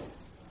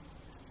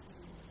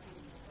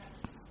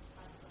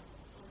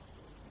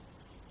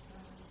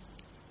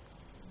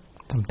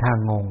ทำท่า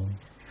งง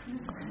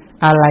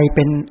อะไรเ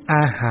ป็นอ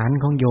าหาร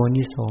ของโย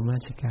นิโสมน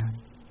สิการ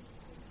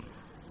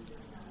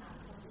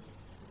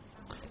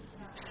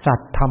สัท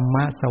ธรรม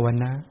สว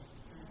นะ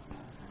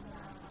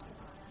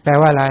แปล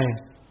ว่าอะไร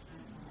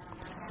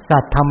สั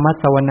ทธรรม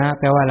สวนะ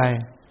แปลว่าอะไร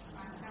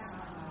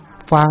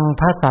ฟัง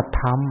พระสัท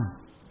ธรรม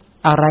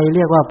อะไรเ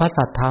รียกว่าพระ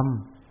สัทธรรม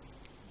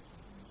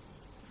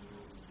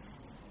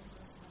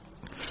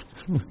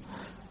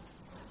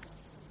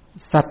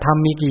สัทธรรม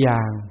มีกี่อย่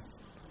าง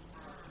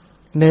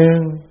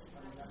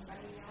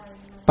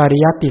1ปริ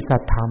ยัติสั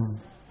ทธรรม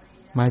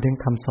หมายถึง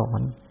คำสอ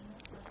น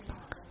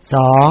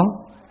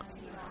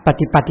2ป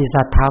ฏิปัติ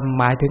สัทธรรม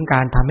หมายถึงกา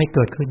รทำให้เ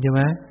กิดขึ้นใช่ไห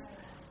ม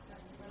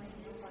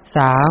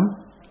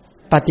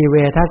3ปฏิเว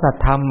ทสัท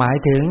ธรรมหมาย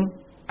ถึง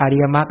อริ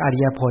ยมรรคอริ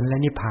ยผลและ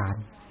นิพพาน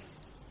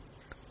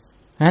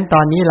งั้นต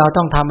อนนี้เรา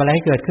ต้องทำอะไรใ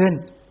ห้เกิดขึ้น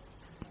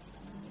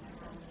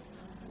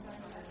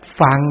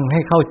ฟังให้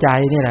เข้าใจ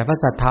นี่แหละพระ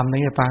สัทธรรม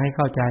นี่ฟังให้เ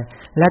ข้าใจ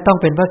และต้อง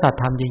เป็นพระสัท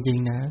ธรรมจริง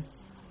ๆนะ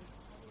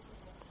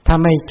ถ้า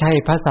ไม่ใช่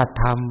พระสัท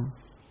ธรรม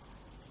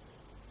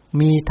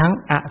มีทั้ง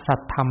อสัท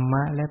ธรรม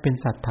ะและเป็น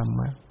สัทธรร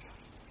มะ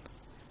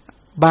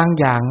บาง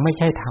อย่างไม่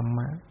ใช่ธรรม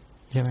ะ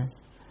ใช่ไหม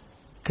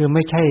คือไ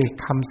ม่ใช่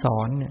คำสอ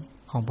นเนี่ย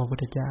ของพระพุท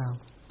ธเจ้า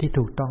ที่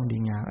ถูกต้องดี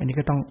งามอันนี้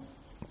ก็ต้อง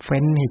เ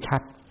ฟ้นให้ชั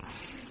ด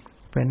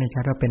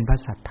ว่าเป็นพระ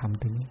สัทธรรม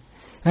ตรงนี้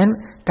ฉะนั้น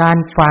การ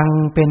ฟัง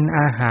เป็น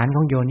อาหารข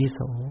องโยนิโส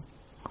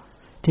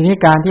ทีนี้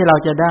การที่เรา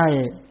จะได้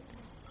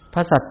พร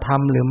ะสัทธรร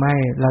มหรือไม่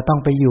เราต้อง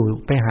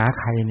ไปหา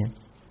ใครเนี่ย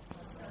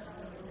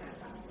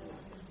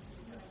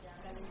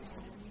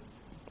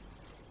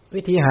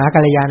วิธีหากั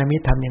ลยาณมิ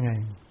ตรทำยังไง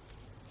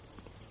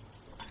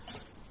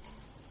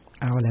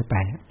เอาอะไรไป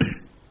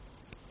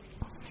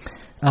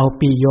เอา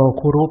ปิโย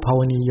คุรุภาว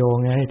นิโย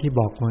ไงที่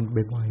บอกมัน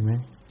บ่อยๆไหม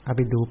เอาไ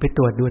ปดูไปต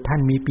รวจดูท่าน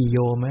มีปิโย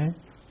ไหม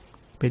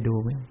ไปดู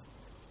ไหม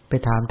ไป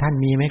ถามท่าน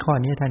มีไหมข้อ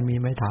นี้ท่านมี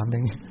ไหมถามอย่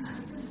างนี้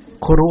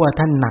คุรุว่า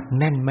ท่านหนัก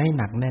แน่นไหม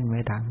หนักแน่นไหม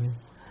ถาม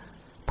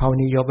ภ ภาว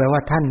นิโยแปลว่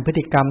าท่านพฤ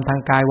ติกรรมทาง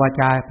กายวา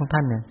จาของท่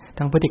านเนี่ย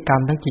ทั้งพฤติกรร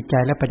มทั้งจิตใจ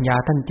และปัญญา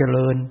ท่านเจ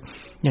ริญ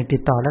อย่างติ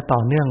ดต่อและต่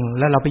อเนื่อง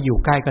แล้วเราไปอยู่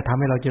ใกล้ก็ทำ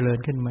ให้เราเจริญ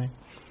ขึ้นไหม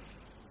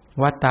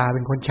วัตตาเป็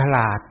นคนฉล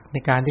าดใน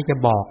การที่จะ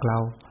บอกเรา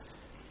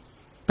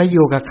ไปอ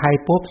ยู่กับใคร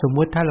ปุ๊บสม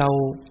มุติถ้าเร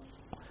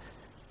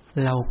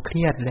าเค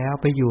รียดแล้ว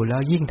ไปอยู่แล้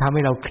วยิ่งทำใ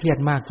ห้เราเครียด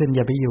มากขึ้นอ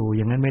ย่าไปอยู่อ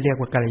ย่างนั้นไม่เรียก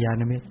ว่ากัลยา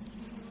ณมิตร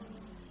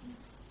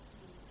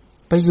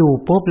ไปอยู่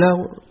ปุ๊บแล้ว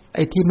ไ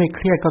อ้ที่ไม่เค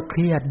รียดก็เค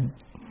รียด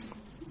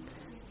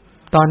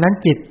ตอนนั้น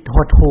จิตห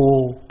ดหู่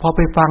พอไ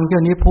ปฟังเจ้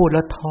านี้พูดแ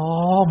ล้วท้อ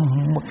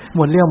ห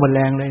มดเรื่องหมดแร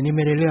งเลยนี่ไ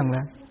ม่ได้เรื่องแ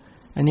ล้ว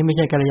อันนี้ไม่ใ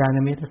ช่กัลยาณ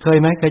มิตรเคย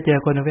ไหมเคยเจอ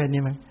คนประเภท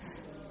นี้ไหม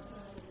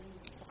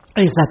ไ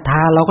อ้ศรัทธ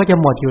าเราก็จะ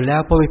หมดอยู่แล้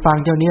วพอไปฟัง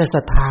เจ้านี้ศ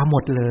รัทธาหม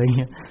ดเลย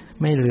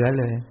ไม่เหลือ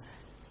เลย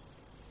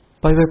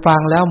ไปฟั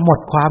งแล้วหมด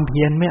ความเ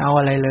พียรไม่เอา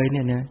อะไรเลยเ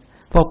นี่ย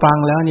พอฟัง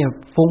แล้วเนี่ย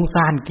ฟุ้ง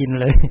ซ่านกิน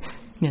เลย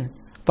เนี่ย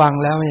ฟัง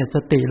แล้วเนี่ยส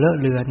ติเลอะ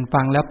เลือน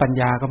ฟังแล้วปัญ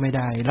ญาก็ไม่ไ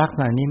ด้ลักษ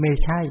ณะนี้ไม่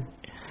ใ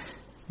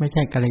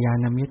ช่กัลยา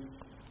ณมิตร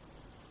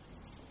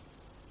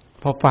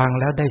พอฟัง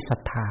แล้วได้ศรั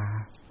ทธา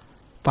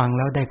ฟังแ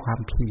ล้วได้ความ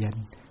เพียร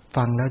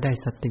ฟังแล้วได้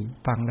สติ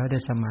ฟังแล้วได้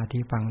สมาธิ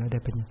ฟังแล้วได้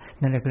ปัญญา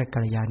นั่นเรียกกั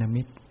ลยาณ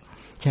มิตร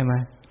ใช่ไหม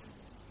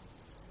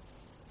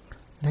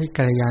และ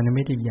กัลยาณ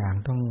มิตรอีกอย่าง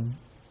ต้อง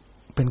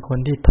เป็นคน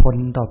ที่ทน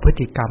ต่อพฤ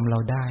ติกรรมเรา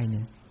ได้เ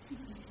นี่ย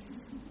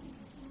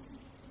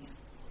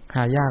ห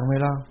ายากไหม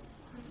ล่ะ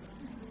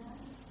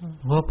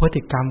เพราะพฤ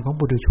ติกรรมของ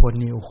บุรุษชน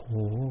นี่โอ้โห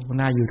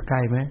น่าอยู่ใก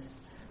ล้ไหม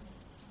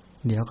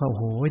เดี๋ยวก็โอ้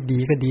โหดี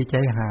ก็ดีใจ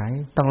หาย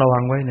ต้องระวั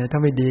งไว้เนี่ยถ้า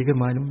ไม่ดีขึ้น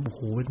มาโอ้โ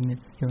หเนี่ย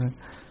ใช่ไหม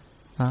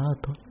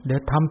เดี๋ยว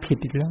ทำผิด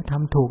อีกแล้วท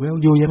ำถูกแล้ว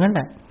อยู่อย่างนั้นแห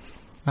ละ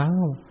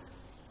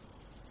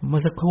เมื่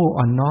อสักครู่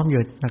อ่อนน้อมอ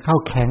ยู่เข้า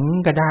แข็ง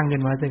กระด้างกั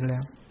นมาเสร็จแล้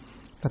ว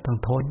ก็ต้อง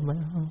ทนไว้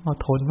เอา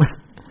ทนไว้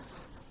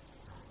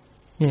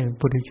เนี่ย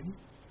บุรุษ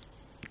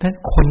ถ้า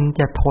คน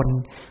จะทน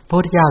พระ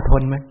พุทธเจ้าท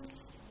นไหม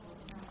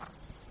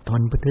ท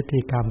นพฤ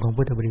ติกรรมของ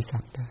พุทธบริษั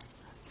ทได้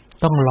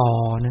ต้องรอ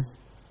นะ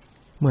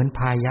เหมือนพ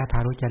ายะทา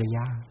รุจริย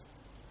า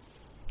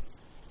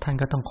ท่าน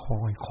ก็ต้อง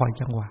คอย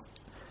จังหวะ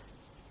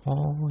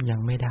ยัง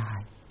ไม่ได้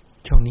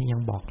ช่วงนี้ยั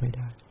งบอกไม่ไ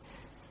ด้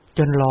จ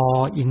นรอ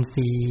อินท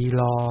รีย์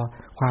รอ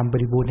ความบ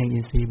ริบูรณ์แห่งอิ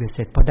นทรีย์เส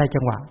ร็จพอได้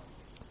จังหวะ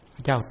พร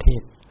ะเจ้าเท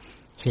ศ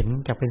เห็น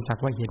จะเป็นสัก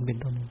ว่าเห็นเป็น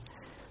ต้น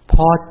พ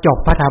อจบ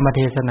พระธรรมเ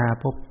ทศนา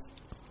ปุ๊บ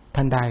ท่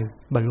านได้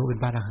บรรลุเป็น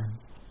พระอรหันต์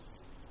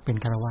เป็น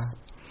ฆราวาส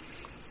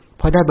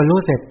พอได้บรรลุ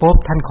เสร็จปุ๊บ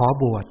ท่านขอ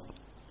บวชพ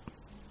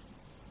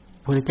ร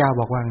ะพุทธเจ้า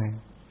บอกว่าไง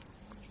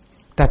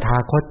แต่ตถา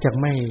คตจะ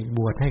ไม่บ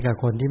วชให้กับ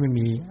คนที่ไม่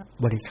มี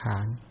บริขา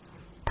ร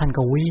ท่าน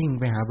ก็วิ่ง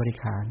ไปหาบริ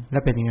ขารแล้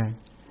วเป็นยังไง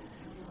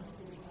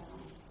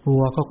วั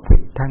วก็ขวิ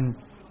ดท่าน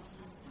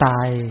ตา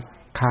ย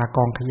คาก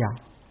องขยะ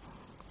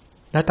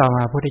แล้วต่อม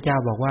าพระพุทธเจ้า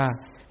บอกว่า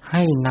ใ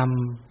ห้น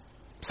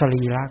ำส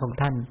รีระของ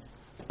ท่าน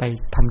ไป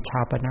ทำช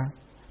าปนะ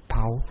เผ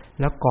า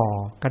แล้วก่อ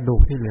กระดู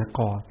กที่เหลือ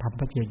ก่อทำ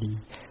พระเจดี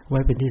ย์ไว้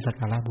เป็นที่สัก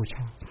การะบูช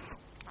า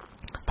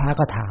พระ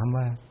ก็ถาม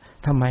ว่า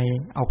ทำไม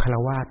เอาฆรา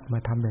วาสมา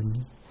ทำแบบ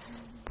นี้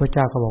พระเ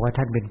จ้าก็บอกว่า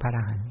ท่านเป็นพระอร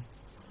หันต์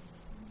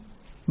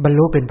บรร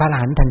ลุเป็นพระอร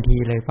หันต์ทันที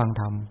เลยฟัง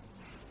ธรรม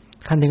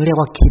ขั้นหนึ่งเรียก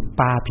ว่าขิป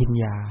ปาภิญ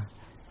ญา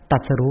ตรั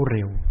สรู้เ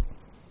ร็ว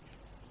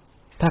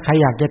ถ้าใคร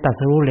อยากจะตรั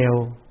สรู้เร็ว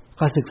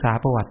ก็ศึกษา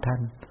ประวัติท่า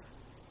น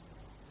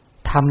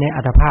ทำใน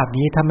อัตภาพ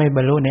นี้ถ้าไม่บ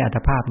รรลุในอัต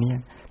ภาพนี้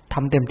ท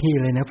ำเต็มที่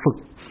เลยนะฝึก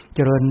เจ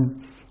ริญ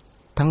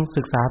ทั้ง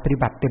ศึกษาปฏิ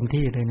บัติเต็ม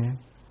ที่เลยนะ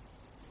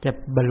จะ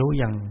บรรลุ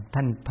อย่างท่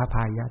านพระพ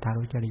ายะทา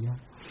รุจริยะ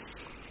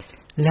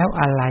แล้ว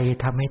อะไร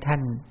ทำให้ท่า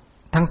น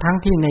ทั้ง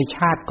ที่ในช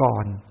าติก่อ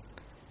น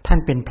ท่าน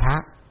เป็นพระ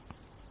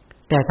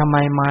แต่ทำไม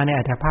มาใน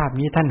อัตภาพ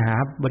นี้ท่านหา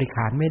บริข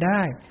ารไม่ได้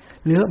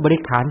หรือบริ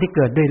ขารที่เ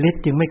กิดด้วยฤท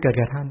ธิ์จึงไม่เกิด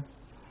กับท่าน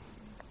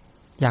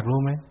อยากรู้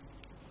ไหม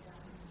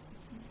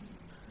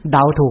เด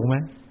าถูกไหม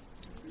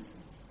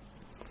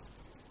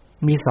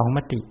มีสองม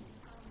ติ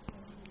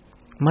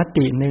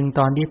หนึ่ง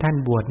ตอนที่ท่าน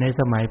บวชใน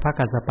สมัยพระ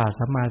กัสสปะ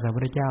สัมมาสัมพุ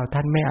ทธเจ้าท่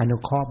านไม่อนุ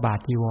เคราะห์บาต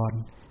รจีวร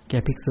แก่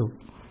ภิกษุ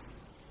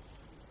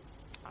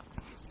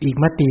อีก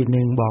มติห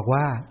นึ่งบอก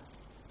ว่า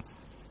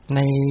ใน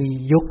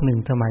ยุคหนึ่ง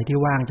สมัยที่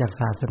ว่างจาก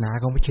ศาสนา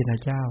ของพระชิน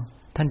เจ้า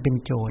ท่านเป็น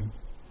โจร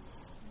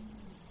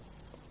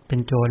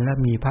แล้ว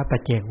มีพระปั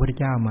จเจกพุทธ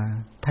เจ้ามา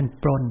ท่าน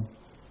ปล้น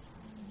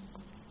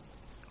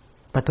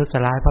ประทุษ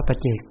ร้ายพระปัจ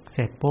เจกเส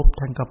ร็จปุ๊บ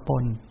ท่านก็ปล้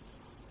น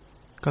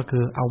ก็คื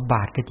อเอาบ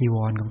าตรกับจีว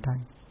รของท่าน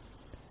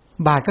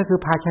บาตรก็คือ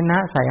ภาชนะ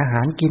ใส่อาห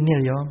ารกินเนี่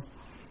ยโยม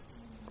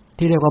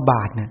ที่เรียกว่าบ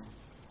าตรเนี่ย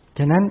ฉ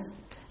ะนั้น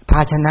ภ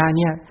าชนะเ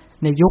นี่ย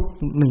ในยุค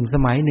หนึ่งส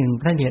มัยหนึ่ง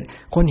ท่านเห็น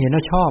คนเห็นแ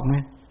ล้วชอบไหม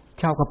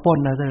ชอบกระป้น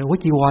นะซะเลย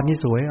จีวรนี่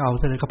สวยเอา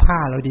ซะเลยก็ผ้า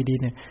เราดี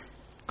ๆเนี่ย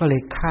ก็เล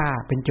ยฆ่า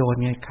เป็นโจร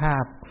ไงฆ่า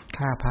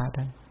พระ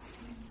ท่าน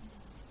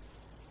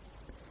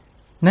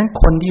นั้น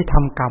คนที่ท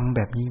ำกรรมแ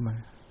บบนี้มา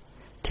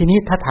ทีนี้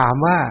ถ้าถาม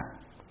ว่า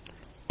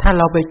ถ้าเ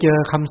ราไปเจอ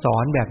คำสอ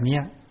นแบบนี้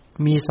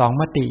มีสอง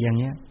มติอย่าง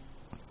เนี้ย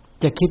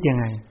จะคิดยัง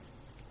ไง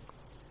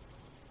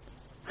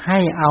ให้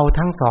เอา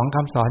ทั้งสองค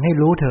ำสอนให้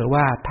รู้เถอะ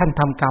ว่าท่าน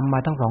ทำกรรมมา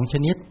ทั้งสองช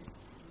นิด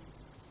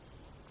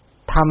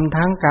ทำ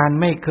ทั้งการ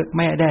ไ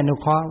ม่ได้อนุ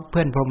เคราะห์เ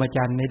พื่อนพรหมจ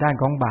รรย์ในด้าน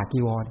ของบาตรจี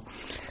วร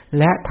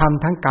และท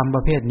ำทั้งกรรมป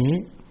ระเภทนี้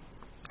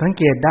สังเ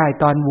กตได้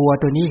ตอนวัว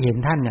ตัวนี้เห็น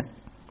ท่านเนี่ย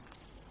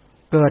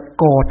เกิด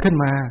โกรธขึ้น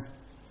มา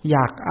อย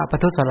ากปร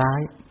ะทุษร้า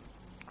ย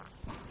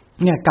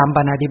เนี่ยกรรมป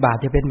าณาติบาต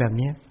จะเป็นแบบ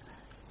นี้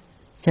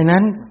ฉะนั้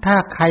นถ้า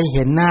ใครเ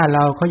ห็นหน้าเร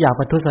าเขาอยาก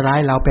ประทุษร้าย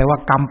เราแปลว่า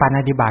กรรมปาณ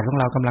าติบาตของ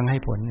เรากำลังให้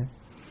ผล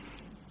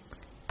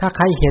ถ้าใ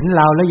ครเห็นเ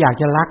ราแล้วอยาก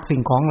จะลักสิ่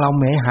งของเราเ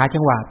หมยหาจั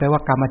งหวะแปลว่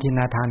ากรรมอทินน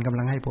าทานกำ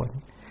ลังให้ผล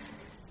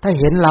ถ้า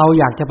เห็นเรา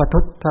อยากจะประทุ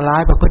ษร้า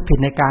ยประพฤติผิด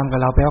ในกามกับ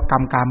เราแปลว่ากร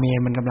รมกาเม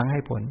มันกำลังให้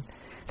ผล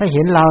ถ้าเ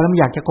ห็นเราแล้ว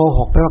อยากจะโกห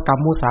กแปลว่ากรรม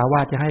มุสาว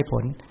าทจะให้ผ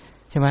ล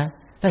ใช่ไหม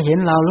ถ้าเห็น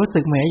เรารู้สึ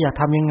กเหมยอยาก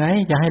ทำยังไง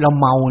จะให้เรา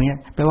เมาเนี่ย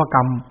แปลว่าก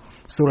รรม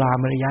สุรา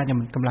มรยะเนี่ย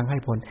มันกำลังให้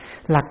ผล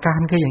หลักการ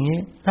คืออย่างนี้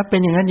ถ้าเป็น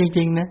อย่างนั้นจ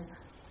ริงๆนะ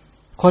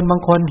คนบา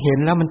งคนเห็น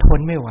แล้วมันทน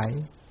ไม่ไหว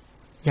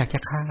อยากจะ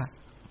ฆ่า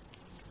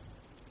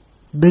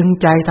ดึง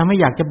ใจทำให้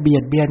อยากจะเบีย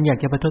ดเบียนอยาก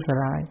จะประทุษ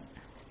ร้าย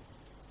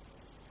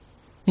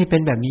นี่เป็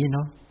นแบบนี้เน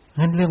าะ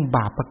งั้นเรื่องบ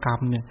าปกรร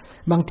มเนี่ย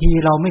บางที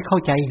เราไม่เข้า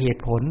ใจเห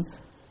ตุผล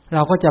เร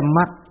าก็จะ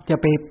มักจะ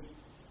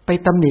ไป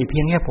ตำหนิเพี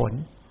ยงแค่ผล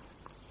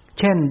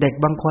เช่นเด็ก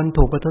บางคน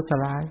ถูกประทุษ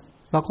ร้าย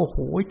เราก็โห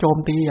ยโจม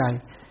ตีใหญ่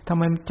ทำไ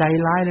มใจ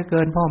ร้ายเหลือเ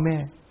กินพ่อแม่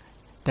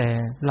แต่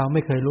เราไ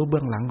ม่เคยรู้เบื้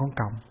องหลังของ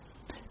กรรม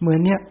เหมือน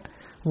เนี่ย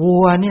วั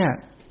วเนี่ย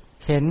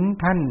เห็น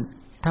ท่าน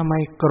ทำไม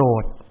โกร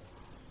ธ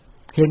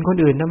เห็นคน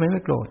อื่นทำไมไ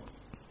ม่โกรธ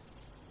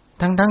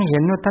ทั้งเห็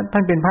นว่าท่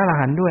านเป็นพระอร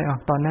หันต์ด้วย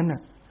ตอนนั้นน่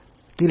ะ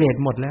กิเลส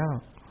หมดแล้ว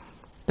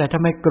แต่ทำ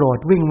ไมโกรธ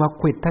วิ่งมา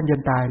ขวิดท่านจ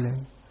นตายเลย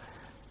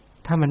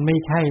ถ้ามันไม่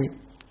ใช่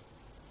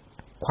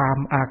ความ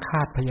อาฆ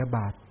าตพยาบ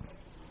าท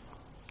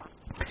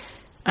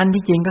อัน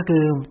ที่จริงก็คื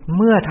อเ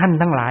มื่อท่าน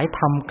ทั้งหลาย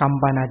ทำกรรม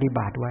ปาณาติบ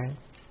าตไว้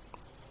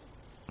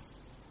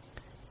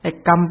ไอ้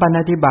กรรมปาณ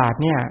าติบาต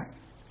เนี่ย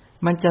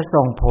มันจะ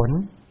ส่งผล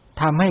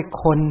ทำให้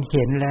คนเ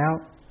ห็นแล้ว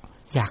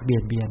อยากเบีย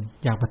ดเบียน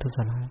อยากประทุษ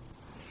ร้าย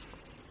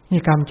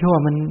นี่กรรมชั่ว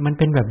มัน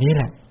เป็นแบบนี้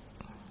แหละ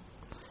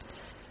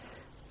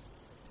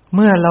เ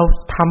มื่อเรา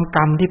ทำกร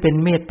รมที่เป็น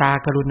เมตตา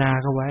กรุณา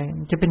เข้าไว้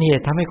จะเป็นเห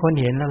ตุทำให้คน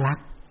เห็นแล้วรัก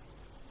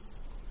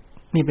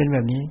นี่เป็นแบ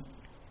บนี้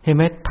เห็นไ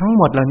หมทั้งห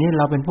มดเหล่านี้เ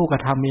ราเป็นผู้กร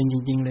ะทำเองจ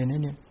ริงๆเลยนะ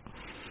เนี่ย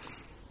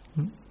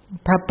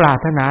ถ้าปรา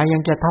รถนายั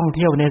งจะท่องเ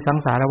ที่ยวในสัง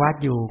สารวัฏ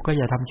อยู่ก็อ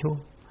ย่าทำชั่ว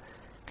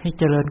ให้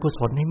เจริญกุศ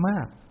ลให้มา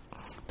ก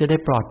จะได้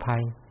ปลอดภั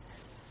ย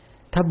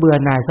ถ้าเบื่อ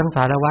หน่ายสังส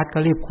ารวัฏก็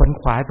รีบขวน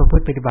ขวายประพฤ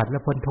ติปฏิบัติและ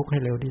พ้นทุกข์ให้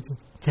เร็วที่สุด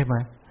ใช่ไหม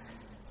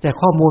แต่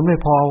ข้อมูลไม่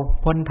พอ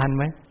พ้นทันไ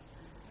หม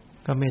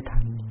ก็ไม่ทั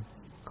น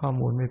ข้อ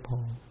มูลไม่พอ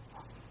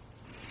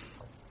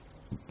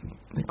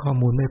ข้อ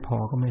มูลไม่พอ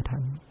ก็ไม่ทั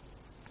น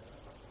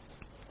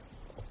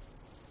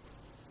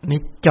นี่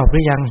จบหรื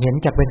อยังเห็น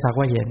จากเป็นสัก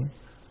ว่าเห็น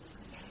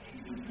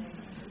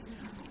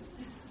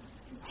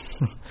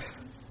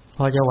พ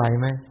อจะไหว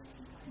ไหม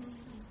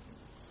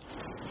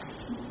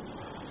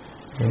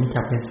เห็นจ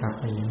ากเป็นสัก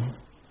ว่าเห็น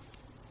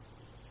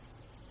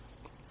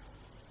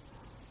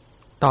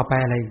ต่อไป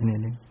อะไรอีกเนี่ย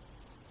นึง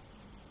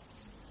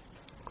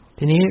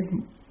ทีนี้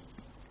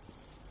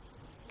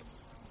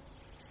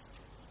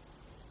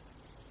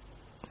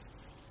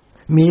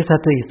มีส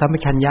ติสัมป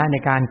ชัญญะใน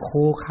การโ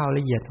ค้เข้าล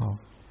ะเอียดออก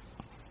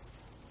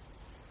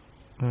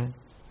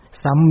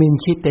สัมมิน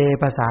ชิเต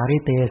ปสาริ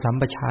เตสัม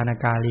ปชานา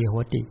กาลีโห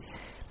ติ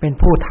เป็น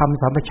ผู้ท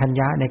ำสัมปชัญ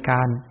ญะในก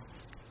าร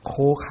โ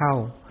ค้เข้า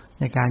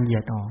ในการเหยี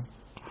ยดออก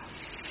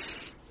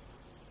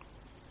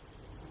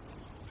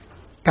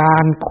กา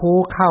รโค้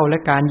เข้าและ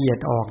การเหยียด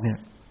ออกเนี่ย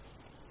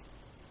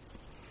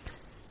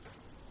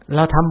เร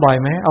าทำบ่อย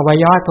ไหมอวั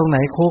ยวะตรงไหน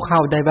โค้เข้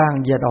าได้บ้าง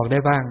เหยียดออกได้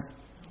บ้าง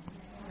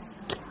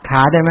ข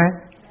าได้ไหม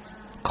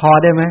คอ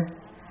ได้ไหม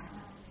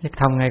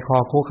ทำไงคอ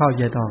โค้เข้าเห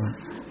ยียดออก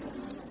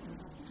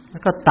แล้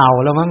วก็เต่า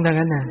แล้วมั้งดัง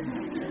นั้นนะ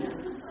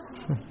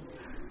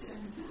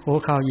โค้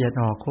เข้าเหยียด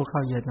ออกโค้เข้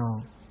าเหยียดออก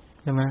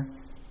ใช่ไหม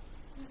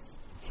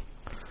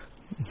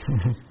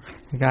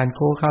การโ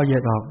ค้เข้าเหยีย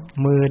ดออก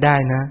มือได้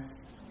นะ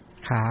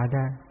ขาไ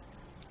ด้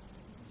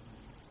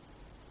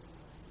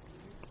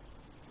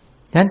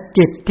ฉะนั้น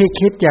จิตที่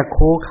คิดจะโ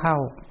ค้เข้า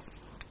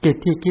จิต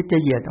ที่คิดจะ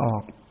เหยียดออ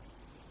ก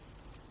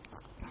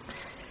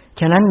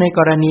ฉะนั้นในก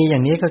รณีอย่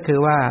างนี้ก็คือ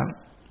ว่า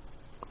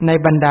ใน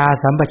บรรดา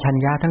สัมปชัญ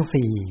ญะทั้ง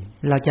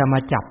4เราจะมา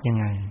จับยัง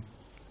ไง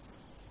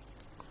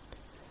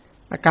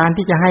อาการ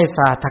ที่จะให้ศ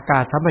าสตกา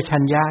สัมปชั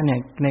ญญะเนี่ย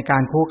ในกา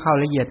รโค้เข้า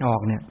ละเอียดออ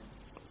กเนี่ย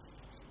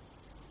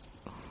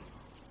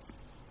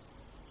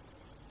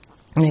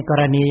ในก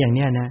รณีอย่าง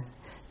นี้นะ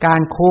กา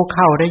รโค้เ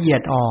ข้าละเอีย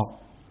ดออก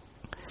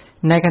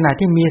ในขณะ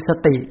ที่มีส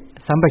ติ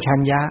สัมปชัญ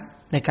ญะ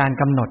ในการ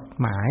กำหนด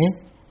หมาย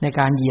ใน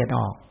การเหยียดอ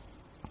อก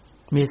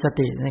มีส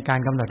ติในการ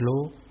กำหนด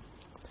รู้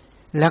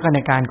แล้วก็ใน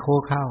การโค้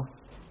เข้า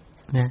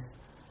นะ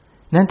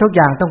นั้นทุกอ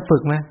ย่างต้องฝึ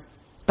กไหม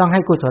ต้องให้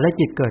กุศล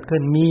จิตเกิดขึ้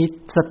นมี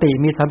สติ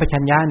มีสัมปชั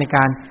ญญะในก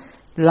าร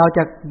เราจ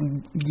ะ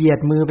เหยียด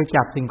มือไป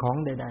จับสิ่งของ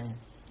ใด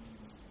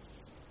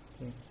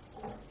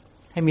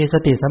ๆให้มีส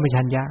ติสัมป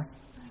ชัญญะ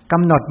ก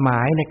ำหนดหม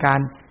ายในการ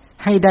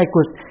ให้ได้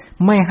กุศล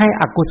ไม่ให้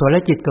อกุศล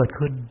จิตเกิด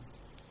ขึ้น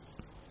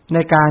ใน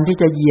การที่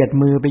จะเหยียด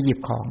มือไปหยิบ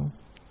ของ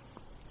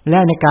และ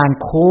ในการ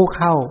โค้เ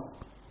ข้า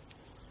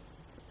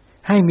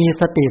ให้มี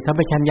สติสัม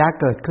ปชัญญะ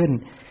เกิดขึ้น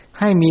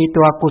ให้มี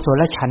ตัวกุศ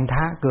ลฉันท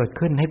ะเกิด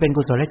ขึ้นให้เป็น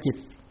กุศลจิต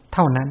เ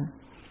ท่านั้น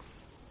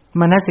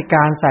มนสิก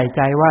ารใส่ใ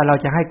จว่าเรา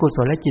จะให้กุศ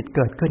ลจิตเ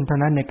กิดขึ้นเท่า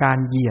นั้นในการ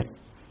เหยียด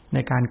ใน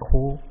การโ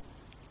ค้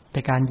ใน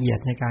การเหยียด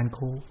ในการโ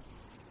ค้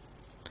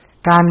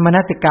การมน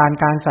สิการ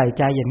การใส่ใ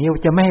จอย่างนี้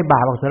จะไม่ให้บ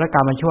าปอกุศลกร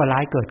รมมันชั่วร้า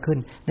ยเกิดขึ้น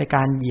ในก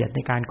ารเหยียดใน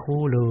การ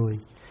คู่เลย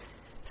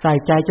ใส่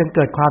ใจจนเ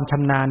กิดความช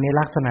ำนาญใน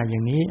ลักษณะอย่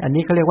างนี้อัน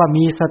นี้เขาเรียกว่า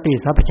มีสติ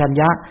สัมปชัญ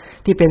ญะ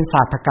ที่เป็นศ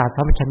าสตกา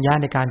สัมปชัญญะ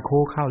ในการ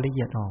คู่เข้าละเ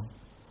อียดออก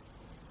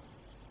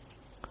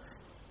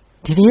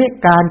ทีนี้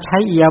การใช้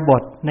อิริยาบ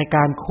ถในก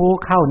ารคู่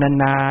เข้า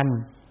นาน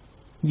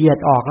ๆเหยียด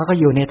ออกแล้วก็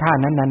อยู่ในท่า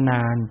นั้นน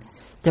าน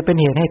ๆจะเป็น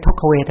เหตุให้ทุก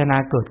ขเวทนา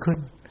เกิดขึ้น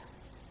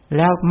แ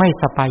ล้วไม่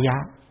สัปปายะ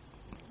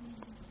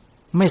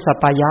ไม่สัป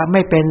ปายะไ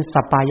ม่เป็น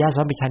สัปปายะ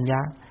สัมปชัญญะ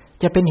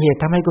จะเป็นเหตุ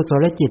ทำให้กุศ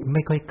ลจิตไ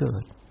ม่ค่อยเกิ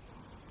ด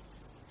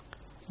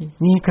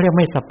นี่เขาเรียก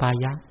ไม่สัปปา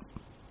ยะ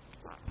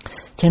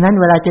ฉะนั้น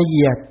เวลาจะเห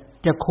ยียด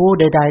จะคู่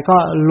ใดๆก็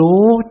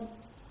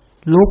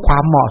รู้ควา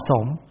มเหมาะส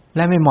มแล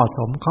ะไม่เหมาะส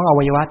มของอ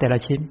วัยวะแต่ละ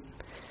ชิ้น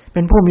เ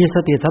ป็นผู้มีส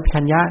ติสัมป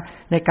ชัญญะ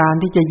ในการ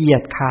ที่จะเหยีย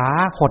ดขา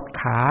หด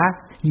ขา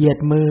เหยียด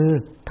มือ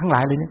ทั้งหลา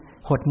ยเลยนี่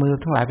หดมือ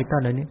ทั้งหลายเป็นต้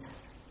นเลยนี่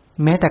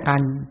แม้แต่กา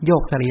รโย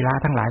กสรีระ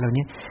ทั้งหลายเหล่า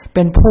นี้เ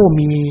ป็นผู้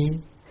มี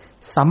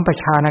สัมป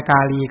ชานกา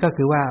รีก็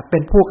คือว่าเป็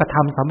นผู้กระท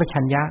ำสัมป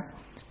ชัญญะ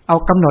เอา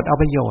กำหนดเอา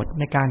ประโยชน์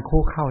ในการ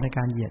คู่เข้าในก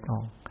ารเหยียดอ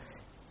อก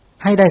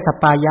ให้ได้สัป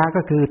ปายะ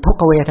ก็คือทุก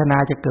ขเวทนา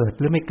จะเกิด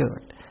หรือไม่เกิด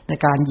ใน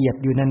การเหยียด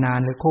อยู่นาน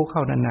ๆหรือคู่เข้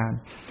านาน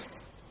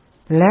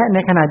ๆและใน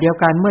ขณะเดียว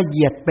กันเมื่อเห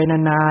ยียดไป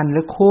นานๆหรื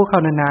อคู่เข้า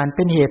นานๆเ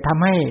ป็นเหตุท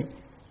ำให้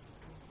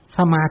ส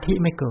มาธิ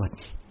ไม่เกิด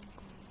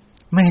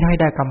ไม่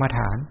ได้กรรมฐ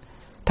าน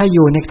ถ้าอ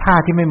ยู่ในท่า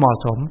ที่ไม่เหมาะ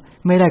สม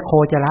ไม่ได้โค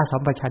จรสั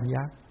มปชัญญ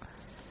ะ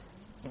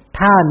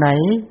ท่าไหน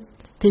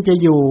ที่จะ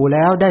อยู่แ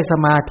ล้วได้ส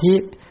มาธิ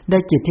ได้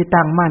จิตที่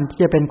ตั้งมั่นที่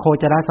จะเป็นโค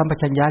จรสัมป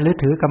ชัญญะหรือ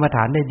ถือกรรมฐ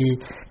านได้ดี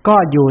ก็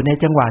อยู่ใน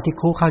จังหวะที่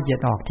คู่เข้าเหยีย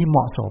ดออกที่เหม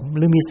าะสมห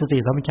รือมีสติ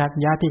สัมปชัญ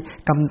ญะที่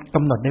ก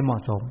ำหนดได้เหมาะ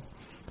สม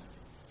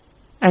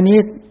อันนี้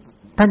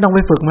ท่านต้องไป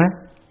ฝึกไหม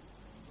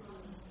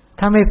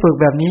ถ้าไม่ฝึก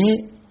แบบนี้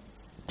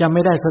จะไ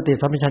ม่ได้สติ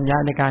สัมปชัญญะ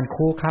ในการ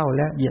คู่เข้าแ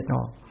ละเหยียดอ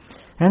อก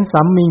ฉะนั้น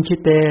สัมมิงชิ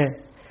เต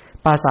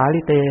ปาสา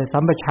ลิเตสั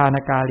มปชาน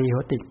การีโห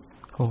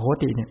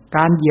ติเนี่ยก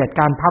ารเหยียด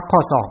การพับข้อ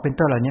ศอกเป็น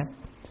ต้นเหล่านี้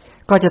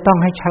ก็จะต้อง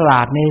ให้ฉลา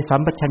ดในสั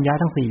มปชัญญะ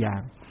ทั้ง4อย่า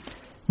ง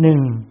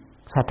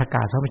1สัทธก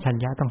าสัมปชัญ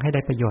ญะต้องให้ไ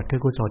ด้ประโยชน์คื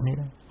อกุศลนี่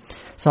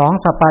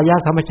2สัปปายะ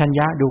สัมปชัญ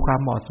ญะดูความ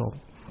เหมาะสม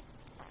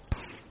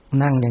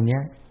นั่งอย่างเนี้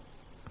ย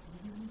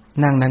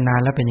นั่งนาน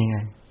ๆแล้วเป็นยังไง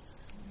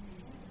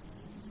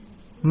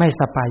ไม่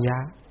สัปปายะ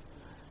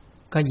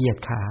ก็เหยียด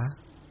ขา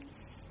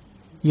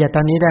เหยียดต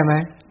อนนี้ได้ไหม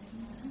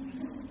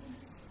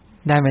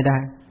ได้ไม่ได้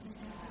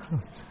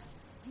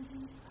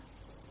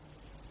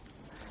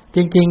จ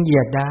ริงๆเหยี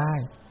ยดได้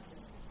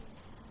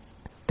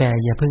แต่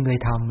อย่าเพิ่งเลย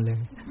ทำเลย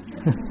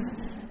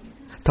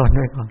ทนไ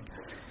ว้ก่อน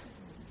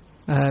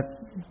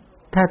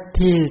ถ้า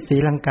ที่ศรี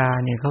ลังกา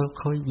เนี่ยเ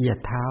ขาเหยียด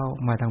เท้า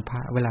มาทางพระ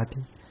เวลา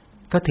ที่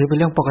ก็ถือเป็น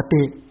เรื่องปก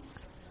ติ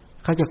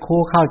เขาจะคู่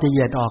เข้าจะเห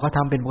ยียดออกเขาท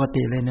ำเป็นปก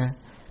ติเลยนะ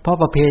เพราะ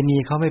ประเพณี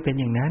เขาไม่เป็น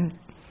อย่างนั้น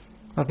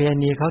ประเพ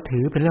ณีเขาถื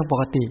อเป็นเรื่องป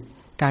กติ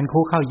การ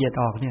คู่เข้าเหยียด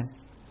ออกเนี่ย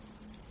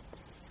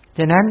ฉ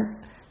ะนั้น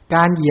ก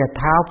ารเหยียด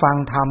เท้าฟัง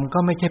ธรรมก็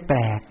ไม่ใช่แป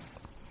ลก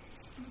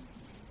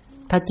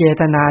ถ้าเจ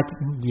ตนา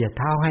เหยียด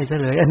เท้าให้ซะ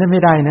เลยอันนั้นไ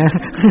ม่ได้นะ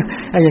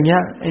ไอ้อย่างเงี้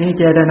ยไอ้นี่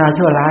เจตนา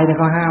ชั่วร้ายเนี่ย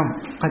เขาห้าม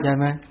เข้าใจ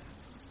ไหม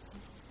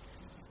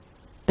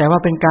แต่ว่า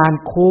เป็นการ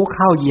คู่เ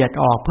ข้าเหยียด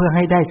ออกเพื่อใ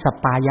ห้ได้สัป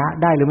ปายะ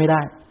ได้หรือไม่ไ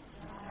ด้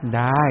ไ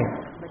ด้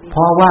เพ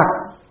ราะว่า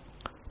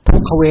ทุ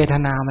กขเวท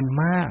นามัน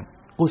มาก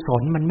กุศ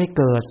ลมันไม่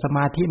เกิดสม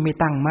าธิไม่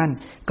ตั้งมั่น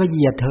ก็เห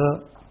ยียดเถอะ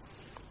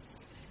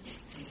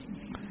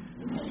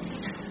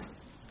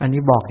อัน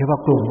นี้บอกแค่ว่า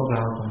กลุ่มพวกเร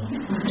า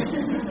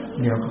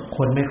เดี๋ยวค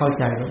นไม่เข้า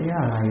ใจว่า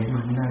อะไรมั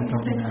นน่าต้อ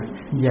งเป็นอะไร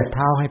เหยียดเ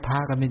ท้าให้พระ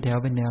กันเป็นแถว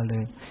เป็นแนวเล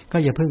ยก็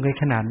อย่าเพิ่งไป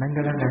ขนาดนั้น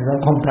ก็แล้วกันเรา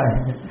คงใจ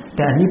แ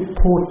ต่อันนี้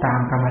พูดตาม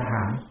กรรมฐ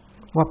าน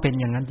ว่าเป็น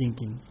อย่างนั้นจ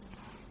ริง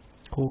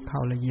ๆคู่เข้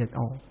าละเอียด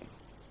ออก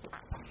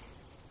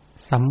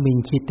สัมมิง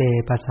คิเต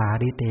ปสา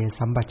ริเต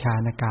สัมปชา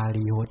นกา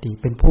รีโหติ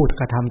เป็นผู้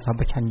กระทำสัม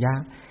ปชัญญะ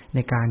ใน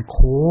การ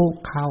คู่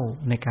เข้า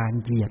ในการ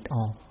เหยียดอ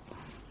อก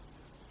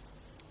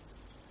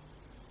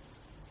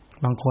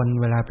บางคน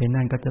เวลาเป็น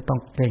นั่นก็จะต้อง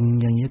เกร็ง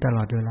อย่างนี้ตล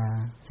อดเวลา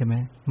ใช่ไหม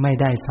ไม่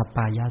ได้สัปป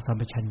ายะสัม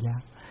ปชัญญะ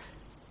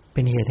เ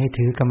ป็นเหตุให้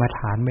ถือกรรมฐ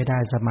านไม่ได้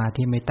สมา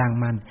ธิไม่ตั้ง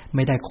มั่นไ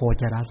ม่ได้โค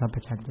จรสัมป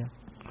ชัญญะ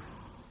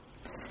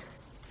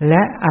แล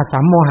ะอสั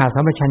มโมหะสั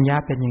มปชัญญะ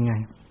เป็นยังไง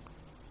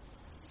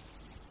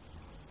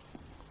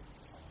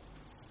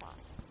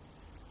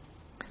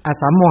อ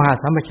สัมโมหะ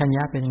สัมปชัญญ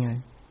ะเป็นยังไง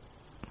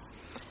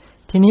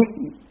ทีนี้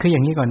คืออย่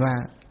างนี้ก่อนว่า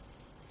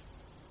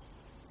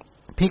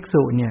ภิก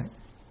ษุเนี่ย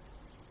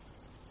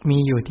มี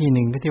อยู่ที่ห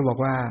นึ่งก็ที่บอก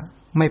ว่า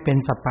ไม่เป็น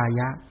สัปปา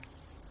ยะ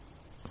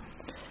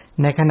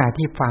ในขณะ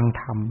ที่ฟัง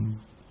ธรรม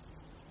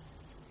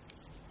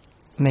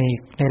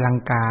ในลัง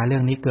กาเรื่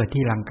องนี้เกิด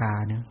ที่ลังกา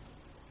เนี่ย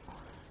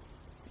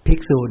ภิก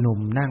ษุหนุ่ม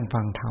นั่ง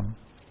ฟังธรรม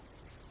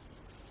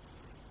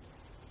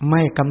ไ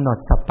ม่กำหนด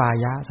สัปปา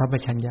ยะสัมป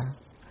ชัญญะ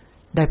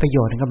ได้ประโย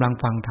ชน์ในกำลัง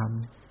ฟังธรรม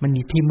มัน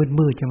มีที่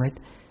มืดๆใช่ไหม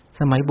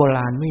สมัยโบร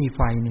าณไม่มีไ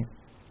ฟเนี่ย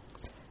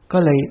ก็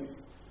เลย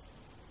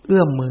เ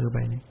อื้อมมือ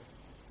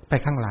ไป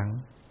ข้างหลัง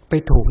ไ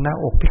ปถูกหน้า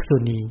อกภิกษุ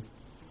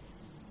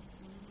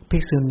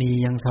ณี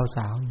ยังส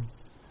าว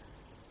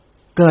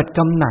ๆเกิดก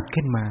ำหนัด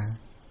ขึ้นมา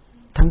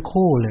ทั้ง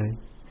คู่เลย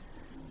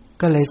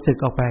ก็เลยสึก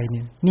ออกไปเ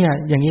นี่ย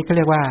อย่างนี้ก็เ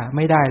รียกว่าไ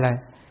ม่ได้เลย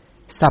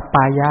สัปป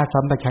ายะสั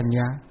มปชัญญ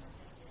ะ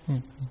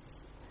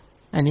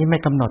อันนี้ไม่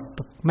กำหน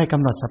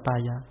ดสัปปา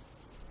ยะ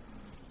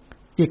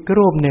อีก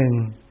รูปหนึ่ง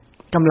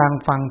กำลัง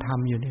ฟังธรรม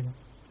อยู่นี่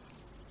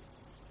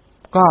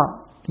ก็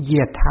เหยี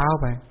ยดเท้า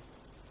ไ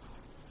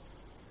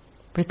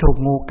ปถูก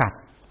งูกัด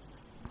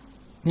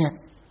เนี่ย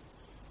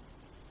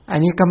อัน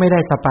นี้ก็ไม่ได้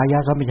สัปปายะ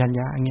สัมปชัญ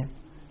ญะอย่างเงี้ย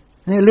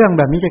นี่เรื่องแ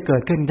บบนี้จะเกิ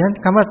ดขึ้นฉะนั้น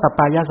คำว่าสัปป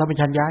ายะสัมป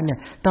ชัญญะเนี่ย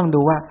ต้องดู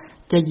ว่า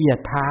จะเหยียด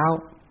เท้า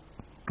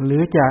หรื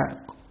อ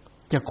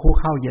จะคู่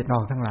เข้าเหยียดอ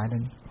อกทั้งหลายนั้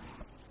น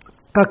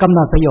ก็กำหน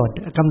ดประโยช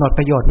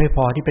น์ไม่พ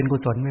อที่เป็นกุ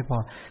ศลไม่พอ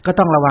ก็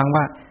ต้องระวัง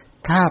ว่า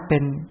ถ้าเป็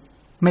น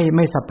ไ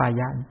ม่สัปปา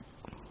ยะ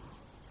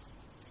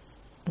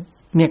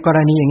เนี่ยกร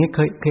ณีอย่างนี้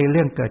เคยเ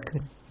รื่องเกิดขึ้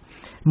น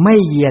ไม่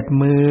เหยียด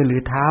มือหรือ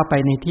เท้าไป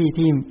ในที่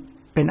ที่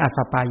เป็นอ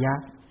สัปปายะ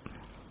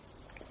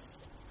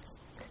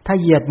ถ้า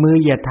เหยียดมือ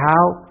เหยียดเท้า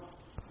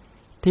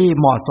ที่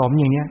เหมาะสม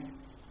อย่างเนี้ย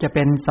จะเ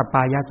ป็นสัปป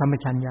ายะสัมป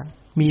ชัญญะ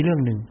มีเรื่อง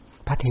หนึ่ง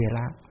พระเถร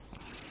ะ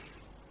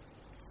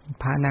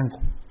พระนั่ง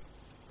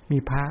มี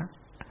พระ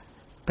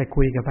ไป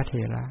คุยกับพระเถ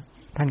ระ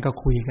ท่านก็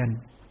คุยกัน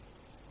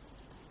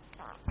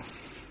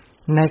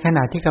ในขณ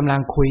ะที่กำลั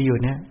งคุยอยู่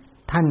เนี่ย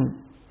ท่าน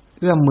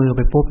เอื้อมมือไ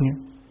ปปุ๊บเนี่ย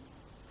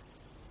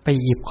ไป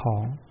หยิบขอ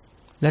ง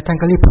แล้วท่าน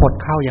ก็รีบผด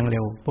เข้าอย่างเ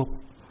ร็วปุ๊บ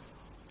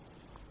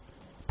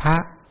พระ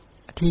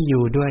ที่อ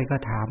ยู่ด้วยก็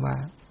ถามว่า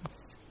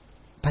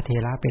พระเถ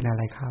ระเป็นอะไ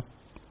รครับ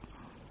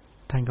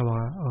ท่านก็บอก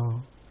ว่า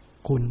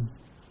คุณ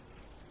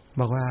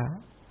บอกว่า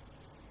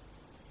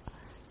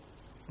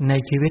ใน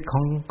ชีวิตข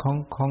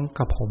อง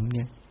กับผมเ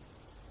นี่ย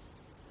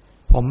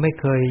ผมไม่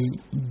เคย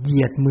เห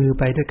ยียดมือ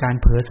ไปด้วยการ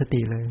เผลอส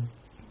ติเลย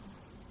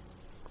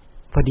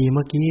พอดีเ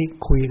มื่อกี้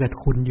คุยกับ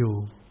คุณอยู่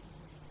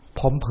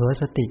ผมเผลอ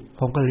สติ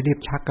ผมก็เลยรีบ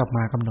ชักกลับม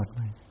ากำหนดให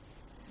ม่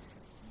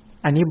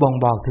อันนี้บ่ง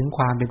บอกถึงค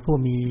วามเป็นผู้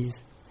มี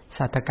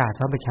สัตตกะ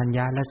สัมปชัญญ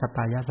ะและสัปป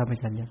ายะสัมป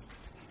ชัญญะ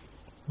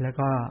แล้ว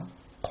ก็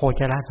โค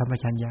จรสัมป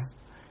ชัญญะ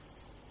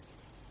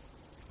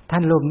ท่า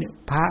นรูป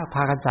พ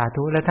ากันสา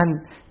ธุแล้ว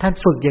ท่าน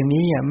ฝึกอย่าง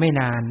นี้ไม่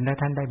นานแล้ว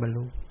ท่านได้บรร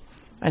ลุ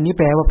อันนี้แ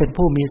ปลว่าเป็น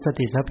ผู้มีส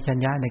ติสัมปชัญ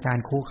ญะในการ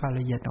คู่เข้าล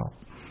ะเอียดออก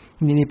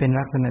นี่เป็น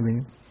ลักษณะแบบ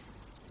นี้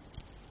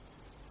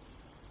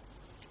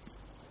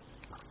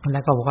แล้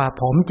วก็บอกว่า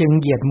ผมจึง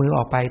เหยียดมืออ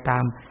อกไป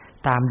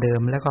ตามเดิ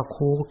มแล้วก็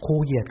คู่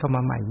เหยียดเข้าม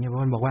าใหม่เนี่ย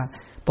มันบอกว่า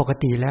ปก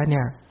ติแล้วเ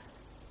นี่ย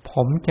ผ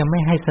มจะไม่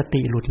ให้ส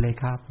ติหลุดเลย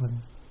ครับ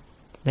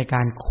ในก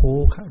ารคู่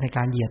ในก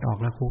ารเหยียดออก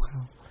และคู่เข้า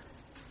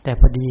แต่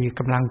พอดี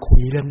กำลังคุ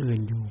ยเรื่องอื่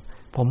นอยู่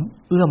ผม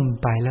เอื้อม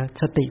ไปแล้ว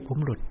สติผม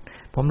หลุด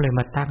ผมเลยม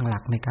าตั้งหลั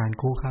กในการ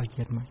คู่เข้าเห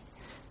ยียดใหม่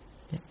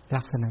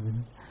ลักษณะแบบ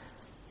นี้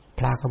พ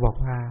ระก็บอก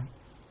ว่า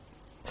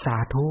สา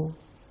ธุ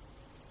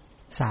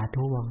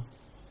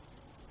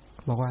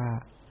บอกว่า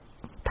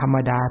ธรรม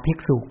ดาภิก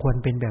ษุควร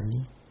เป็นแบบ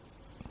นี้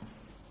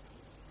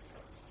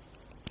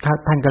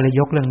ท่านก็เลย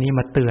ยกเรื่องนี้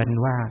มาเตือน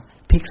ว่า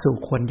ภิกษุ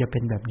ควรจะเป็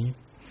นแบบนี้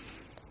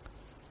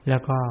แล้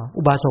วก็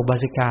อุบาสกอุบา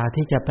สิกา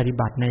ที่จะปฏิ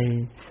บัติใน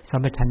สัม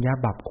ปชัญญะ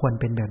บัพควร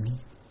เป็นแบบนี้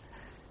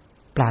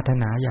ปรารถ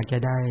นาอยากจะ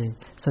ได้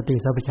สติ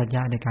สัมปชัญญ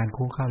ะในการ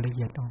คู่เข้าละเ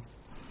อียดออก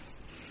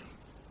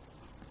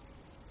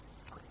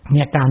เ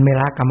นี่ยการเม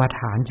ละกรรมฐ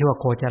านชื่อว่า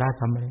โคจร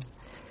สัมปชัญญะ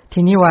ที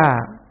นี้ว่า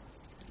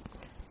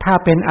ถ้า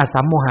เป็นอ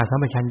สัมโมหะสัม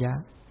ปชัญญะ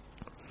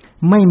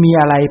ไม่มี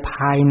อะไรภ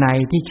ายใน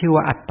ที่ชื่อ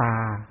ว่าอัตตา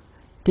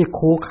ที่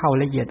คู่เข้า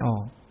ละเอียดออ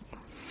ก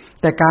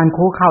แต่การ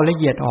คู่เข้าละ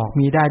เอียดออก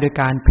มีได้โดย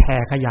การแผ่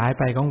ขยาย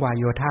ไปของวาย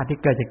โยธาที่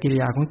เกิดจากกิริ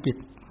ยาของจิต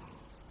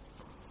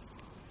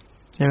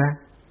ใช่ไหม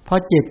พอ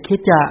จิตคิด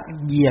จะ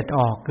เหยียดอ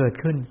อกเกิด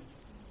ขึ้น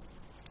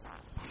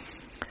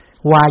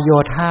วายโย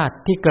ธา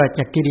ที่เกิดจ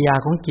ากกิริยา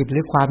ของจิตหรื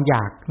อความอย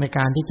ากในก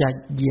ารที่จะ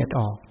เหยียด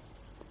ออก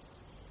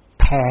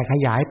แผ่ข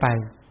ยายไป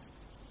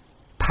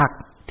ผลัก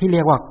ที่เรี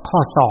ยกว่าข้อ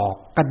ศอก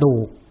กระดู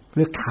กห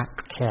รือขา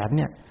แขนเ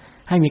นี่ย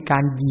ให้มีกา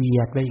รเหยี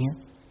ยดไปอย่างเงี้ย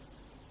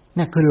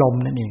นั่นคือลม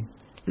นั่นเอง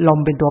ลม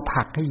เป็นตัวผ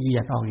ลักให้เหยี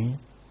ยดออกอย่างนี้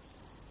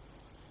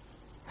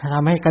ท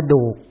ำให้กระ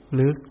ดูกห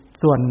รือ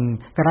ส่วน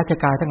กระราช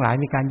กายทั้งหลาย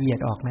มีการเหยียด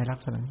ออกในลัก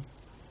ษณะ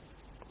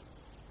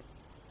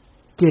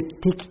จิต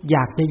ที่อย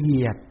ากจะเห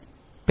ยียด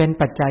เป็น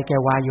ปัจจัยแก่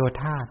วายโย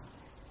ธา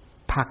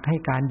ผลักให้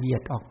การเหยีย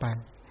ดออกไป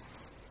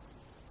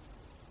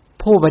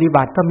ผู้ปฏิ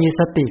บัติก็มี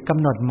สติก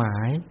ำหนดหมา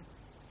ย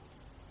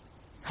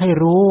ให้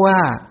รู้ว่า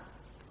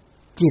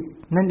จิต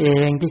นั่นเอ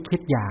งที่คิ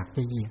ดอยากจ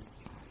ะเหยียด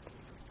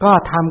ก็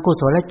ทำกุ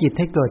ศลจิต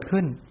ให้เกิด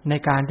ขึ้นใน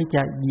การที่จ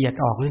ะเหยียด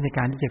ออกหรือในก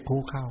ารที่จะ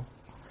คู่เข้า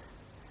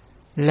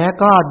และ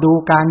ก็ดู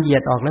การเหยีย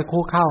ดออกและ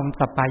คู่เข้ามัน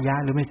สัปปายะ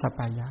หรือไม่สัปป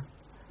ายะ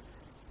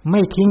ไ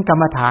ม่ทิ้งกร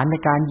รมฐานใน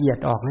การเหยียด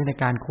ออกหรือใน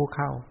การคู่เ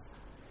ข้า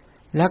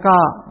แล้วก็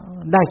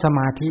ได้สม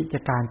าธิจา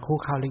กการคู่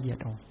เข้าละเอียด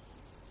ออก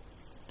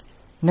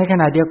ในข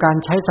ณะเดียวกัน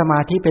ใช้สมา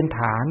ธิเป็นฐ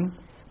าน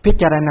พิ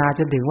จารณาจ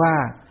นถึงว่า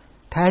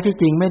แท้ที่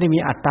จริงไม่ได้มี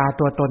อัตตา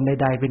ตัวตนใ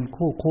ดๆเป็น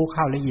คู่เ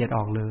ข้าละเอียดอ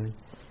อกเลย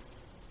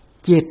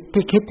จิต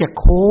ที่คิดจะ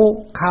คู่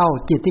เข้า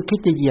จิตที่คิด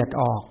จะเหยียด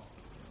ออก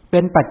เป็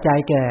นปัจจัย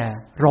แก่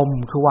ลม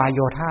คือวายโย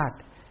ธา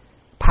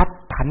พัด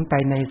ผันไป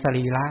ในส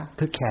รีระ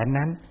คือแขน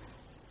นั้น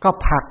ก็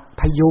ผลัก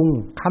พยุง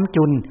ค้ำ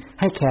จุน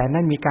ให้แขน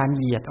นั้นมีการเ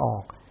หยียดออ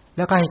กแ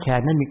ล้วก็ให้แข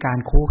นนั้นมีการ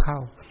คู่เข้า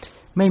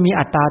ไม่มี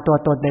อัตตาตัว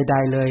ตนใด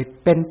ๆเลย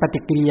เป็นปฏิ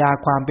กิริยา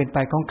ความเป็นไป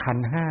ของขัน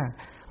ธ์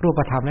5รูป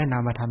ธรรมและน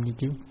ามธรรมจ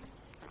ริง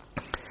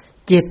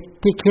ๆ จิต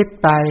ที่คิด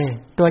ไป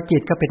ตัวจิ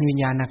ตก็เป็นวิญ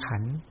ญาณขั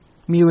นธ์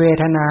มีเว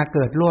ทนาเ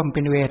กิดร่วมเ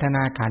ป็นเวทน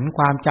าขันธ์ค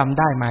วามจำ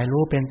ได้หมาย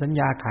รู้เป็นสัญ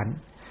ญาขันธ์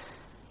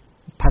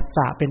ผัสส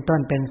ะเป็นต้น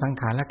เป็นสัง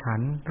ขารขั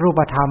นธ์รู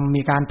ปธรรม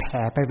มีการแ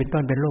ผ่ไปเป็นต้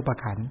นเป็นรูป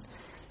ขันธ์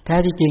แท้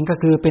ที่จริงก็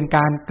คือเป็นก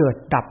ารเกิด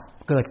ดับ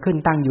เกิดขึ้น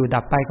ตั้งอยู่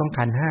ดับไปของ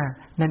ขันธ์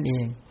5นั่นเอ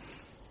ง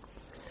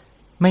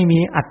ไม่มี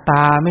อัตต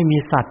าไม่มี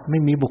สัตว์ไม่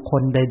มีบุคค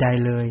ลใด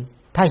ๆเลย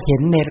ถ้าเห็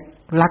นใน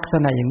ลักษ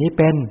ณะอย่างนี้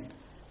เป็น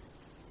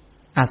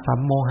อสัม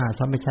โมหะ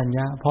สัมปชัญญ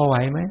ะพอไหว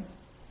ไหม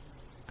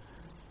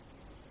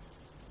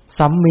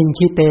สัมมิญ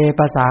ชิเตป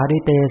สาริ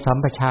เตสัม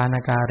ปชาน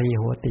การี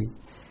โหติ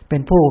เป็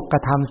นผู้กร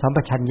ะทำสัมป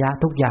ชัญญะ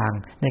ทุกอย่าง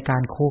ในกา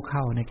รคู่เข้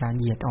าในการ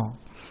เหยียดออก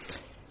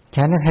ฉ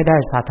ะนั้นให้ได้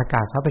สาธก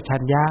ะสัมปชั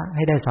ญญะใ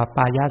ห้ได้สัปป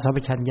ายะสัมป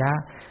ชัญญะ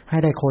ให้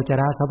ได้โคจ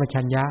รสัมป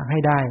ชัญญะให้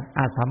ได้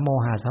อสัมโม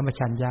หะสัมป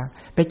ชัญญะ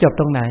ไปจบ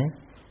ตรงไหน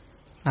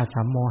อ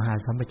สัมโมหะ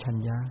สัมปชัญ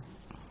ญะ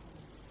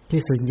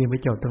ที่สุดยิงไป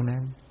จบตรงนั้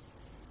น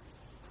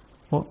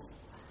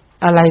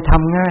อะไรท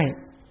ำง่าย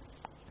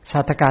สา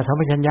ธกะสัม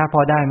ปชัญญะพ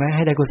อได้ไหมใ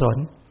ห้ได้กุศล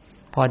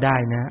พอได้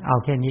นะเอา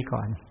แค่นี้ก่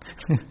อน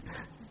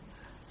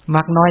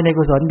มักน้อยใน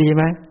กุศลดีไ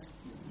หม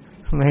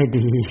ไม่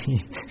ดี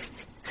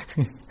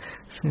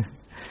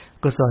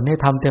กุศลนี่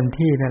ทำเต็ม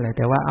ที่นั่นแหละแ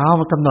ต่ว่า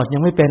มันกำหนดยั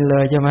งไม่เป็นเล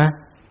ยใช่ไหม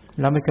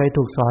เราไม่เคย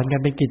ถูกสอนกั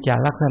นเป็นกิจจา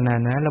ลักษณะ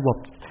นะระบบ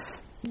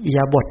อิย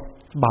าบท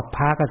บัพพ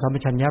ะกับสัมป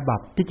ชัญญะบั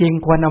พที่จริง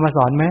ควรเอามาส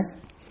อนไหม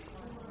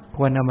ค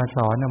วรเอามาส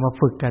อนเอามา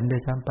ฝึกกันด้ว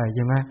ยซ้ำไปใ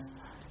ช่ไหม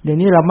เดี๋ยว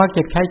นี้เรามักจ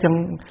ะใ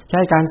ช้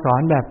การสอ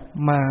นแบบ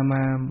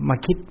มา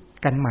คิด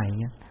กันใหม่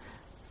เงี้ย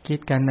คิด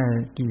กัน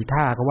กี่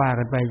ท่าก็ว่า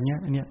กันไปเงี้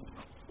ยเนี่ย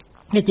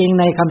ที่จริง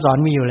ในคำสอน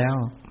มีอยู่แล้ว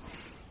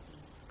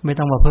ไม่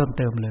ต้องมาเพิ่ม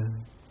เติมเลย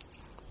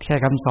แค่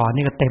คำสอน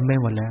นี่ก็เต็มไป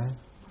หมดแล้ว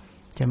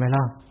ใช่ไหม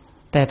ล่ะ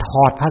แต่ถ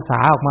อดภาษา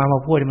ออกมา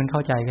พูดให้มันเข้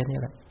าใจกันนี่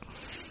แหละ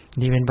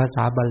นี่เป็นภาษ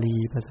าบาลี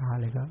ภาษาอ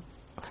ะไรก็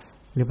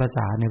หรือภาษ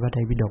าในพระไตร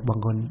ปิฎกบาง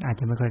คนอาจ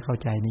จะไม่ค่อยเข้า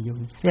ใจในยุค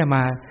นี้เนี่ยม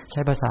าใช้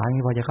ภาษาอย่าง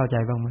นี้พอจะเข้าใจ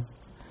บ้างมั้ย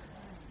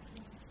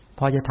พ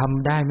อจะท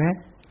ำได้ไหม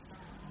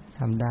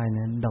ทำได้น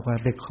ะดอก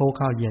ไปเ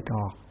ข้าเหยียดอ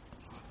อก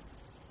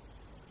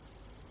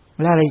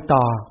แล้วอะไร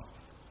ต่อ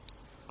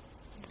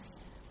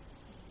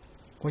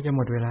ก็จะห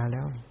มดเวลาแ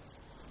ล้ว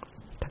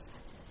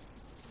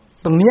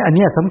ตรงนี้อัน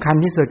นี้สำคัญ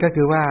ที่สุดก็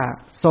คือว่า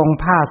ทรง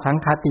ผ้าสัง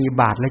ฆาติ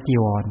บาทและจี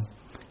วร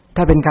ถ้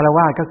าเป็นฆราว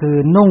าสก็คือ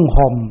นุ่ง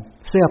ห่ม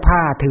เสื้อผ้า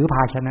ถือภ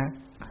าชนะ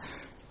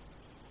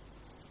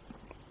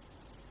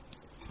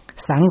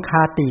สังฆ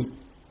า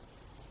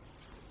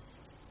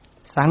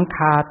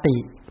ติ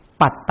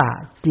ปัตตะ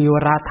จิว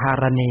รธา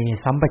รเน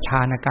สัมปชา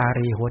นกา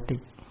รีโหติ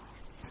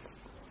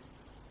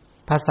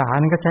ภาษา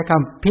นั้นก็ใช้ค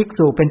ำภิก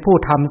ษุเป็นผู้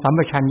ทำสัมป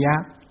ชัญญะ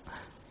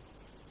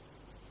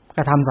ก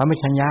ระทำสัมป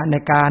ชัญญะใน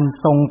การ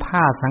ทรงผ้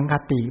าสังฆ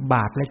ติบ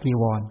าทและจี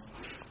วร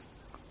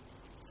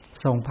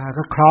ทรงผ้า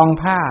ก็ครอง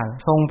ผ้า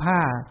ทรงผ้า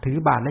ถือ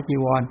บาทและจี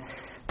วร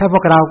ถ้าพ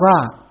วกเราก็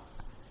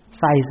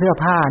ใส่เสื้อ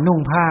ผ้านุ่ง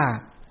ผ้า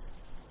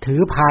ถื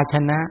อภาช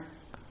นะ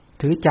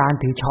ถือจาน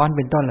ถือช้อนเ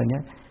ป็นต้นเหล่า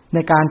นี้ใน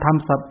การท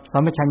ำสั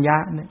มปชัญญะ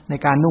ใน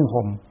การนุ่ง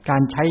ห่มกา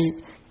รใช้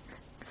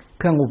เ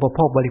ครื่องอุปโภ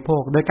คบริโภ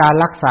คโดยการ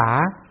รักษา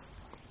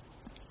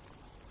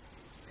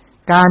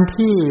การ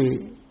ที่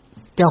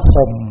จะ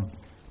ห่ม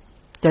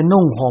จะ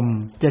นุ่งห่ม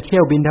จะเที่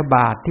ยวบิณฑบ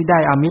าตที่ได้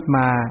อามิตรม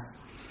า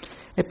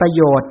ประโ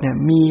ยชน์เนี่ย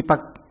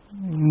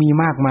มี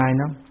มากมาย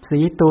เนาะสี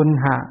ตุล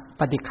หะ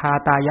ปฏิฆา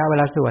ตายะเว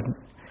ลาสวด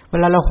เว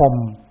ลาเราห่ม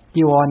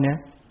จีวรเนี่ย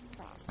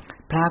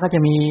พระก็จะ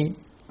มี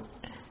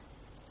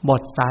บ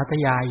ทสาธ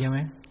ยายใช่ไหม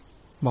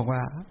บอกว่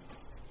า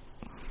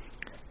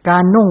กา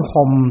รนุ่ง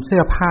ห่มเสื้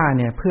อผ้าเ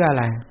นี่ยเพื่ออะ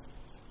ไร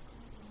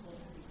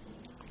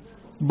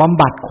บำ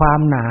บัดความ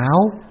หนาว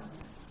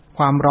ค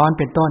วามร้อน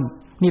เป็นต้น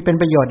นี่เป็น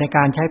ประโยชน์ในก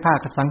ารใช้ผ้า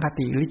สังฆ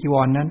ติหรือจีว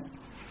ร นั้น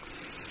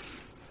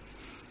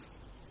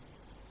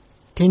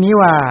ทีนี้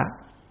ว่า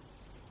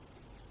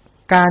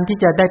การที่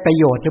จะได้ประ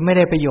โยชน์หรือไม่ไ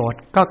ด้ประโยชน์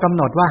ก็กำห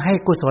นดว่าให้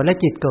กุศลและ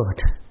จิตเกิด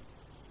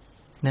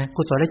นะ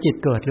กุศลและจิต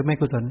เกิดหรือไม่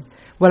กุศล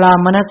เวลา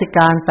มนสิก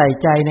ารใส่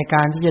ใจในก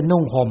ารที่จะ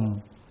นุ่งห่ม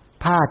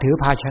ผ้าถือ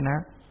ภาชนะ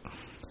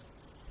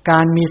กา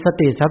รมีส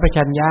ติสัมป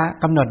ชัญญะ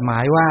กำหนดหมา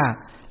ยว่า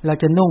เรา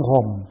จะนุ่ง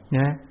ห่มน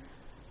ะ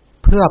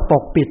เพื่อป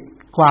กปิด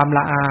ความล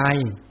ะอาย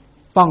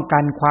ป้องกั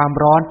นความ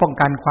ร้อนป้อง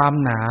กันความ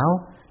หนาว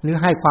หรือ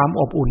ให้ความ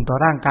อบอุ่นต่อ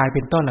ร่างกายเ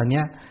ป็นต้นเหล่า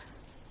นี้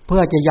เพื่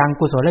อจะยัง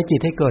กุศลจิต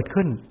ให้เกิด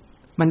ขึ้น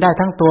มันได้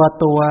ทั้ง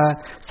ตัว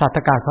สัตต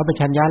กะสัมป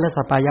ชัญญะและ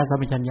สัปปายะสัม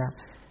ปชัญญะ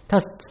ถ้า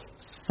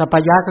สัปปา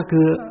ยะก็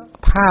คือ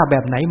ผ้าแบ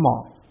บไหนเหมา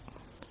ะ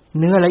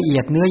เนื้อละเอี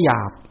ยดเนื้อหย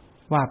าบ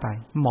ว่าไป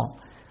เหมาะ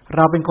เร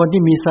าเป็นคน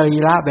ที่มีสรี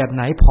ระแบบไ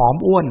หนผอม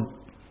อ้วน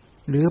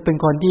หรือเป็น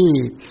คนที่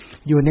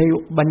อยู่ใน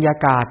บรรยา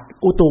กาศ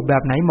อุตุแบ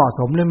บไหนเหมาะส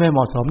มหรือไม่เหม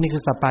าะสมนี่คื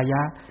อสัปปาย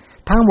ะ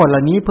ทั้งหมดเหล่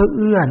านี้เพื่อเ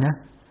อื้อ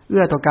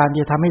ต่อการ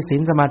จะทำให้ศี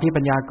ลสมาธิ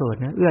ปัญญาเกิด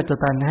นะเอื้อต่อ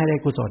การให้ได้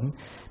กุศล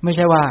ไม่ใ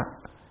ช่ว่า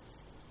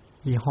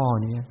ยี่ห้อ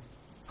นี้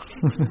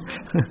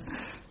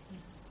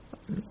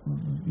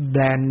แบ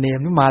รนด์เนม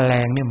นี่มาแร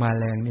งนี่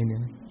เนี่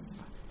ย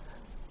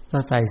ถ้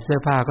าใส่เสื้อ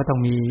ผ้าก็ต้อง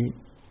มี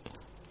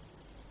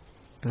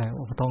อะไร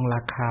ต้องร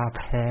าคา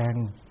แพง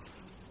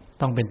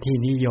ต้องเป็นที่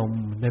นิยม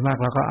โดยมาก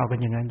เราก็เอากัน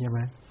อย่างนั้นใช่ไหม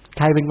ใ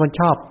ครเป็นคน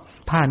ชอบ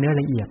ผ้าเนื้อ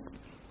ละเอียด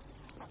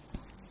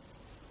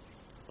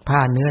ผ้า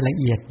เนื้อละ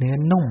เอียดเนื้อ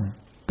นุ่ม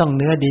ต้องเ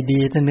นื้อดี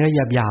ๆถ้าเนื้อ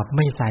หยาบๆไ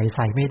ม่ใ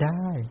ส่ไม่ได้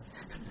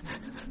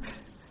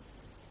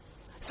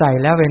ใส่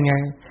แล้วเป็นไง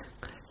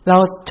เรา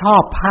ชอ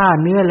บผ้า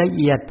เนื้อละ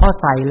เอียดพอ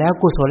ใส่แล้ว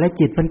กุศล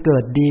จิตมันเกิ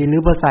ดดีหรื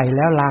อพอใส่แ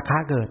ล้วราคะ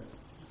เกิด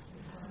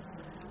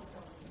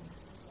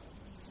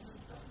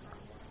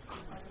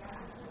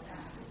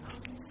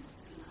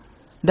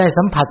ได้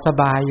สัมผัสส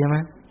บายใช่ไหม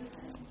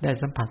ได้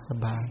สัมผัสส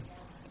บาย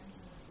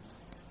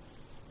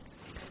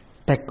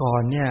แต่ก่อ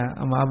นเนี่ย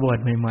มาบวช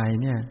ใหม่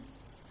ๆเนี่ย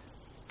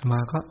มา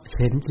ก็เ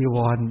ห็นจีว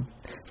ร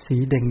สี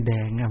แด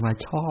งๆมา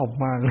ชอบ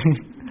มากเลย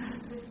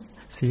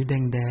สีแ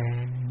ด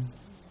ง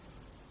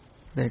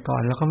ๆแต่ก่อ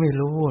นแล้วก็ไม่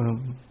รู้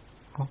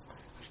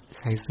ใ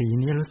ส่สี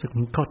นี้รู้สึก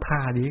มันเข้าท่า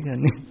ดีกัน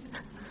นี่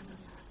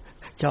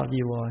ชอบ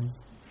จีวร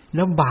แ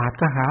ล้วบาท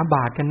ก็หาบ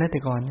าทกันนะแต่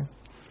ก่อนเนี่ย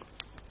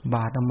บ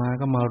าทเอามา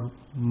ก็มา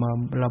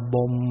ระบ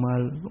มมา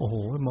โอ้โห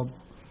มา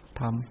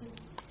ท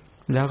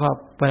ำแล้วก็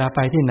เวลาไป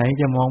ที่ไหน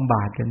จะมองบ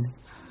าทกัน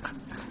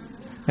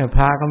แต่พ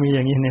ระก็มีอ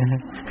ย่างนี้เนี่ย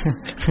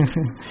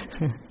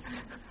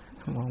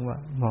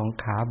มอง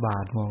ขาบา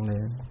ทมองเลย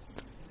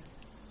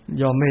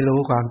ยอมไม่รู้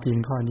ความจริง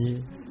ข้อนี้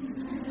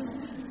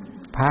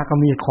พระก็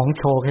มีของโ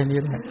ชว์แค่นี้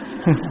แหละ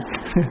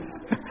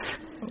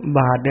บ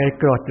าทได้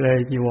กรดเลย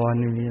จีวร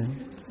อย่างนี้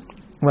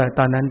ว่าต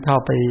อนนั้นชอ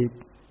บไป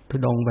ทุ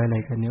ดงไปอะไร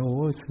กันเนี่ยโอ้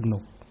สนุ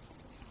ก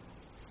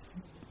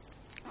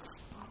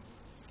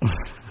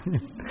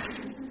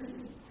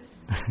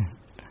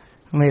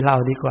ไม่เล่า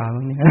ดีกว่า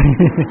มั้งเนี่ย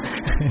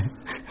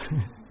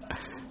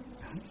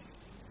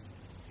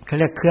เขา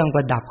เรียกเครื่องป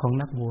ระดับของ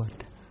นักบวช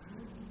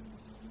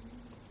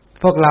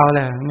พวกเราแห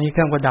ละมีเค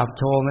รื่องประดับ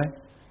โชว์ไหม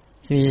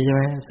มีใช่ไห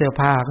มเสื้อ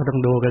ผ้าก็ต้อง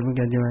ดูกันเหมือน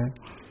กันใช่ไหม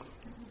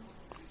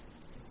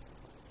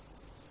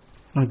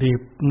บางที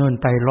นู่น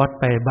ไปรถ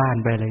ไปบ้าน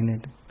ไปอะไรเนี่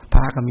ย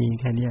ผ้าก็มี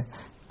แค่นี้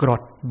กร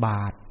ดบ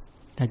าท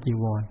จี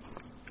วร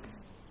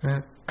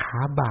ขา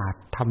บาท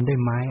ทำด้วย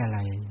ไม้อะไร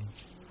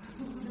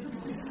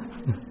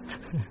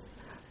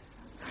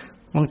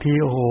บางที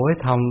โอ้โห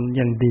ทำอ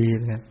ย่างดี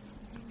เลย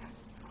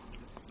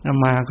อา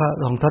มาก็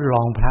ลองทดล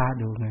องพระ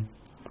ดูไง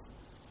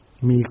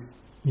มี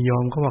โย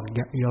มก็บอก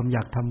โยมอย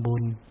ากทำบุ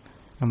ญ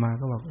อามา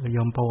ก็บอกโย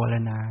มภาว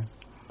นา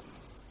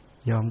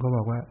โยมก็บ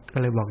อกว่าก็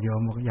เลยบอกโยม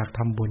บอกอยากท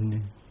ำบุญเ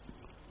นี่ย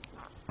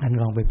อัน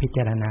ลองไปพิจ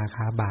ารณาข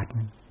าบาท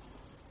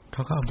เข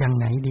าก็เอาอย่าง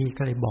ไหนดี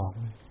ก็เลยบอก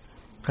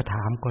ก็ถ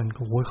ามก่อน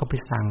ก็โว้ยเขาไป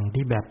สั่ง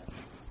ที่แบบ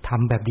ท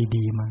ำแบบ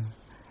ดีๆม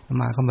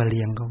าก็มาเ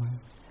รียงเขา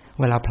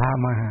เวลาพระ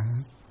มาหา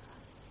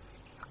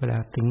เวลา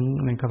ถึง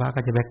มันก็พระ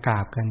ก็จะไปกรา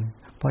บกัน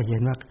พอเห็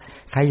นว่า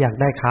ใครอยาก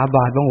ได้ขาบ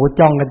าทบางโอ้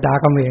จ้องกันตา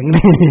กระเหม่ง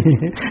นี่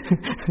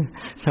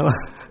ใช่ป่ะ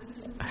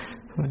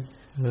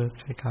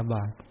ใช้ขาบ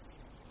าท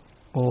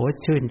โอ้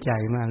ชื่นใจ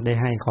มากได้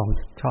ให้ของ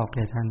ชอบแ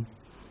ก่ท่าน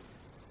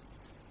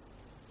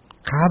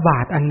ขาบา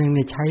ทอันนึงเ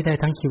นี่ยใช้ได้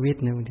ทั้งชีวิต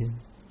เนี่ยบางที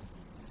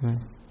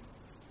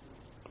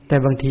แต่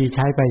บางทีใ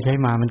ช้ไปใช้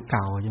มามันเ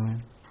ก่าใช่ไหม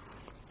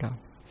เก่า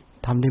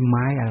ทำด้วยไ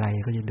ม้อะไร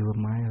ก็จะดู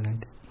ไม้อะไร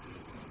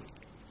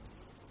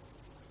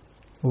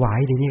หวาย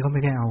ทีนี้เขาไ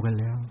ม่ได้เอากัน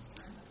แล้ว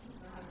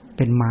เ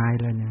ป็นไม้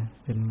แล้วเนี่ย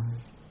เป็นไม้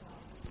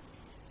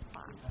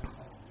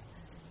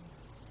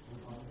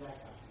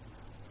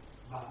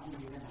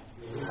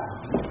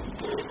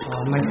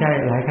ไม่ใช่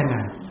หลายขน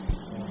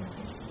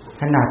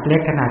าดเล็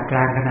กขนาดกล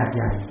างขนาดใ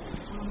หญ่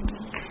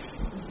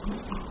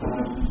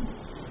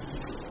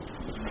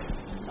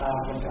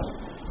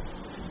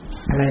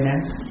อะไรนะ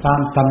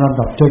ตามลำ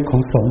ดับยศขอ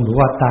งสงฆ์หรือ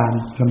ว่าตาม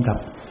ลำดับ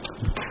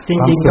จ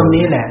ริงๆตรง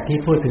นี้แหละที่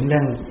พูดถึงเรื่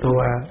องตัว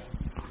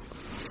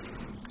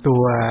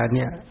เ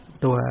นี่ย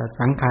ตัว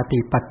สังฆาติ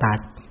ปตา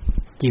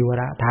จิว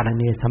ระธาร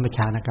เนสัมปช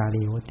านกา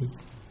ลีโหติ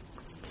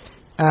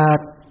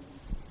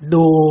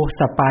ดูส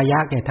ปายะ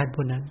แก่ท่าน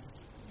ผู้นั้น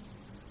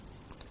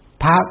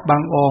พระบา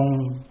งองค์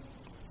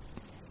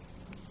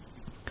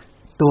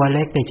ตัวเ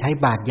ล็กแต่ใช้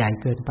บาตรใหญ่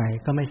เกินไป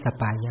ก็ไม่ส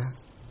ปายะ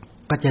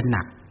ก็จะห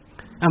นัก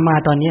เอามา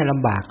ตอนนี้ล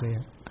ำบากเลย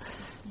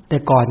แต่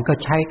ก่อนก็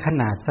ใช้ข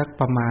นาดสัก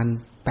ประมาณ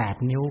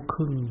8 นิ้วค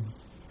รึ่ง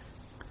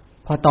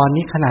พอตอน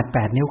นี้ขนาด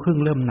8 นิ้วครึ่ง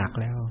เริ่มหนัก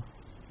แล้ว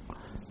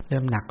เริ่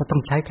มหนักก็ต้อ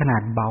งใช้ขนา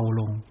ดเบา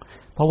ลง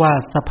เพราะว่า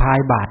สะพาย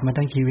บาตรมา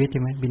ทั้งชีวิตใ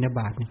ช่ไหมบิณฑบ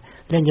าตเนี่ย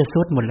เล่นจะ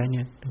สุดหมดแล้วเ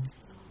นี่ย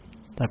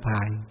สะพา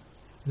ย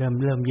เริ่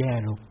มแย่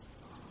ลง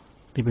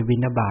ที่ไปบิณ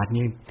ฑบาต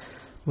นี่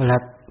เวลา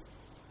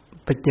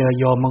ไปเจอ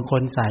โยมบางค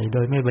นใส่โด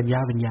ยไม่บรรยะ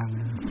บรรยัง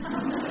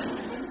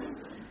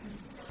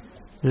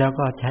แล้ว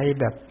ก็ใช้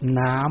แบบ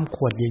น้ำข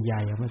วดให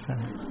ญ่ๆมาใส่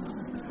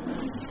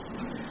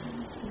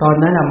ตอน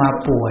นั้นมา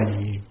ป่วย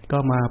ก็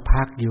มา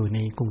พักอยู่ใน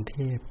กรุงเท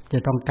พจะ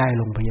ต้องใกล้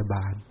โรงพยาบ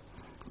าล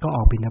ก็อ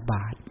อกบิณฑบ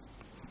าต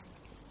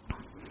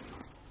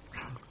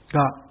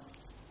ก็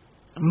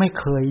ไม่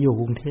เคยอยู่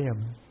กรุงเทพ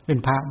เป็น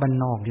พระบ้าน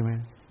นอกใช่ไหม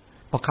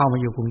พอเข้ามา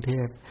อยู่กรุงเท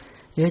พ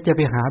จะไ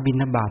ปหาบิณ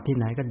ฑบาตที่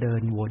ไหนก็เดิ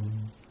นว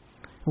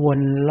น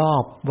รอ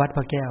บวัดพ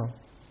ระแก้ว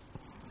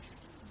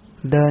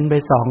เดินไป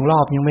2 รอ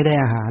บยังไม่ได้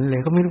อาหารเล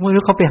ยก็ไม่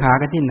รู้เขาไปหา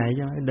กันที่ไหนใ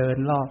ช่ไหมเดิน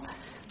รอบ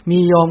มี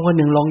โยมคนห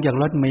นึ่งลงจาก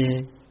รถเม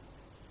ล์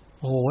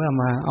โอ้โหเ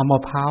อามะ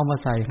พร้าวมา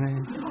ใส่ให้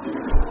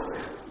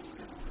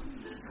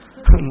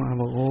มา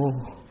บอกโอ้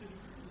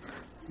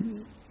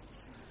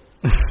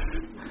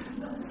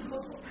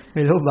ไ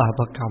ม่รู้บา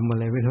ปกรรมอะ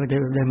ไรไม่รู้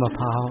ได้มะ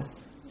พร้าว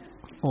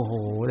โอ้โห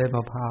ได้ม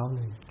ะพร้าวเ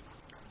ลย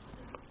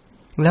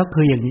แล้ว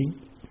คืออย่างนี้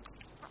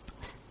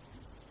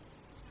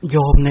โย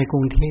มในก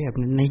รุงเทพ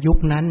ในยุค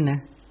นั้นนะ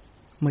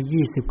เมื่อ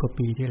20 กว่า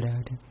ปีที่แล้ว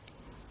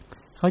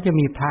เขาจะ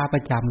มีพระปร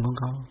ะจำของ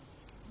เขา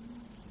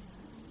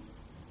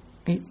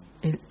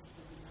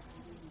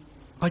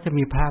เขาจะ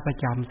มีพระประ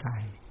จำใส่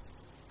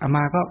อาม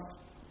าก็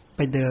ไป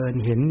เดิน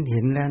เ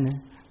ห็นแล้วนะ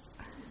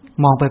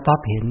มองไปปั๊บ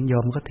เห็นโย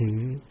มก็ถือ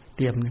เ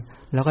ตรียม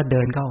แล้วก็เ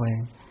ดินเข้าไป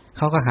เ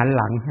ขาก็หัน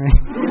หลังให้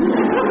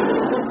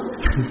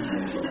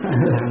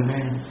หลังให้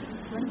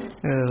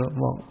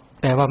บอก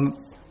แต่ว่า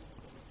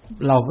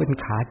เราเป็น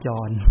ขาจ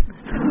ร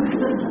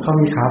เขา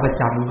มีขาประ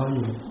จำเขาอ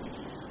ยู่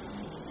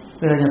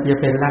จะ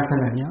เป็นลักษ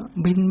ณะนี้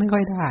บินไม่ค่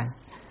อยได้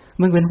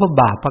มันเป็นเพราะ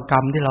บาปประกร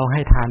รมที่เราใ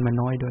ห้ทานมา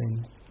น้อยด้วย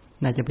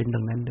น่าจะเป็นต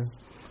รงนั้นด้วย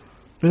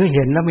หรือเ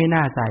ห็นแล้วไม่น่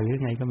าใส่หรือ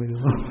ไงก็ไม่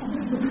รู้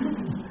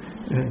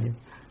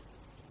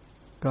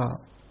ก็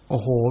โอ้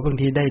โหบาง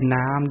ทีได้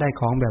น้ำได้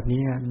ของแบบ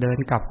นี้เดิน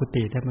กลับกุ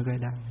ฏิแทบไม่ค่อย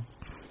ได้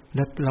แ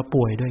ล้วเรา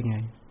ป่วยด้วยไง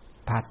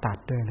ผ่าตัด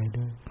ด้วยอะไร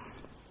ด้วย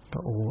ก็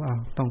โอ้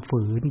ต้อง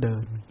ฝืนเดิ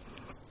น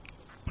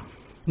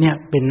เนี่ย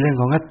เป็นเรื่อง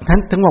ของ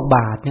ทั้งบอกบ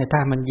าทเนี่ยถ้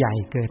ามันใหญ่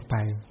เกินไป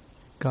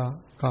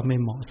ก็ไม่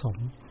เหมาะสม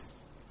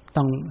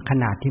ต้องข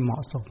นาดที่เหมา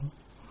ะสม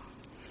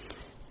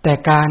แต่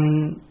การ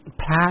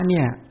พระเ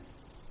นี่ย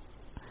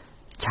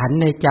ฉัน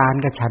ในจาน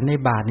กับฉันใน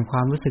บาตรในคว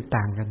ามรู้สึก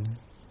ต่างกันเล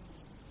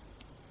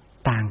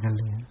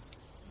ย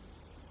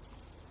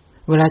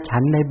เวลาฉั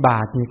นในบา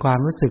ตรมีความ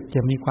รู้สึกจ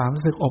ะมีความ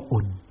รู้สึกอบ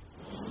อุ่น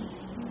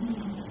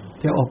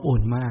จะอบอุ่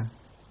นมาก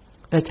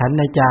แต่ฉันใ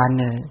นจาน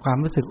เนี่ยความ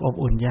รู้สึกอบ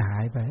อุ่นจะหา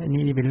ยไปอัน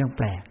นี้เป็นเรื่องแ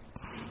ปลก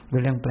เป็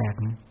นเรื่องแปลก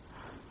นะ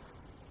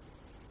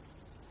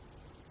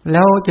แ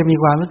ล้วจะมี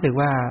ความรู้สึก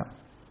ว่า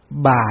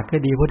บาตรก็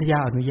ดีพุทธเจ้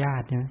าอนุญา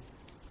ตนะ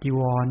จีว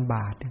รบ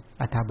าตร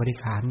อัฐบริ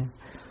ขารเนี่ย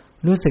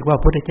รู้สึกว่า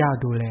พุทธเจ้า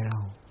ดูแลเรา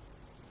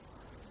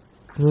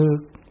คือ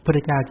พุทธ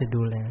เจ้าจะ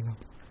ดูแลเรา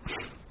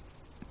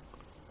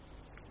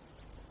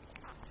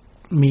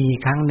มี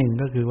ครั้งหนึ่ง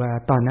ก็คือว่า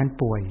ตอนนั้น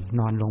ป่วย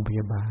นอนโรงพย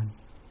าบาล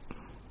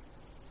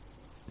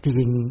จ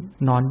ริง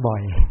ๆนอนบ่อ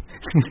ย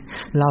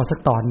เล่าสัก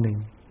ตอนหนึ่ง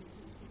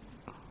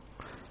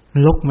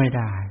ลุกไม่ไ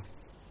ด้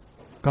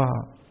ก็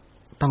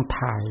ต้อง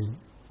ถ่าย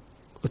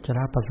อุจจาร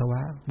ะปัสสาว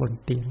ะบน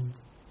เตียง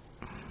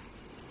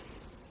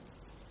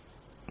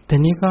ที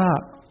นี้ก็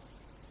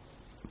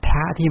พร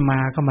ะที่มา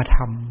ก็มาท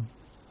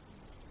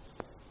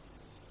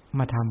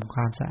ำคว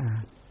ามสะอา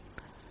ด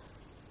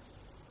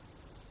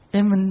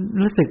มัน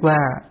รู้สึกว่า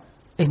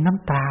น้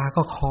ำตา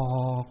ก็ค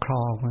ล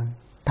อมา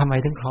ทำไม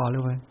ถึงคลอ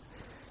รู้ไหม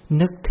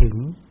นึกถึง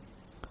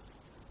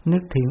เ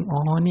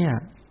นี่ย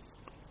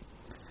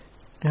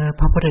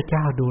พระพุทธเจ้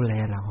าดูแล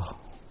เรา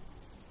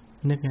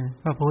นึกไง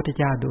ว่าพระพุทธ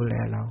เจ้าดูแล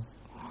เรา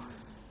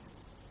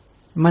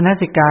มน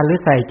สิการหรือ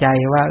ใส่ใจ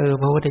ว่า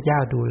พระพุทธเจ้า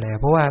ดูแล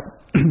เพราะว่า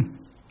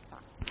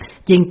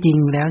จริง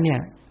ๆแล้วเนี่ย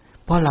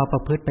เพราะเราปร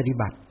ะพฤติปฏิ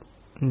บัติ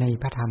ใน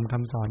พระธรรมค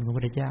ำสอนของพระ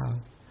พุทธเจ้า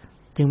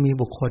จึงมี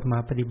บุคคลมา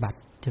ปฏิบัติ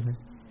ใช่ไหม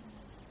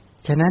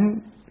ฉะนั้น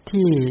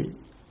ที่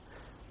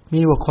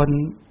มีบุคคล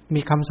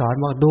มีคำสอน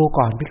บอกดู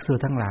ก่อนภิกษุ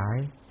ทั้งหลาย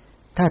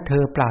ถ้าเธ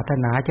อปรารถ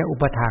นาจะอุ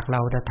ปถากเร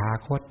าตถา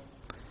คต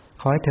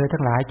ขอให้เธอทั้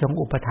งหลายจง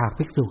อุปถาก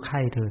ภิกษุไข้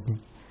เถิดนี่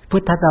พุ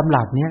ทธดำ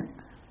รัสเนี้ย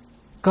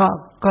ก็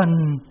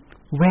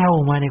แวว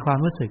มาในความ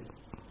รู้สึก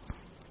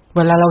เว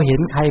ลาเราเห็น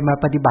ใครมา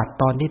ปฏิบัติ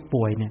ตอนที่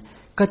ป่วยเนี่ย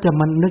ก็จะ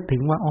มันนึกถึ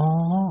งว่า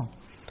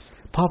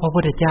เพราะพระพุ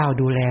ทธเจ้า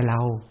ดูแลเ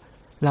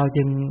รา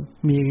จึง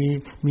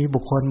มีบุ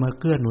คคลมา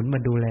เกื้อหนุนมา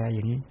ดูแลอ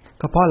ย่างนี้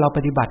ก็เพราะเราป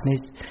ฏิบัติ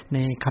ใน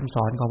คำส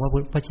อนของ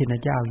พระชิน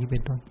เจ้าอย่างนี้เป็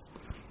นต้น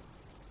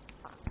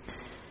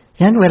ฉ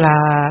ะนั้นเวลา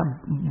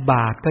บ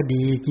าตรก็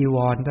ดีจีว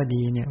รก็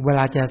ดีเนี่ยเวล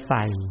าจะใ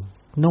ส่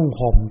นุ่ง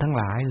ห่มทั้ง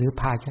หลายหรือ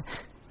ผ้า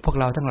พวก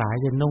เราทั้งหลาย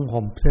จะนุ่ง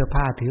ห่มเสื้อ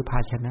ผ้าถือภา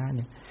ชนะเ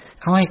นี่ย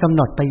เขาให้กำห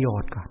นดประโย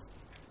ชน์ก่อน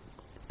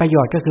ประโย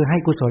ชน์ก็คือให้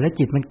กุศลและ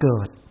จิตมันเกิ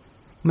ด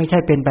ไม่ใช่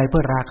เป็นไปเพื่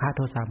อราคะโท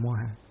สะโม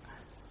หะ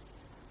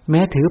แ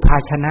ม้ถือภา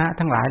ชนะ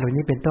ทั้งหลายเหล่า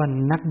นี้เป็นต้น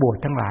นักบวช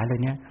ทั้งหลายเหล่า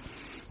นี้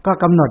ก็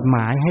กำหนดหม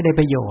ายให้ได้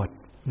ประโยชน์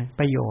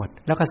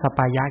แล้วก็สป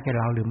ายะแก่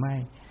เราหรือไม่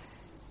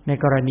ใน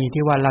กรณี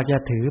ที่ว่าเราจะ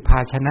ถือภา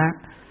ชนะ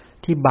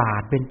ที่บา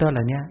ตรเป็นต้นเห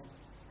ล่านี้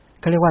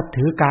ก็เรียกว่า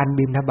ถือการ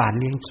บิณฑบาต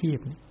เลี้ยงชีพ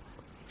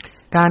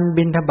การ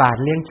บิณฑบาต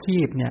เลี้ยงชี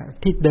พเนี่ย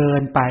ที่เดิ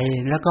นไป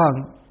แล้วก็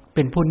เ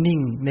ป็นผู้นิ่ง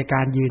ในก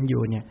ารยืนอ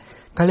ยู่เนี่ย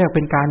เขาเรียกเ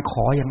ป็นการข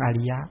ออย่างอ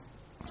ริยะ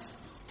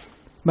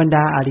บรรด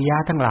าอริยะ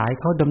ทั้งหลาย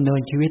เขาดำเนิน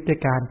ชีวิต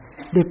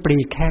ด้วยปรี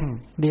แข้ง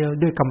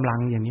ด้วยกำลัง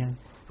อย่างนี้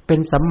เป็น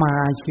สัมมา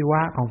ชีว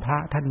ะของพระ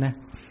ท่านนะ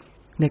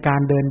ในการ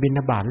เดินบิณฑ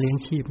บาตเลี้ยง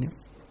ชีพเนี่ย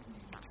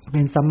เ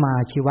ป็นสัมมา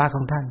ชีวะข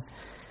องท่าน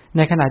ใ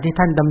นขณะที่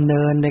ท่านดำเ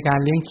นินในการ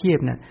เลี้ยงชีพ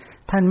เนี่ย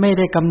ท่านไม่ไ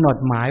ด้กำหนด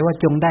หมายว่า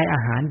จงได้อา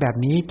หารแบบ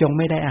นี้จงไ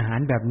ม่ได้อาหาร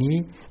แบบนี้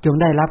จง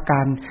ได้รับก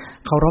าร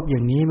เคารพอย่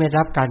างนี้ไม่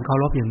รับการเคา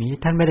รพอย่างนี้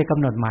ท่านไม่ได้ก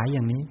ำหนดหมายอ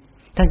ย่างนี้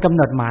ท่านกำห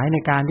นดหมายใน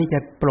การที่จะ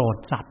โปรด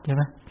สัตว์ใช่ไห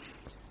ม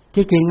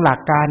ที่จริงหลัก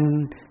กา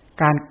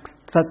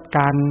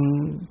ร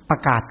ประ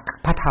กาศ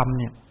พระธรรม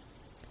เนี่ย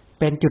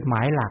เป็นจุดหม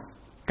ายหลัก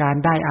การ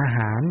ได้อาห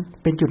าร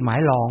เป็นจุดหมาย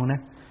รองน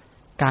ะ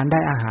การได้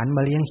อาหารม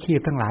าเลี้ยงชีพ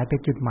ทั้งหลายเป็น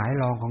จุดหมาย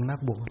รองของนัก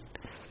บวช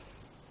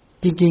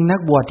จริงๆนัก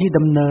บวชที่ด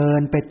ำเนิน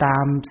ไปตา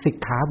มสิก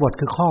ขาบท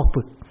คือข้อ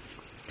ฝึก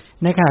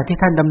ในขณะที่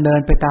ท่านดำเนิน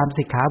ไปตาม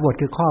สิกขาบท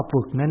คือข้อ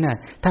ฝึกนั้นน่ะ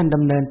ท่านด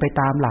ำเนินไป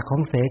ตามหลักขอ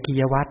งเสกี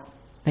ยวัตร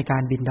ในกา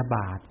รบิณฑบ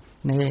าต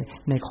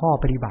ในข้อ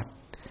ปฏิบัติ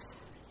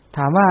ถ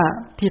ามว่า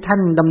ที่ท่า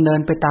นดำเนิน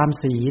ไปตาม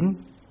ศีล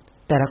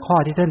แต่ละข้อ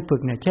ที่ท่านฝึ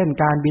กเนี่ยเช่น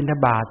การบิณฑ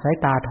บาตสาย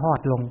ตาทอด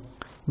ลง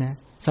นะ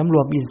สำร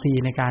วมอินทรี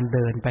ย์ในการเ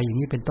ดินไปอย่าง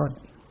นี้เป็นต้น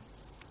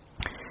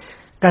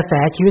กระแส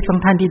ชีวิตของ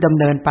ท่านที่ดำ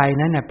เนินไป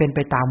นั้นเนี่ยเป็นไป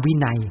ตามวิ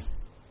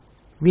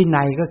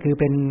นัยก็คือ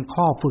เป็น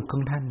ข้อฝึกขอ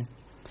งท่าน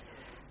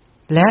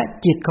และ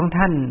จิตของ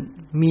ท่าน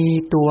มี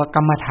ตัวก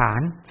รรมฐา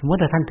นสมมติ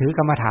ว่าท่านถือก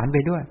รรมฐานไป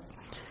ด้วย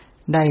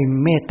ได้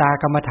เมตตา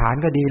กรรมฐาน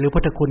ก็ดีหรือพุ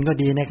ทธคุณก็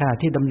ดีในขณะ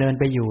ที่ดำเนิน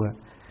ไปอยู่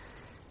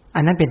อั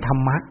นนั้นเป็นธร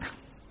รมะ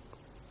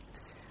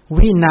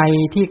วินัย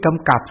ที่ก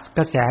ำกับก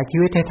ระแสชี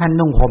วิตให้ท่าน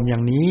นุ่งห่มอย่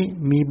างนี้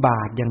มีบ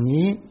าตรอย่าง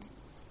นี้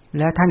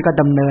แล้วท่านก็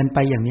ดำเนินไป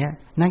อย่างนี้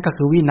นั่นก็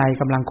คือวินัย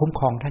กำลังคุ้ม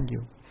ครองท่านอ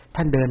ยู่ท่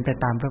านเดินไป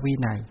ตามพระวิ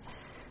นัย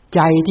ใจ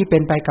ที่เป็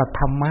นไปกับ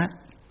ธรรมะ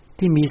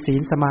ที่มีศี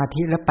ลสมา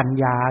ธิและปัญ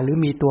ญาหรือ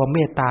มีตัวเม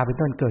ตตาเป็น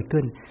ต้นเกิด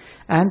ขึ้น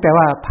อันนั้นแปล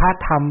ว่าพระ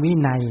ธรรมวิ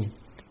นัย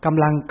ก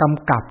ำลังก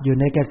ำกับอยู่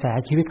ในกระแส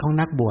ชีวิตของ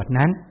นักบวช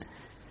นั้น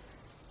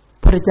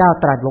พระเจ้า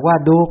ตรัสบอกว่า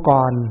ดู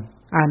ก่อน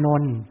อาน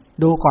นท์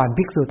ดูก่อน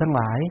ภิกษุทั้งห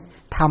ลาย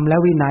ธรรมและ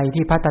วินัย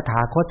ที่พระตถา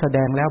คตแสด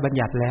งแล้วบัญ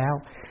ญัติแล้ว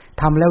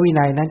ธรรมและวิ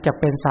นัยนั้นจะ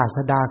เป็นศาส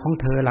ดาของ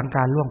เธอหลังก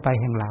ารล่วงไป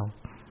แห่งเรา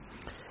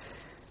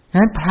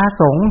นั้นพระ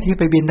สงฆ์ที่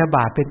ไปบิณฑบ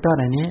าตเป็นต้น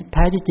อันนี้แ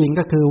ท้ที่จริง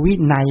ก็คือวิ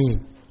นัย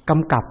ก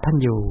ำกับท่าน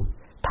อยู่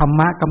ธรร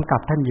มะกำกั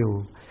บท่านอยู่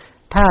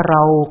ถ้าเร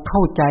าเข้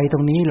าใจตร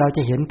งนี้เราจ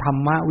ะเห็นธร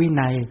รมะวิ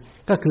นัย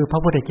ก็คือพระ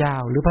พุทธเจ้า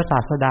หรือพระศา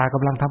สดาก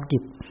ำลังทำกิ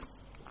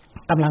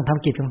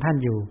จของท่าน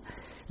อยู่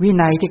วิ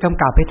นัยที่ก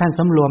ำกับให้ท่านส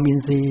ำรวมอิน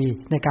ทรีย์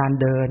ในการ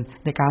เดิน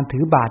ในการถื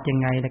อบาตรยัง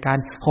ไงในการ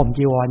ห่ม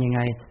จีวรยังไ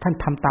งท่าน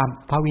ทำตาม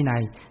พระวินั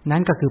ยนั้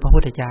นก็คือพระพุ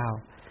ทธเจ้า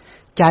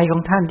ใจขอ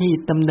งท่านที่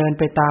ดำเนิน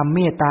ไปตามเม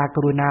ตตาก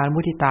รุณามุ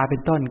ทิตาเป็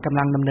นต้นกำ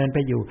ลังดำเนินไป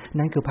อยู่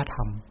นั่นคือพระธร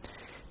รม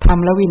ธรรม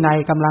และวินัย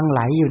กำลังไห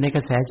ลอยู่ในกร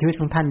ะแสชีวิต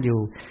ของท่านอยู่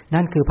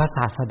นั่นคือพระศ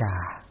าสดา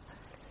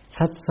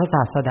พระศ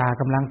าสดา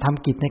กำลังท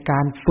ำกิจในกา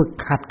รฝึก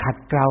ขัด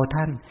เกลา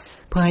ท่าน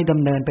เพื่อให้ด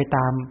ำเนินไปต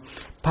าม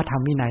พระธรร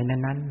มวินัย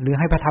นั้นๆหรือ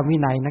ให้พระธรรมวิ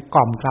นัยนั้นก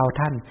ล่อมเกลา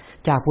ท่าน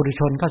จากปุถุ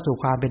ชนเข้าสู่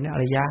ความเป็นอ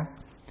ริยะ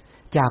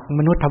จากม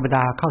นุษย์ธรรมด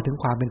าเข้าถึง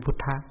ความเป็นพุท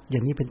ธะอย่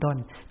างนี้เป็นต้น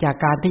จาก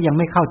การที่ยัง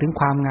ไม่เข้าถึง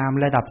ความงาม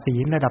ระดับศี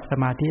ลระดับส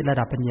มาธิระ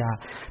ดับปัญญา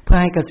เพื่อ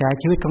ให้กระแส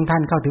ชีวิตของท่า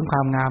นเข้าถึงคว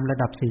ามงามระ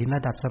ดับศีลร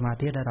ะดับสมา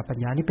ธิระดับปัญ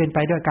ญานี่เป็นไป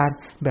ด้วยการ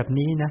แบบ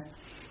นี้นะ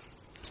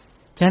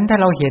ฉะนั้นถ้า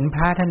เราเห็นพ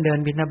ระท่านเดิน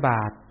บิณฑบ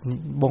าต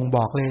บ่งบ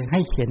อกเลยให้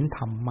เห็นธ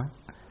รรมะ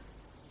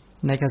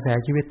ในกระแส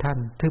ชีวิตท่าน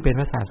ที่เป็น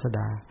พระศาสด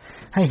า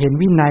ให้เห็น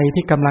วินัย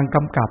ที่กำลังก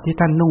ำกับที่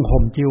ท่านนุ่ง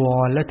ห่มจีว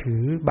รและถื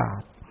อบา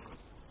ตร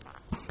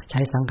ใช้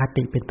สังค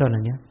ติเป็นต้นอย่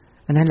างนี้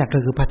อันนั้นแหละก็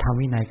คือพระธรรม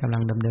วินัยกำลั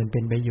งดำเนินเป็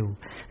นไปอยู่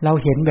เรา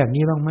เห็นแบบ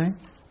นี้บ้างไหม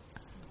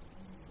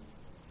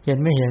เห็น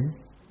ไม่เห็น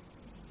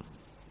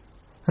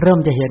เริ่ม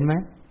จะเห็นไหม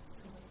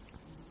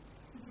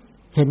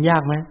เห็นยา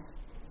กไหม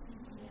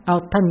เอา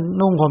ท่าน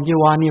นุ่งห่มจี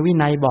วรนี่วิ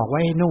นัยบอกไ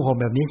ว้นุ่งห่ม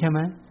แบบนี้ใช่ไหม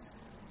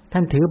ท่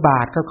านถือบา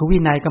ตรก็คือวิ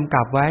นัยกำ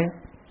กับไว้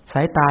ส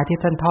ายตาที่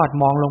ท่านทอด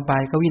มองลงไป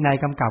ก็วินัย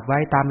กำกับไว้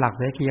ตามหลักเ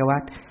สกียวั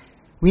ตร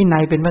วินั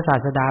ยเป็นพระศา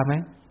สดาไหม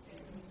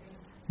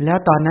แล้ว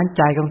ตอนนั้นใ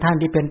จของท่าน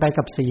ที่เป็นไป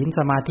กับศีลส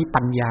มาธิ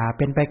ปัญญาเ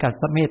ป็นไปกับ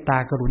เมตตา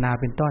กรุณา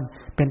เป็นต้น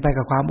เป็นไป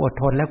กับความอด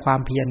ทนและความ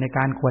เพียรในก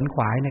ารขวนข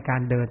วายในกา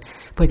รเดิน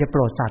เพื่อจะโป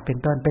รดสัตว์เป็น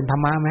ต้นเป็นธร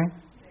รมะไหม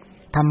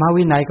ธรรมะ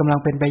วินัยกำลัง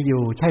เป็นไปอ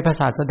ยู่ใช่พระ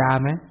ศาสดา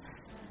ไหม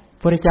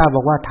พระพุทธเจ้าบ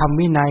อกว่าธรรม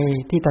วินัย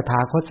ที่ตถา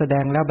คตแสด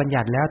งแล้วบัญ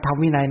ญัติแล้วธรรม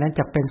วินัยนั้น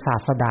จะเป็นศา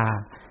สดา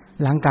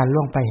หลังการ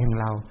ล่วงไปแห่ง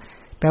เรา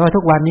แปลว่าทุ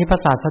กวันนี้พระ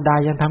ศาสดา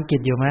ยังทำกิ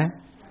จอยู่ไหม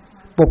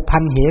ปุพพั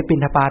นเหปิณ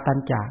ฑปาตัญ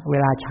จะเว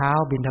ลาเช้า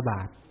บิณฑบ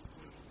าต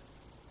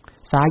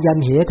สายัน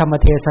เหธรรม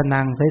เทศนั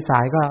งสา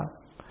ยๆก็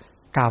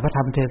กล่าวพระธ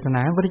รรมเทศนา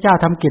พระพุทธเจ้า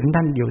ทำกิจ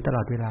ท่านอยู่ตล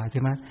อดเวลาใ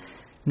ช่ไหม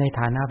ใน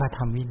ฐานะพระธ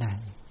รรมวินัย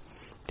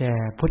แต่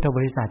พุทธบ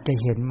ริษัทจะ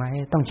เห็นไหม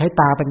ต้องใช้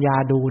ตาปัญญา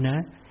ดูนะ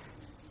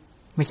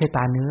ไม่ใช่ต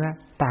าเ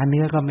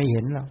นื้อก็ไม่เ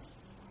ห็นหรอก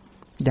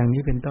อย่าง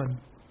นี้เป็นต้น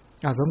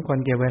เอาสมควร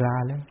เก็บเวลา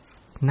แล้ว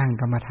นั่ง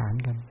กรรมฐาน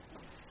กัน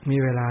มี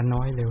เวลาน้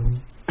อยเร็ว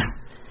นี้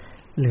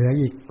เหลือ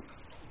อีก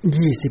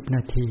20 น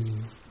าที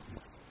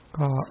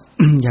ก็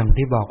อย่าง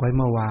ที่บอกไว้เ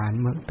มื่อวาน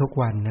ทุก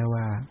วันนะ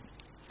ว่า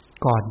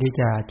ก่อนที่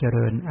จะเจ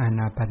ริญอาน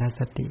าปานส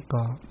ติ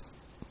ก็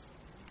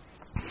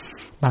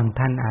บาง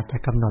ท่านอาจจะ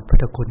กำหนดพุท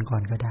ธคุณก่อ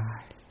นก็ได้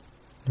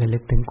ระลึ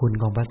กถึงคุณ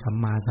ของพระสัม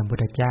มาสัมพุท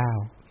ธเจ้า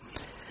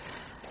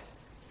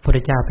พระพุทธ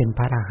เจ้าเป็นพ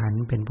ระอรหัน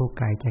ต์เป็นผู้ไ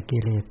กลจากกิ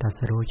เลสตรัส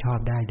รู้ชอบ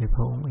ได้โดยพ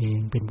ระองค์เอง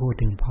เป็นผู้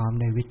ถึงพร้อม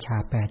ในวิชชา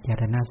8จ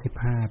รณะ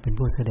15เป็น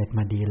ผู้เสด็จม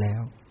าดีแล้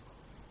ว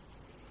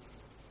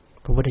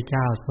พระพุทธเ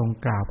จ้าทรง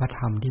กล่าวพระธ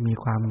รรมที่มี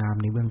ความงาม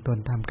ในเบื้องต้น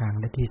ท่ามกลาง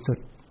และที่สุด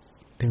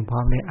ถึงพร้อ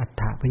มในอัฏ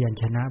ฐพยัญ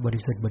ชนะบ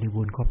ริสุทธิ์บริ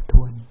บูรณ์ครบ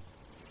ถ้วน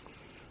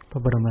พระ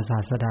บรมศา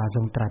สดาท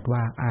รงตรัสว่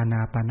าอาน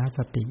าปานส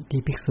ติ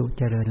ที่ภิกษุเ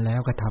จริญแล้ว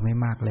ก็ทำให้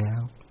มากแล้ว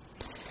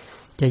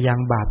จะยัง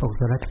บาปอกุ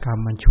ศลกรรม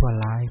มันชั่ว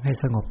ร้ายให้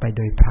สงบไปโ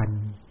ดยพลัน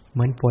เห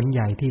มือนฝนให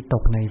ญ่ที่ต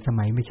กในส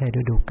มัยไม่ใช่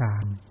ฤดูกา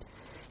ล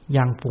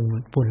ยัง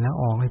ฝุ่นละ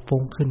อองให้ฟุ้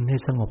งขึ้นให้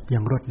สงบอย่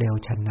างรวดเร็ว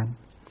ฉันนั้น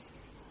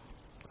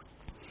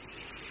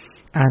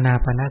อานา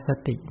ปานส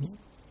ติ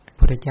พระ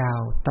พุทธเจ้า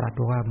ตรัส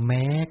ว่าแ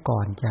ม้ก่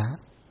อนจะ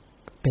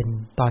เป็น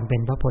ตอนเป็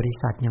นพระโพธิ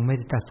สัตว์ยังไม่ไ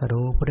ด้ตรัส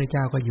รู้พระพุทธเจ้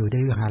าก็อยู่ด้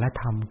วยวิหาร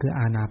ธรรมคือ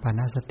อานาปาน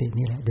สติ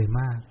นี่แหละโดย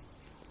มาก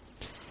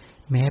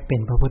แม้เป็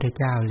นพระพุทธ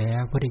เจ้าแล้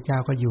วพระพุทธเจ้า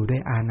ก็อยู่ด้ว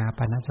ยอานาป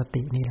านส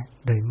ตินี่แหละ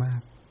โดยมา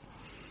ก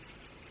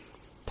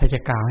ถ้าจะ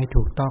กล่าวให้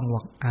ถูกต้องว่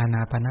าอาน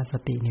าปานส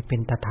ตินี่เป็น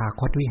ตถา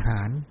คตวิห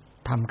าร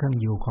ทำเครื่อง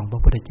อยู่ของพร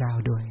ะพุทธเจ้า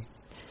ด้วย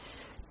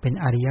เป็น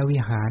อริยวิ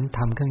หารท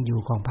ำเครื่องอยู่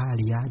ของพระอ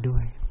ริยะด้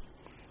วย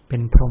เป็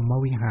นพรหม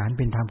วิหารเ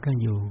ป็นธรรมเครื่อง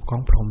อยู่ขอ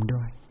งพรหม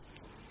ด้วย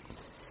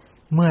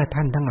เมื่อท่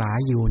านทั้งหลาย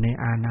อยู่ใน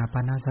อานาป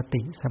านส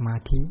ติสมา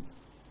ธิ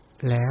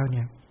แล้วเ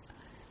นี่ย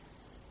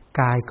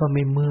กายก็ไ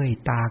ม่เมื่อย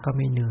ตาก็ไ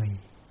ม่เหนื่อย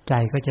ใจ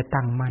ก็จะ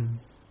ตั้งมั่น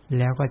แ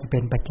ล้วก็จะเป็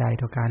นปัจจัย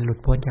ต่อการหลุด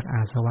พ้นจากอ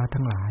าสวะ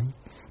ทั้งหลาย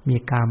มี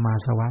กามา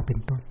สวะเป็น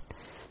ต้น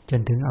จ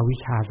นถึงอวิช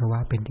ชาสวะ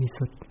เป็นที่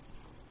สุด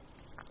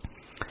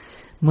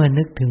เมื่อ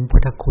นึกถึงพุ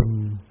ทธคุณ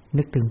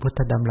นึกถึงพุทธ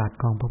ดำรัส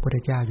ของพระพุทธ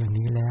เจ้าอย่าง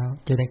นี้แล้ว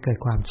จะได้เกิด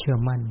ความเชื่อ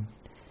มั่น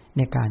ใ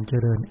นการเจ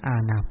ริญอา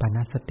นาปาน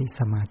สติ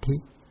สมาธิ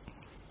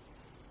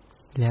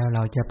แล้วเร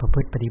าจะประพฤ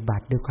ติปฏิบั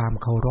ติด้วยความ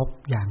เคารพ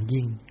อย่าง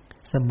ยิ่ง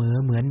เสมอ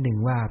เหมือนหนึ่ง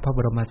ว่าพระบ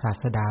รมศา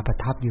สดาประ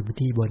ทับอยู่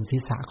ที่บนศี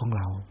รษะของเ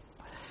รา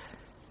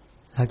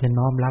จะ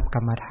น้อมรับกร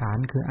รมฐาน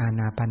คืออา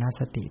นาปาน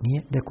สตินี้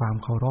ด้วยความ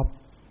เคารพ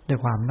ด้วย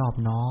ความนอบ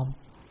น้อม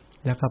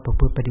แล้วก็ประ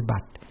พฤติปฏิบั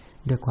ติ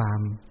ด้วยความ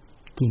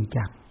จริง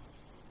จัง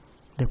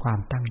ด้วยความ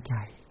ตั้งใจ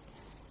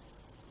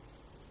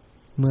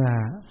เมื่อ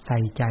ใส่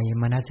ใจ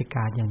มนสิก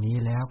ารอย่างนี้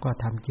แล้วก็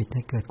ทำจิตใ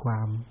ห้เกิดควา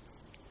ม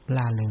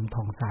ล่าเริง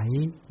ผ่องใส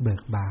เบิ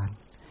กบาน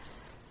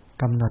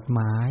กำหนดห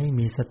มาย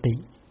มีสติ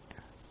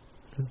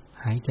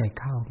หายใจ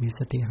เข้ามีส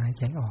ติหาย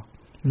ใจออก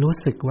รู้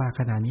สึกว่าข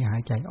ณะนี้หา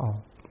ยใจออ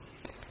ก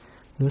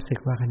รู้สึก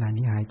ว่าขณะ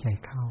นี้หายใจ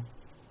เข้า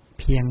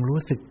เพียง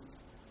รู้สึก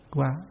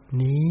ว่า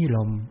นี้ล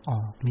มอ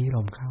อกนี้ล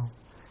มเข้า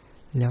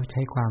แล้วใ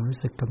ช้ความรู้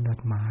สึกกำหนด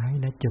หมาย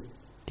ณจุด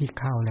ที่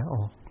เข้าและอ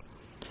อก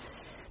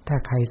ถ้า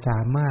ใครสา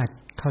มารถ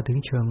เข้าถึง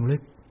เชิงลึ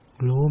ก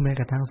รู้แม้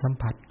กระทั่งสัม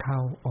ผัสเข้า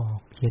ออก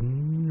เห็น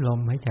ลม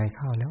หายใจเ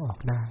ข้าและออก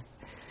ได้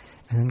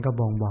อันนั้นก็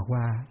บ่งบอก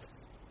ว่า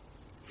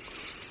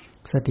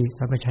สติ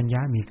สัมปชัญญ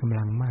ะมีกำ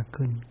ลังมาก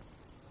ขึ้น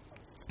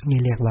นี่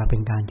เรียกว่าเป็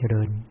นการเจ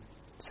ริญ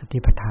สติ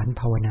ปัฏฐาน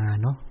ภาวนา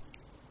เนาะ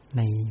ใ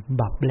น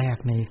บัพแรก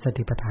ในส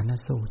ติปัฏฐาน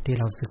สูตรที่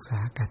เราศึกษา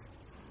กัน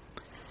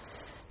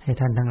ให้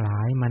ท่านทั้งหลา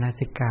ยมน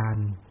สิการ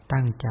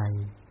ตั้งใจ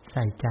ใ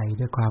ส่ใจ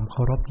ด้วยความเค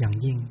ารพอย่าง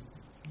ยิ่ง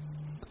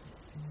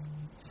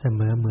เส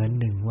มอเหมือน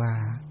หนึ่งว่า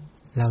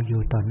เราอ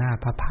ยู่ต่อหน้า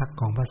พระพักตร์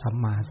ของพระสัม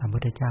มาสัมพุ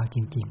ทธเจ้าจ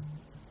ริง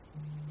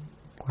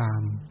ๆควา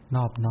มน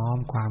อบน้อม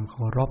ความเค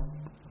ารพ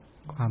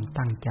ความ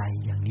ตั้งใจ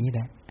อย่างนี้แห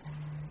ละ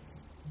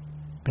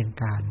เป็น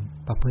การ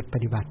ประพฤติป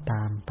ฏิบัติต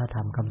ามพระธ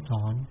รรมคำส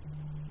อน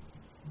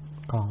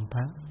ของพ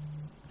ระ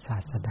ศา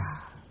สดา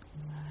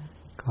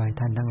ขอให้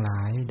ท่านทั้งหล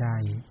ายได้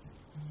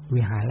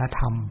วิหาร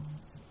ธรรม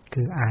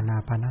คืออานา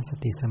ปานส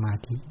ติสมา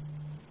ธิ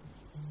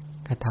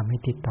ก็ทำให้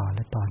ติดต่อแล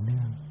ะต่อเ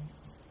นื่อง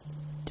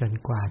จน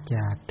กว่าจ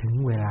ะถึง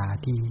เวลา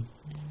ที่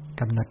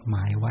กำหนดหม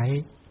ายไว้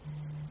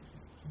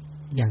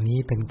อย่างนี้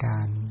เป็นกา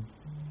ร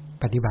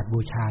ปฏิบัติบู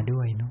ชาด้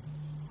วยเนาะ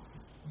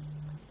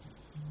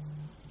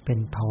เป็น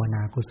ภาวน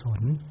ากุศ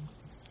ล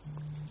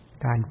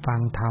การฟั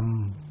งธรรม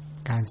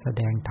การแส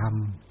ดงธรรม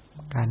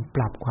การป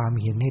รับความ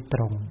เห็นให้ต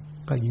รง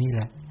ก็อยู่นี่แ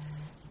หละ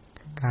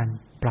การ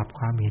ปรับ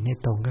ความเห็นให้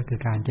ตรงก็คือ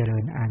การเจริ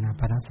ญอานา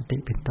ปานสติ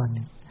เป็นต้น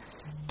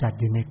จัด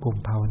อยู่ในกลุ่ม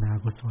ภาวนา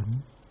กุศล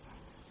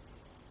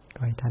ข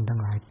อให้ท่านทั้ง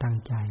หลายตั้ง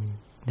ใจ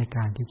ในก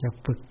ารที่จะ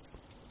ฝึก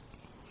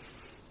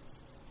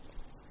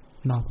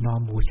นอบน้อ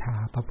มบูชา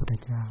พระพุทธ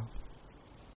เจ้า